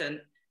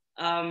important.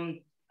 I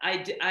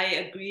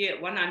agree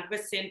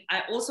 100%.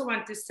 I also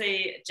want to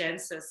say,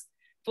 Jancis,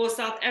 for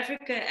South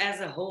Africa as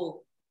a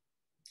whole,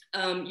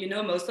 You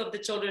know, most of the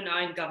children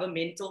are in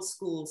governmental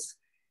schools,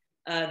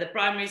 the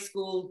primary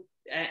school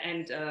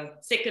and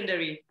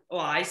secondary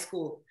or high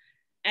school.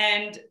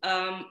 And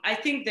I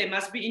think they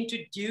must be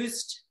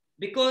introduced,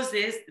 because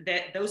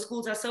those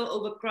schools are so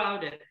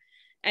overcrowded.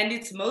 And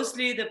it's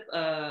mostly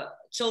the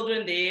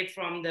children there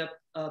from the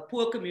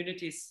poor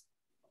communities.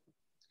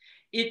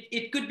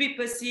 It could be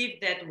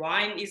perceived that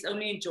wine is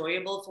only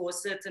enjoyable for a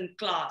certain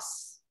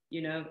class,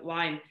 you know,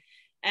 wine.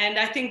 And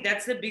I think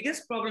that's the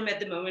biggest problem at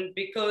the moment,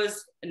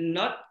 because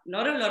not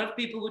a lot of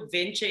people would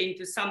venture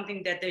into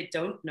something that they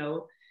don't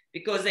know,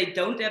 because they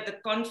don't have the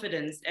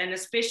confidence. And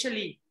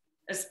especially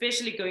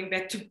going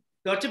back to,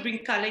 not to bring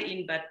color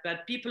in,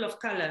 but people of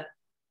color,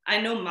 I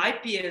know my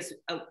peers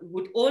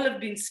would all have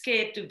been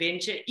scared to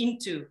venture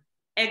into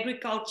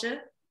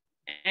agriculture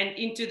and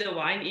into the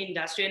wine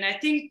industry. And I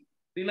think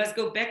we must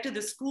go back to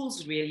the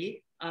schools,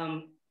 really,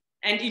 and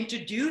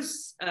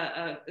introduce,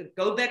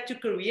 go back to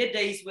career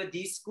days with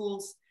these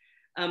schools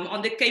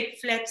on the Cape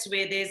Flats,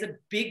 where there's a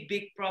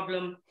big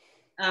problem.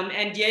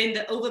 And here in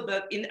the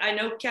Overberg, I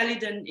know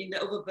Caledon in the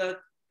Overberg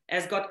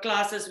has got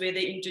classes where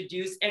they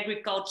introduce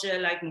agriculture,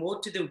 like more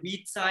to the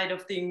wheat side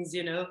of things,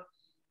 you know.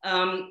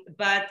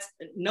 But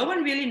no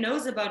one really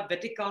knows about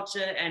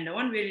viticulture, and no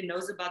one really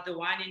knows about the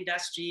wine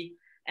industry,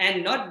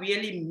 and not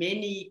really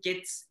many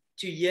gets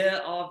to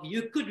hear of.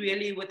 You could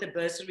really, with the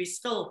bursary, we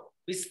still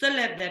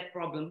have that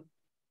problem.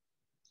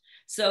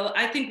 So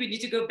I think we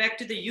need to go back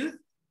to the youth,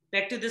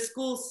 back to the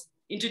schools,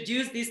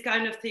 introduce these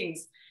kind of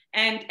things,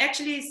 and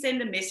actually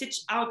send a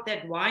message out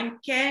that wine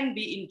can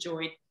be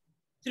enjoyed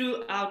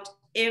throughout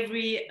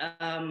every,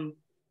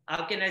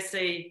 how can I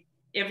say,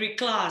 every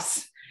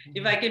class,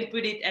 if I can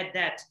put it at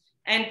that.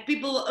 And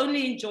people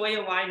only enjoy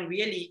a wine,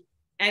 really,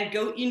 and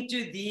go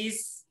into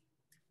these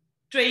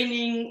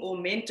training or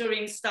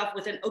mentoring stuff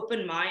with an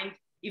open mind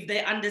if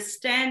they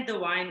understand the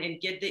wine and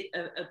get the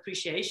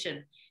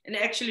appreciation, and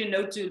actually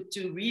know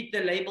to read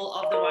the label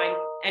of the wine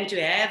and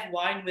to have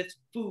wine with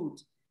food,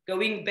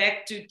 going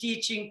back to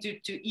teaching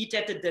to eat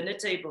at the dinner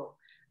table.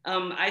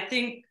 I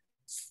think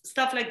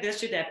stuff like this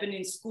should happen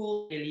in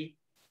school, really.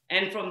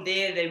 And from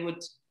there, they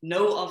would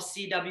know of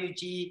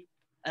CWG,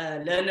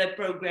 learner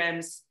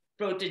programs,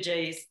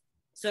 proteges.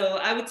 So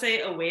I would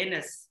say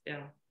awareness,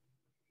 yeah.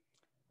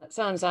 That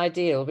sounds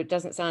ideal, but it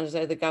doesn't sound as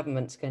though the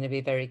government's going to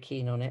be very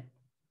keen on it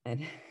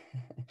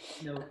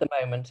No. at the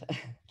moment.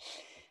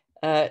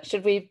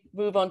 Should we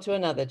move on to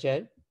another,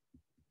 Joe?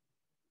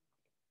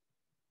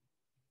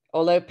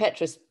 Although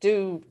Petrus,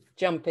 do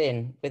jump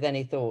in with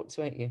any thoughts,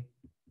 won't you?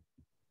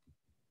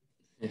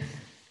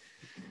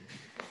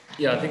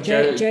 Yeah, I think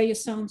Joe, your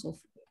sound's off.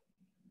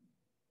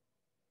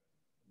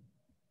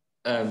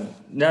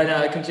 No,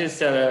 I can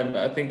just,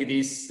 I think it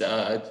is,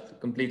 I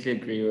completely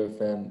agree with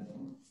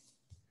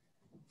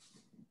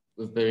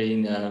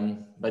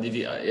Barine, but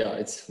yeah,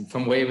 it's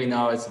from where we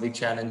know, it's a big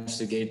challenge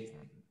to get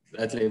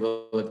that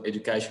level of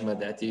education, but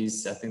that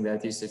is, I think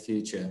that is the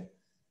future.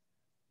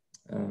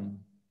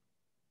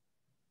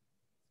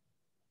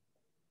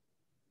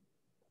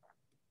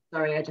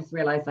 Sorry, I just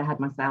realized I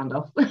had my sound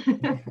off.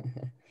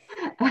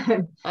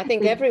 I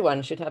think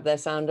everyone should have their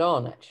sound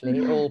on,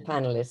 actually, all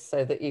panelists,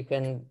 so that you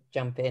can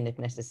jump in if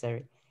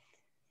necessary.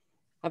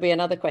 Have we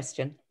another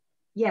question?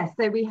 Yes,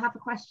 so we have a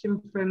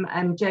question from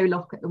Jo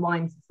Locke at the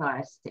Wine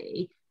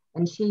Society,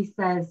 and she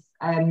says,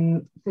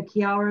 for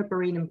Chiara,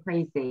 Barine and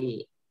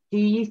Prezi, do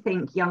you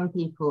think young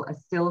people are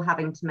still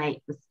having to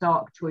make the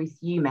stark choice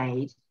you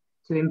made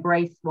to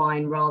embrace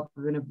wine rather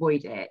than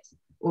avoid it?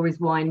 Or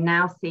is wine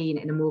now seen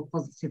in a more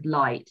positive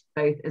light,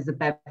 both as a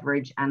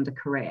beverage and a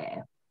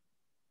career?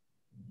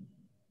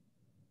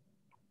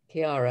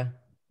 Chiara.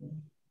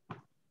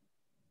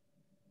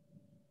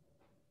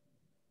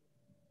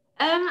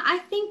 I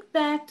think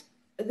that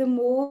the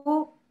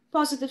more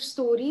positive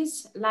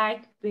stories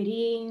like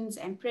Barine's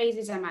and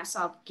Praises and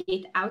myself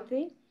get out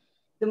there,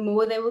 the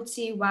more they will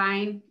see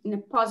wine in a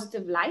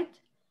positive light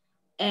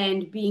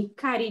and be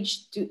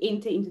encouraged to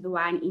enter into the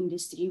wine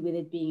industry, whether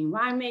it be in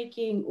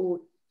winemaking or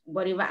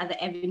whatever other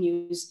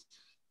avenues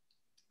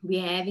we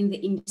have in the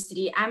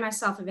industry. I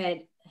myself have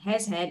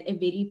had a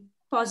very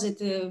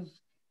positive,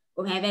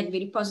 or have had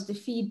very positive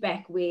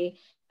feedback where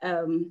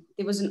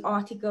there was an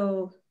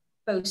article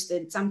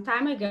posted some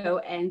time ago,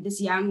 and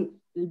this young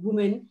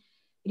woman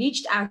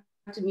reached out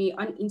to me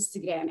on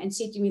Instagram and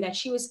said to me that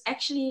she was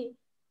actually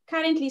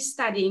currently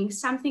studying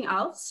something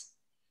else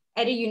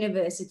at a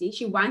university.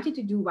 She wanted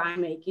to do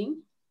winemaking,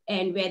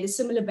 and we had a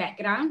similar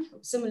background,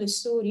 similar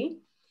story,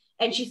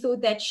 and she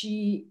thought that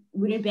she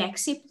wouldn't be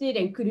accepted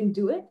and couldn't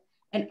do it.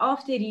 And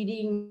after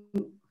reading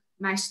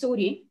my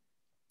story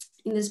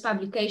in this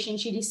publication,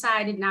 she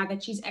decided now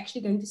that she's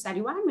actually going to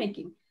study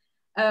winemaking.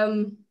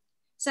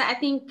 So I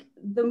think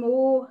the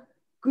more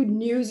good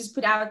news is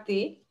put out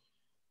there,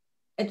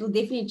 it will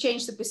definitely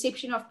change the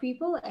perception of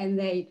people, and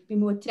they'd be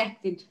more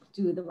attracted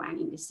to the wine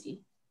industry.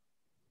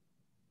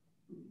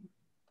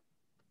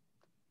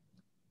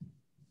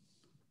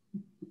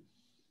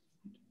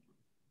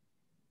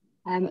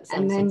 That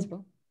sounds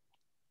sensible.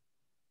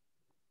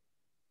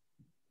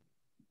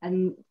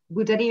 And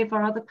would any of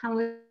our other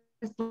panelists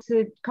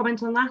to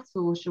comment on that,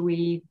 or shall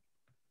we?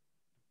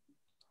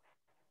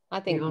 I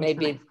think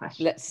maybe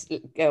let's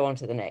go on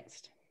to the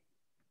next.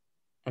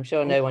 I'm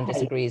sure no one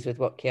disagrees with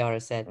what Chiara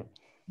said.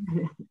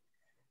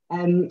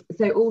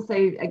 So also,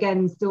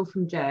 again, still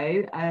from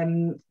Joe,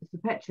 for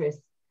Petrus,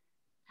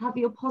 have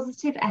your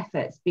positive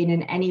efforts been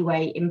in any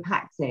way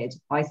impacted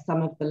by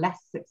some of the less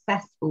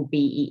successful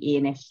BEE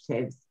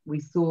initiatives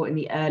we saw in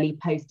the early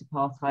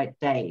post-apartheid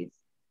days?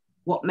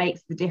 What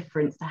makes the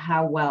difference to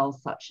how well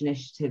such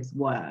initiatives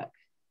work?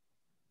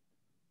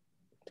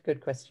 It's a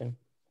good question.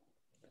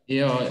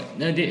 Yeah,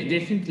 no,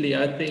 definitely.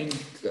 I think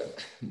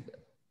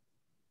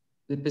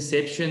the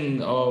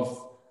perception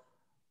of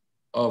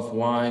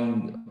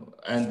wine,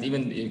 and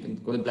even you can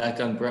call it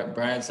black-owned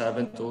brands,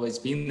 haven't always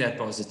been that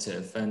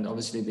positive. And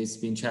obviously there's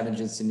been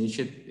challenges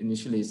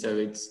initially. So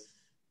it's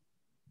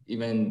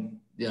even,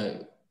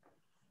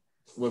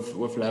 with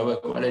lower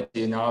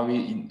quality now,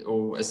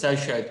 or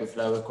associate with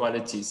lower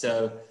quality.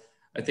 So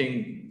I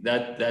think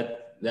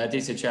that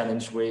is a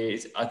challenge where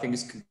I think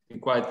it's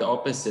quite the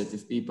opposite.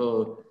 If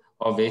people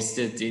are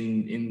vested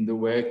in the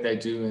work they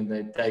do and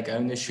they take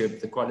ownership,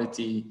 the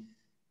quality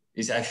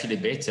is actually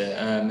better,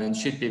 and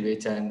should be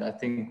better. And I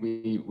think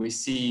we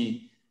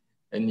see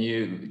a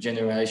new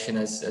generation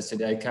as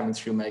today coming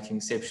through making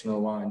exceptional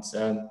wines.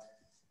 And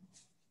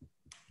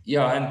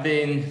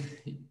then,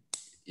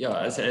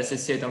 as I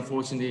said,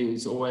 unfortunately,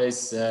 it's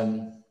always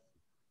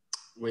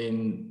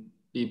when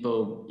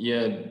people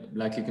hear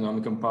like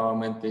economic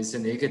empowerment, there's a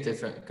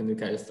negative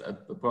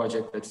a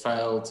project that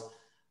failed,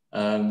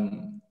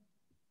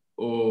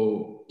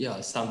 or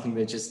something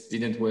that just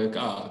didn't work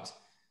out.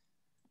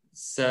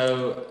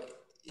 So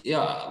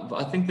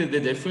I think that the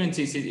difference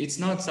is it's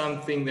not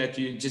something that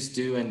you just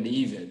do and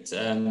leave it.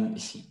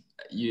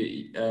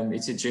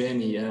 It's a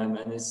journey, and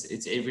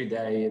it's every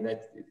day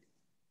that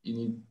you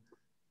need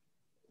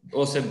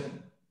also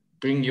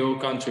bring your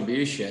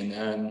contribution.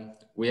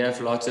 We have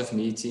lots of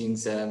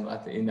meetings.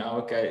 In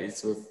our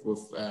case,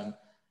 in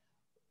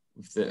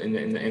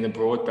the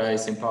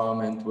broad-based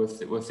empowerment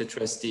with the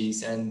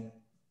trustees, and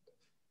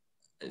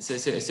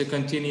it's a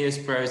continuous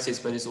process,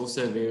 but it's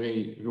also a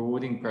very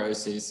rewarding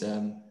process.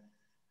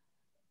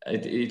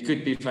 It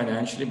could be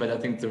financially, but I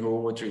think the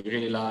reward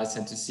really lies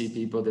in to see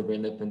people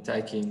develop and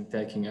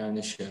taking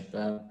ownership.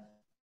 I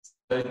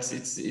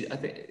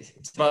think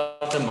it's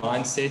about the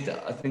mindset.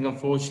 I think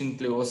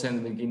unfortunately also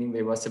in the beginning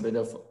there was a bit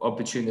of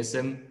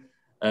opportunism,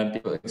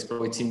 people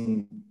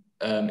exploiting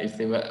if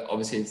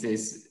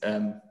there's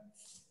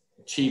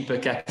cheaper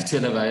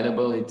capital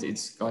available,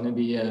 it's going to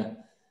be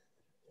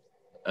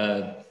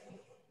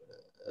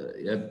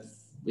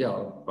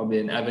probably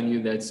an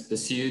avenue that's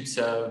pursued.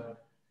 So,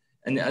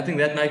 and I think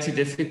that makes it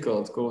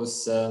difficult,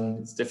 because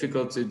it's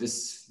difficult to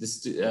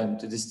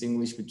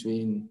distinguish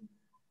between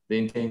the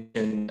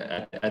intention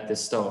at the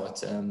start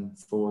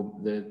for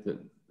the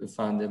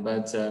funder.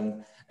 But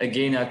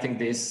again, I think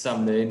there's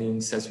some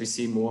learnings as we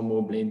see more and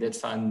more blended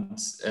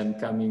funds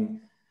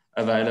coming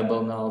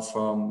available now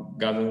from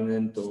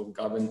government or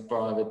government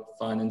private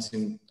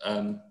financing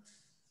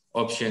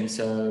options.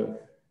 So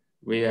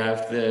we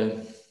have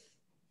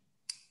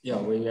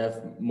we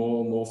have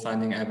more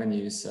funding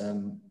avenues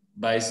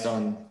based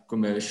on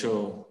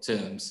commercial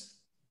terms.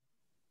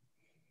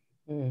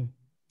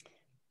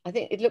 I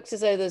think it looks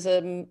as though there's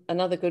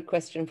another good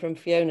question from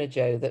Fiona,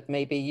 Joe, that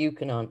maybe you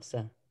can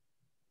answer.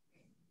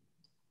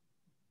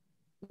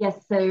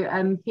 Yes,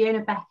 so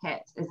Fiona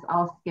Beckett is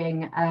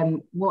asking,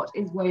 what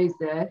is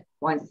WoSA,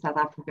 Wines of South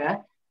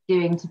Africa,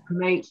 doing to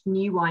promote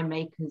new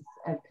winemakers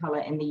of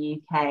colour in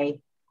the UK?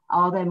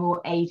 Are there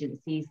more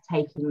agencies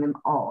taking them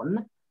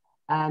on?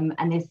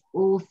 And this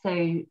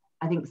also,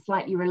 I think,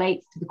 slightly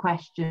relates to the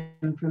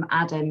question from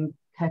Adam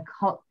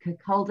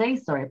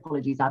Kirkcaldy, sorry,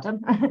 apologies,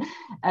 Adam,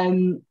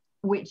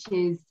 which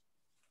is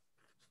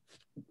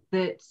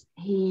that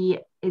he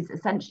is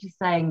essentially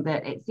saying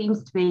that it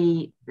seems to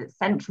be that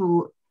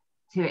central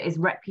to it is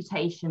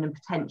reputation and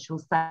potential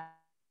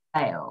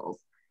sales.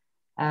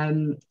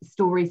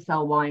 Stories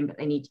sell wine, but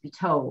they need to be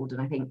told.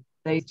 And I think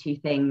those two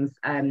things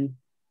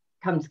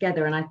come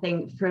together. And I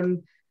think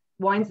from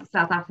Wines of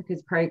South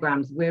Africa's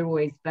programs, we're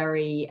always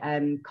very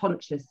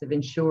conscious of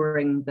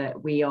ensuring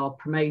that we are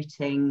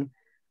promoting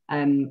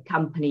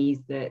companies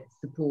that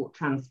support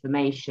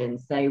transformation.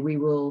 So we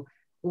will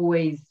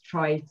always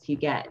try to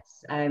get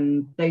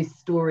those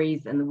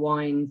stories and the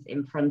wines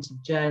in front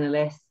of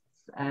journalists.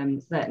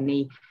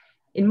 Certainly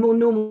in more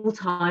normal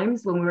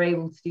times when we're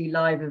able to do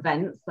live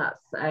events,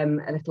 that's a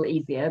little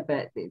easier,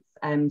 but it's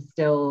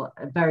still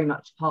very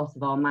much part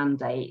of our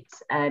mandate.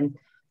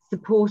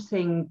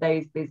 Supporting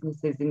those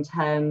businesses in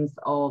terms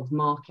of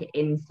market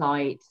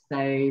insight,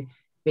 so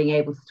being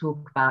able to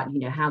talk about,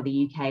 how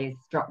the UK is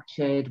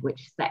structured,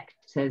 which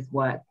sectors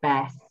work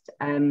best,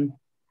 and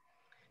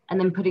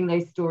then putting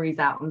those stories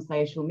out on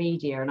social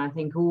media. And I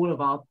think all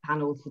of our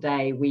panel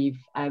today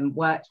we've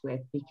worked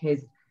with,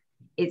 because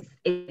it's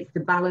the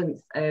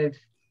balance of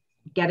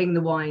getting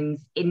the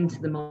wines into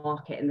the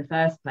market in the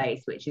first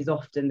place, which is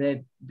often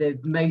the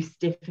most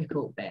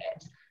difficult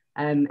bit,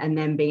 and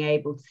then being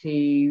able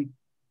to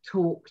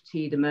talk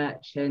to the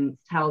merchants,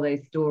 tell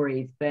those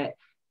stories. But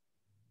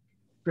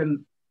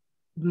from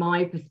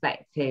my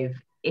perspective,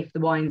 if the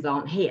wines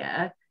aren't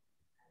here,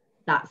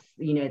 that's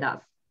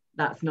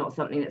not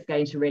something that's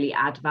going to really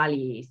add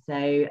value.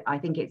 So I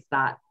think it's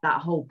that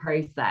whole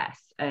process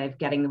of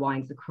getting the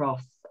wines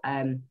across,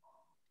 and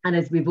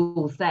as we've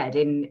all said,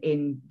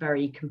 in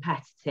very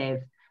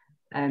competitive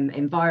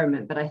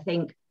environment. But I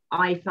think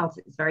I felt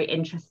it's very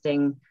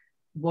interesting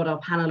what our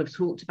panel have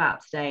talked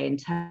about today in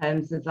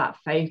terms of that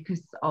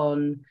focus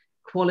on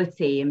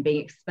quality and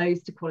being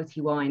exposed to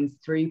quality wines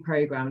through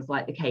programs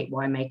like the Cape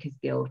Winemakers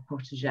Guild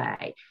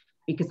Protégé,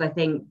 because I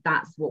think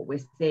that's what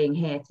we're seeing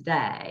here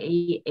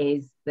today,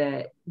 is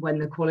that when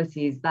the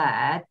quality is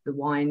there, the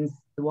wines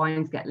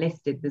get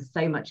listed. There's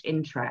so much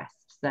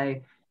interest. So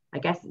I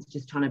guess it's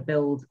just trying to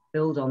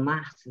build on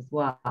that as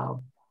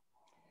well.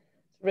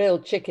 Real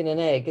chicken and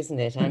egg, isn't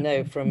it? I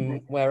know from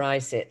where I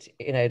sit,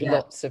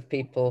 lots of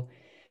people,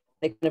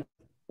 they kind of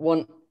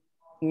want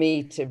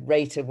me to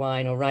rate a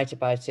wine or write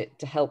about it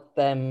to help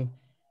them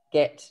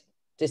get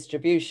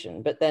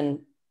distribution. But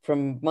then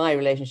from my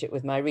relationship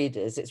with my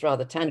readers, it's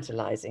rather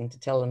tantalizing to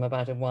tell them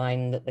about a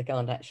wine that they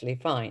can't actually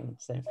find.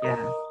 So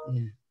yeah.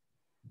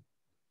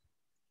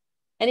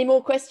 Any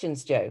more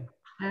questions, Joe?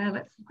 Let's have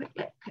a quick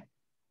look.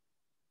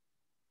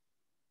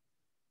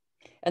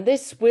 And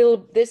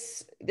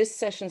this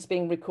session's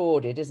being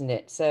recorded, isn't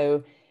it?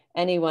 So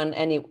anyone,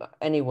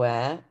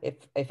 anywhere,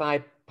 if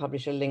I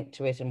publish a link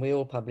to it and we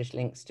all publish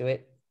links to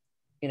it,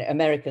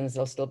 Americans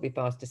will still be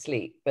fast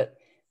asleep, but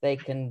they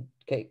can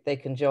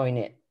join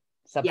it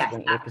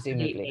subsequently, yes,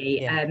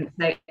 presumably. Yeah.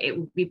 So it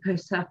will be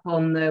put up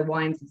on the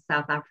Wines of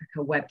South Africa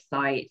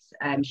website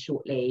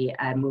shortly,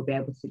 and we'll be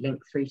able to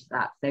link through to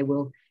that. So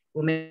we'll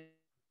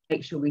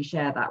make sure we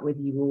share that with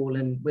you all,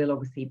 and we'll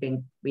obviously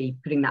be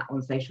putting that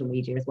on social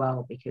media as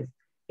well, because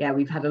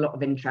we've had a lot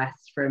of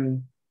interest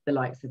from the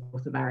likes of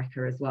North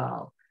America as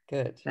well.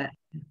 Good. But,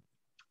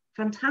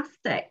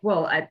 fantastic.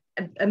 Well,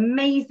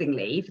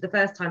 amazingly, for the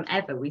first time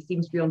ever, we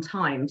seem to be on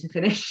time to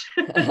finish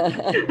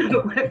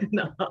the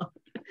webinar.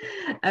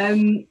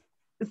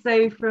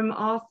 So from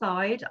our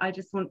side, I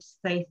just want to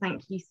say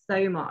thank you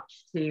so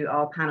much to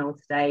our panel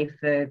today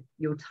for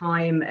your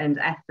time and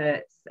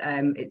efforts.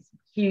 It's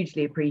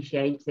hugely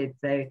appreciated.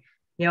 So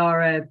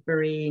Yara,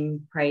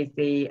 Barine,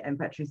 Praisey and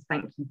Petrus,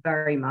 thank you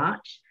very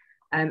much.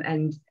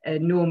 And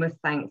enormous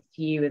thanks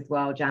to you as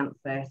well,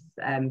 Jancis,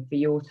 for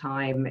your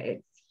time.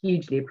 It's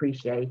hugely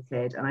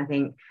appreciated. And I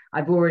think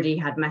I've already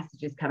had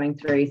messages coming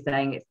through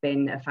saying it's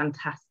been a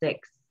fantastic,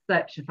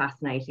 such a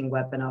fascinating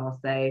webinar.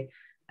 So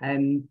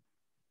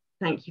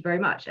thank you very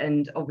much.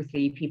 And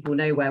obviously people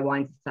know where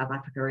Wines of South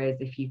Africa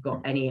is if you've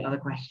got any other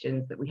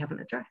questions that we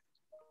haven't addressed.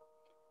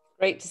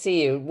 Great to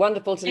see you.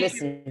 Wonderful to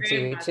listen to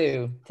you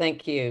too.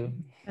 Thank you.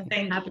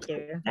 Thank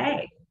you.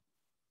 Hey.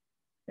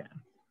 Yeah.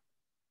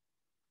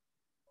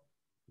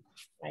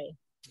 Right.